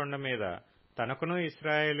సీనాయి కొండ మీద తనకును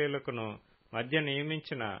ఇశ్రాయేలీయులకును మధ్య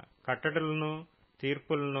నియమించిన కట్టడలను,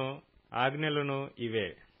 తీర్పులను, ఆజ్ఞలను ఇవే.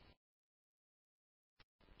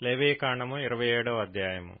 లేవీకాండము 27వ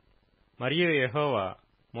అధ్యాయము. మరియు యెహోవా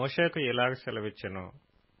మోషేకు ఇలాగ సెలవిచ్చెను.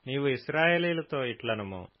 నీవు ఇశ్రాయేలీయులతో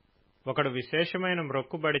ఇట్లనుము, ఒకడు విశేషమైన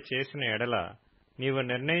మ్రొక్కుబడి చేసిన ఎడల నీవు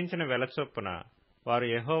నిర్ణయించిన వెల చొప్పున వారు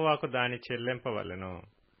యెహోవాకు దాని చెల్లింపవలెను.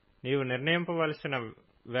 నీవు నిర్ణయింపవలసిన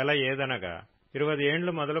వెల ఏదనగా 20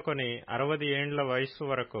 ఏండ్లు మొదలుకొని 60 ఏండ్ల వయస్సు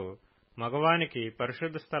వరకు మగవానికి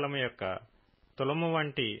పరిశుద్ధ స్థలము యొక్క తులము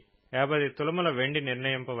వంటి 50 తులముల వెండి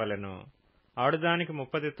నిర్ణయింపవలెను. ఆడుదానికి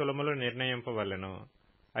 30 తులములు నిర్ణయింపవలెను.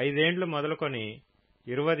 5 ఏండ్లు మొదలుకొని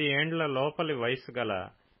 20 ఏండ్ల లోపలి వయస్సు గల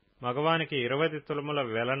మగవానికి 20 తులముల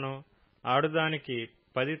వెలను, ఆడుదానికి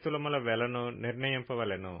 10 తులముల వెలను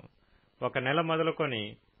నిర్ణయింపవలెను. 1 నెల మొదలుకొని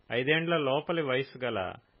 5 ఏండ్ల లోపలి వయస్సు గల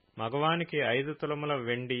మగవానికి 5 తులముల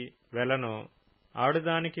వెండి వెలను,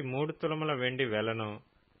 ఆడుదానికి 3 తులముల వెండి వెలను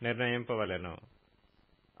నిర్ణయింపవలెను.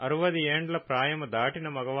 60 ఏండ్ల ప్రాయము దాటిన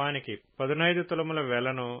మగవానికి 15 తులముల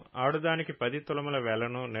వెలను, ఆడుదానికి 10 తులముల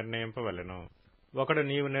వెలను నిర్ణయింపవలెను. ఒకడు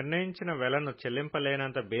నీవు నిర్ణయించిన వెలను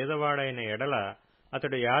చెల్లింపలేనంత బీదవాడైన ఎడల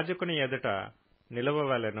అతడు యాజకుని ఎదుట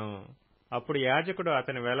నిలవవలెను. అప్పుడు యాజకుడు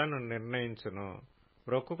అతని వెలను నిర్ణయించును.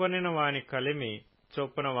 రొక్కుకొనిన వాని కలిమి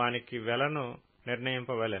చొప్పున వానికి వెలను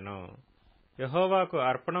నిర్ణయింపవలెను. యెహోవాకు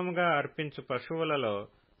అర్పణముగా అర్పించు పశువులలో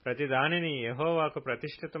ప్రతి దానిని యెహోవాకు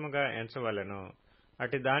ప్రతిష్ఠితముగా ఎంచవలెను.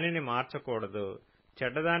 అటి దానిని మార్చకూడదు.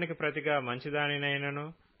 చెడ్డదానికి ప్రతిగా మంచిదానినైనను,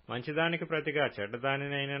 మంచిదానికి ప్రతిగా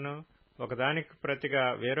చెడ్డదానినైనను, ఒకదానికి ప్రతిగా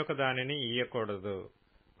వేరొక దానిని ఇయ్యకూడదు.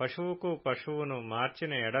 పశువుకు పశువును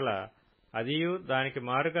మార్చిన ఎడల అదియు దానికి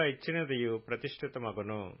మారుగా ఇచ్చినదియు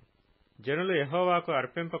ప్రతిష్ఠితమగును. జనులు యెహోవాకు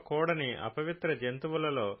అర్పింపకూడని అపవిత్ర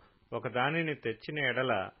జంతువులలో ఒక దానిని తెచ్చిన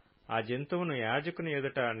ఎడల ఆ జంతువును యాజకుని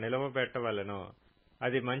ఎదుట నిలవబెట్టవలెను.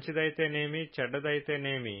 అది మంచిదైతేనేమి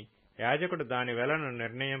చెడ్డదైతేనేమి యాజకుడు దాని వెలను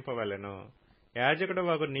నిర్ణయింపవలెను. యాజకుడు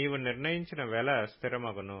వగు నీవు నిర్ణయించిన వెల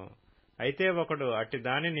స్థిరమగును. అయితే ఒకడు అట్టి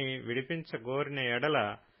దానిని విడిపించగోరిన ఎడల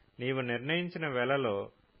నీవు నిర్ణయించిన వెలలో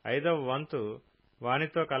 5వ వంతు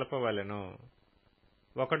వానితో కలపవలెను.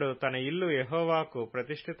 ఒకడు తన ఇల్లు యెహోవాకు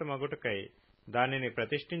ప్రతిష్ఠితమగుటకై దానిని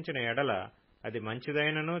ప్రతిష్ఠించిన ఎడల అది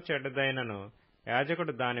మంచిదైనను చెడ్డదైనను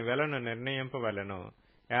యాజకుడు దాని వెలను నిర్ణయింపవలెను.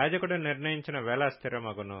 యాజకుడు నిర్ణయించిన వెల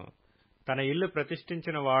స్థిరమగును. తన ఇల్లు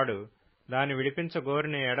ప్రతిష్ఠించిన వాడు దాని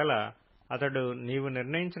విడిపించగోరిన ఎడల అతడు నీవు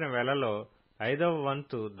నిర్ణయించిన వెలలో 5వ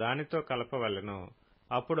వంతు దానితో కలపవలెను.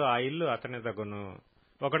 అప్పుడు ఆ ఇల్లు అతనిదగును.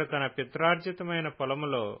 ఒకడు తన పిత్రార్జితమైన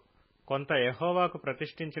పొలములో కొంత యెహోవాకు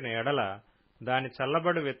ప్రతిష్ఠించిన ఎడల దాని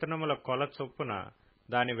చల్లబడు విత్తనముల కొల చొప్పున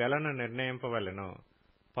దాని వెలను నిర్ణయింపవలెను.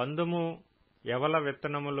 పందుము యవల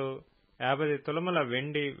విత్తనములు 50 తులముల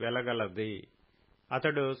వెండి వెలగలది.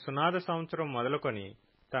 అతడు సునాద సంవత్సరం మొదలుకొని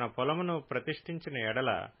తన పొలమును ప్రతిష్ఠించిన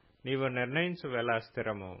ఎడల నీవు నిర్ణయించు వెల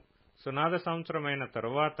స్థిరము. సునాద సంవత్సరమైన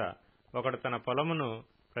తరువాత ఒకడు తన పొలమును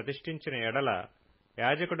ప్రతిష్ఠించిన ఎడల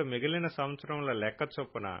యాజకుడు మిగిలిన సంవత్సరముల లెక్క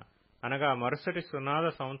చొప్పున అనగా మరుసటి సునాద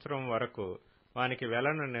సంవత్సరం వరకు వానికి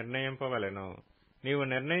వెలను నిర్ణయింపవలెను. నీవు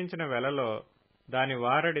నిర్ణయించిన వెలలో దాని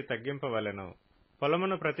వారడి తగ్గింపవలెను.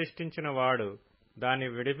 పొలమును ప్రతిష్ఠించిన వాడు దాని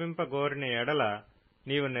విడిపింపగోరిన ఎడల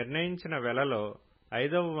నీవు నిర్ణయించిన వెలలో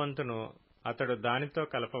 5వ వంతును అతడు దానితో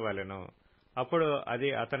కలపవలెను. అప్పుడు అది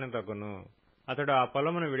అతనిదగును. అతడు ఆ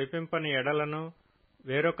పొలమును విడిపింపని ఎడలను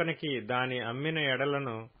వేరొకనికి దాని అమ్మిన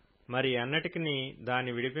ఎడలను మరి అన్నటికిని దాని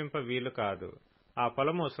విడిపింప వీలు కాదు. ఆ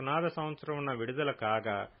పొలము సునాద సంవత్సరమున విడుదల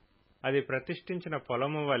కాగా అది ప్రతిష్ఠించిన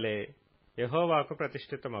పొలము వలె యెహోవాకు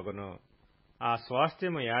ప్రతిష్ఠితమగును. ఆ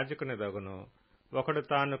స్వాస్థ్యము యాజకునిదగును. ఒకడు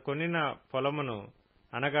తాను కొనిన పొలమును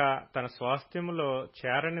అనగా తన స్వాస్థ్యములో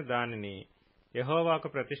చేరని దానిని యెహోవాకు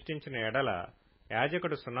ప్రతిష్ఠించిన ఎడల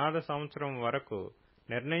యాజకుడు సునాద సంవత్సరం వరకు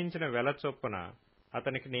నిర్ణయించిన వెల చొప్పున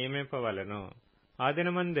అతనికి నియమింపవలెను. ఆ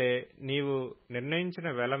దినమందే నీవు నిర్ణయించిన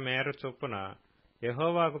వెల మేర చొప్పున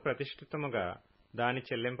యెహోవాకు ప్రతిష్ఠితముగా దాని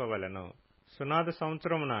చెల్లింపవలెను. సునాద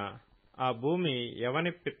సంవత్సరమున ఆ భూమి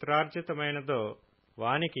ఎవని పిత్రార్జితమైనదో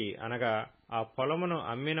వానికి అనగా ఆ పొలమును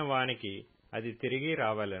అమ్మిన వానికి అది తిరిగి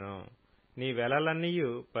రావలెను. నీ వెలలన్నీయు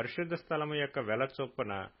పరిశుద్ధ స్థలము యొక్క వెల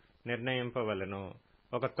చొప్పున నిర్ణయింపవలెను.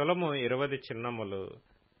 1 తులము 20 చిన్నములు.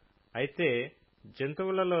 అయితే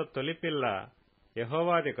జంతువులలో తొలిపిల్ల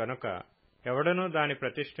యెహోవాది గనుక ఎవడనూ దాని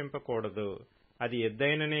ప్రతిష్ఠింపకూడదు. అది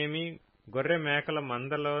ఎద్దైననేమి గొర్రె మేకల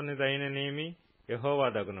మందలోనిదైననేమి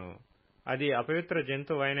యెహోవాదగును. అది అపవిత్ర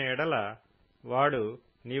జంతువైన ఎడల వాడు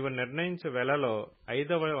నీవు నిర్ణయించు వెలలో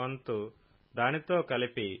 5వ వంతు దానితో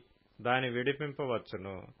కలిపి దాని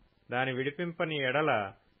విడిపింపవచ్చును. దాని విడిపింపని ఎడల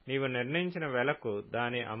నీవు నిర్ణయించిన వెలకు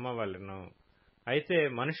దాని అమ్మవలెను. అయితే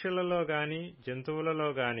మనుషులలో గాని జంతువులలో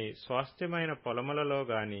గాని స్వాస్థ్యమైన పొలములలో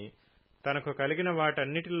గాని తనకు కలిగిన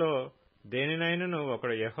వాటన్నిటిలో దేనినైనను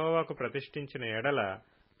ఒకడు యెహోవాకు ప్రతిష్ఠించిన ఎడల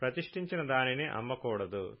ప్రతిష్ఠించిన దానిని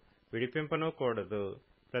అమ్మకూడదు, విడిపింపనూ కూడదు.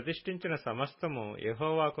 ప్రతిష్ఠించిన సమస్తము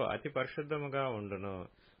యెహోవాకు అతి పరిశుద్ధముగా ఉండును.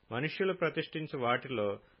 మనుష్యులు ప్రతిష్ఠించు వాటిలో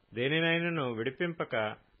దేనినైనను విడిపింపక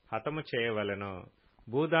హతము చేయవలెను.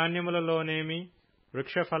 భూధాన్యములలోనేమి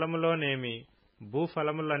వృక్షఫలములోనేమి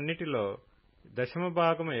భూఫలములన్నిటిలో 10వ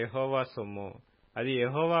భాగము యెహోవా సొమ్ము. అది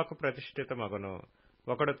యెహోవాకు ప్రతిష్ఠితమగును.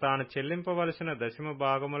 ఒకడు తాను చెల్లింపవలసిన 10వ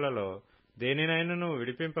భాగములలో దేనినైనను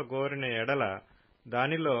విడిపింపగోరిన ఎడల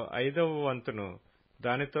దానిలో 5వ వంతును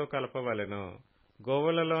దానితో కలపవలెను.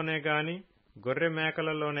 గోవులలోనే గాని గొర్రె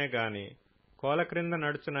మేకలలోనే గాని కోల క్రింద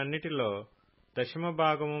నడుచునన్నిటిలో 10వ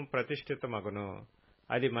భాగము ప్రతిష్ఠితమగును.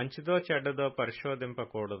 అది మంచిదో చెడ్డదో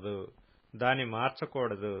పరిశోధింపకూడదు, దాని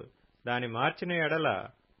మార్చకూడదు. దాని మార్చిన ఎడల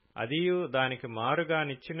అదియు దానికి మారుగా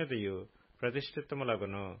నిచ్చినదియు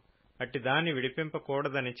ప్రతిష్ఠితములగును. అట్టి దాన్ని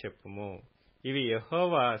విడిపింపకూడదని చెప్పుము. ఇవి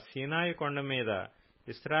యెహోవా సీనాయి కొండ మీద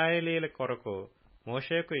ఇశ్రాయేలీయుల కొరకు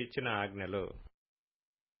మోషేకు ఇచ్చిన ఆజ్ఞలు.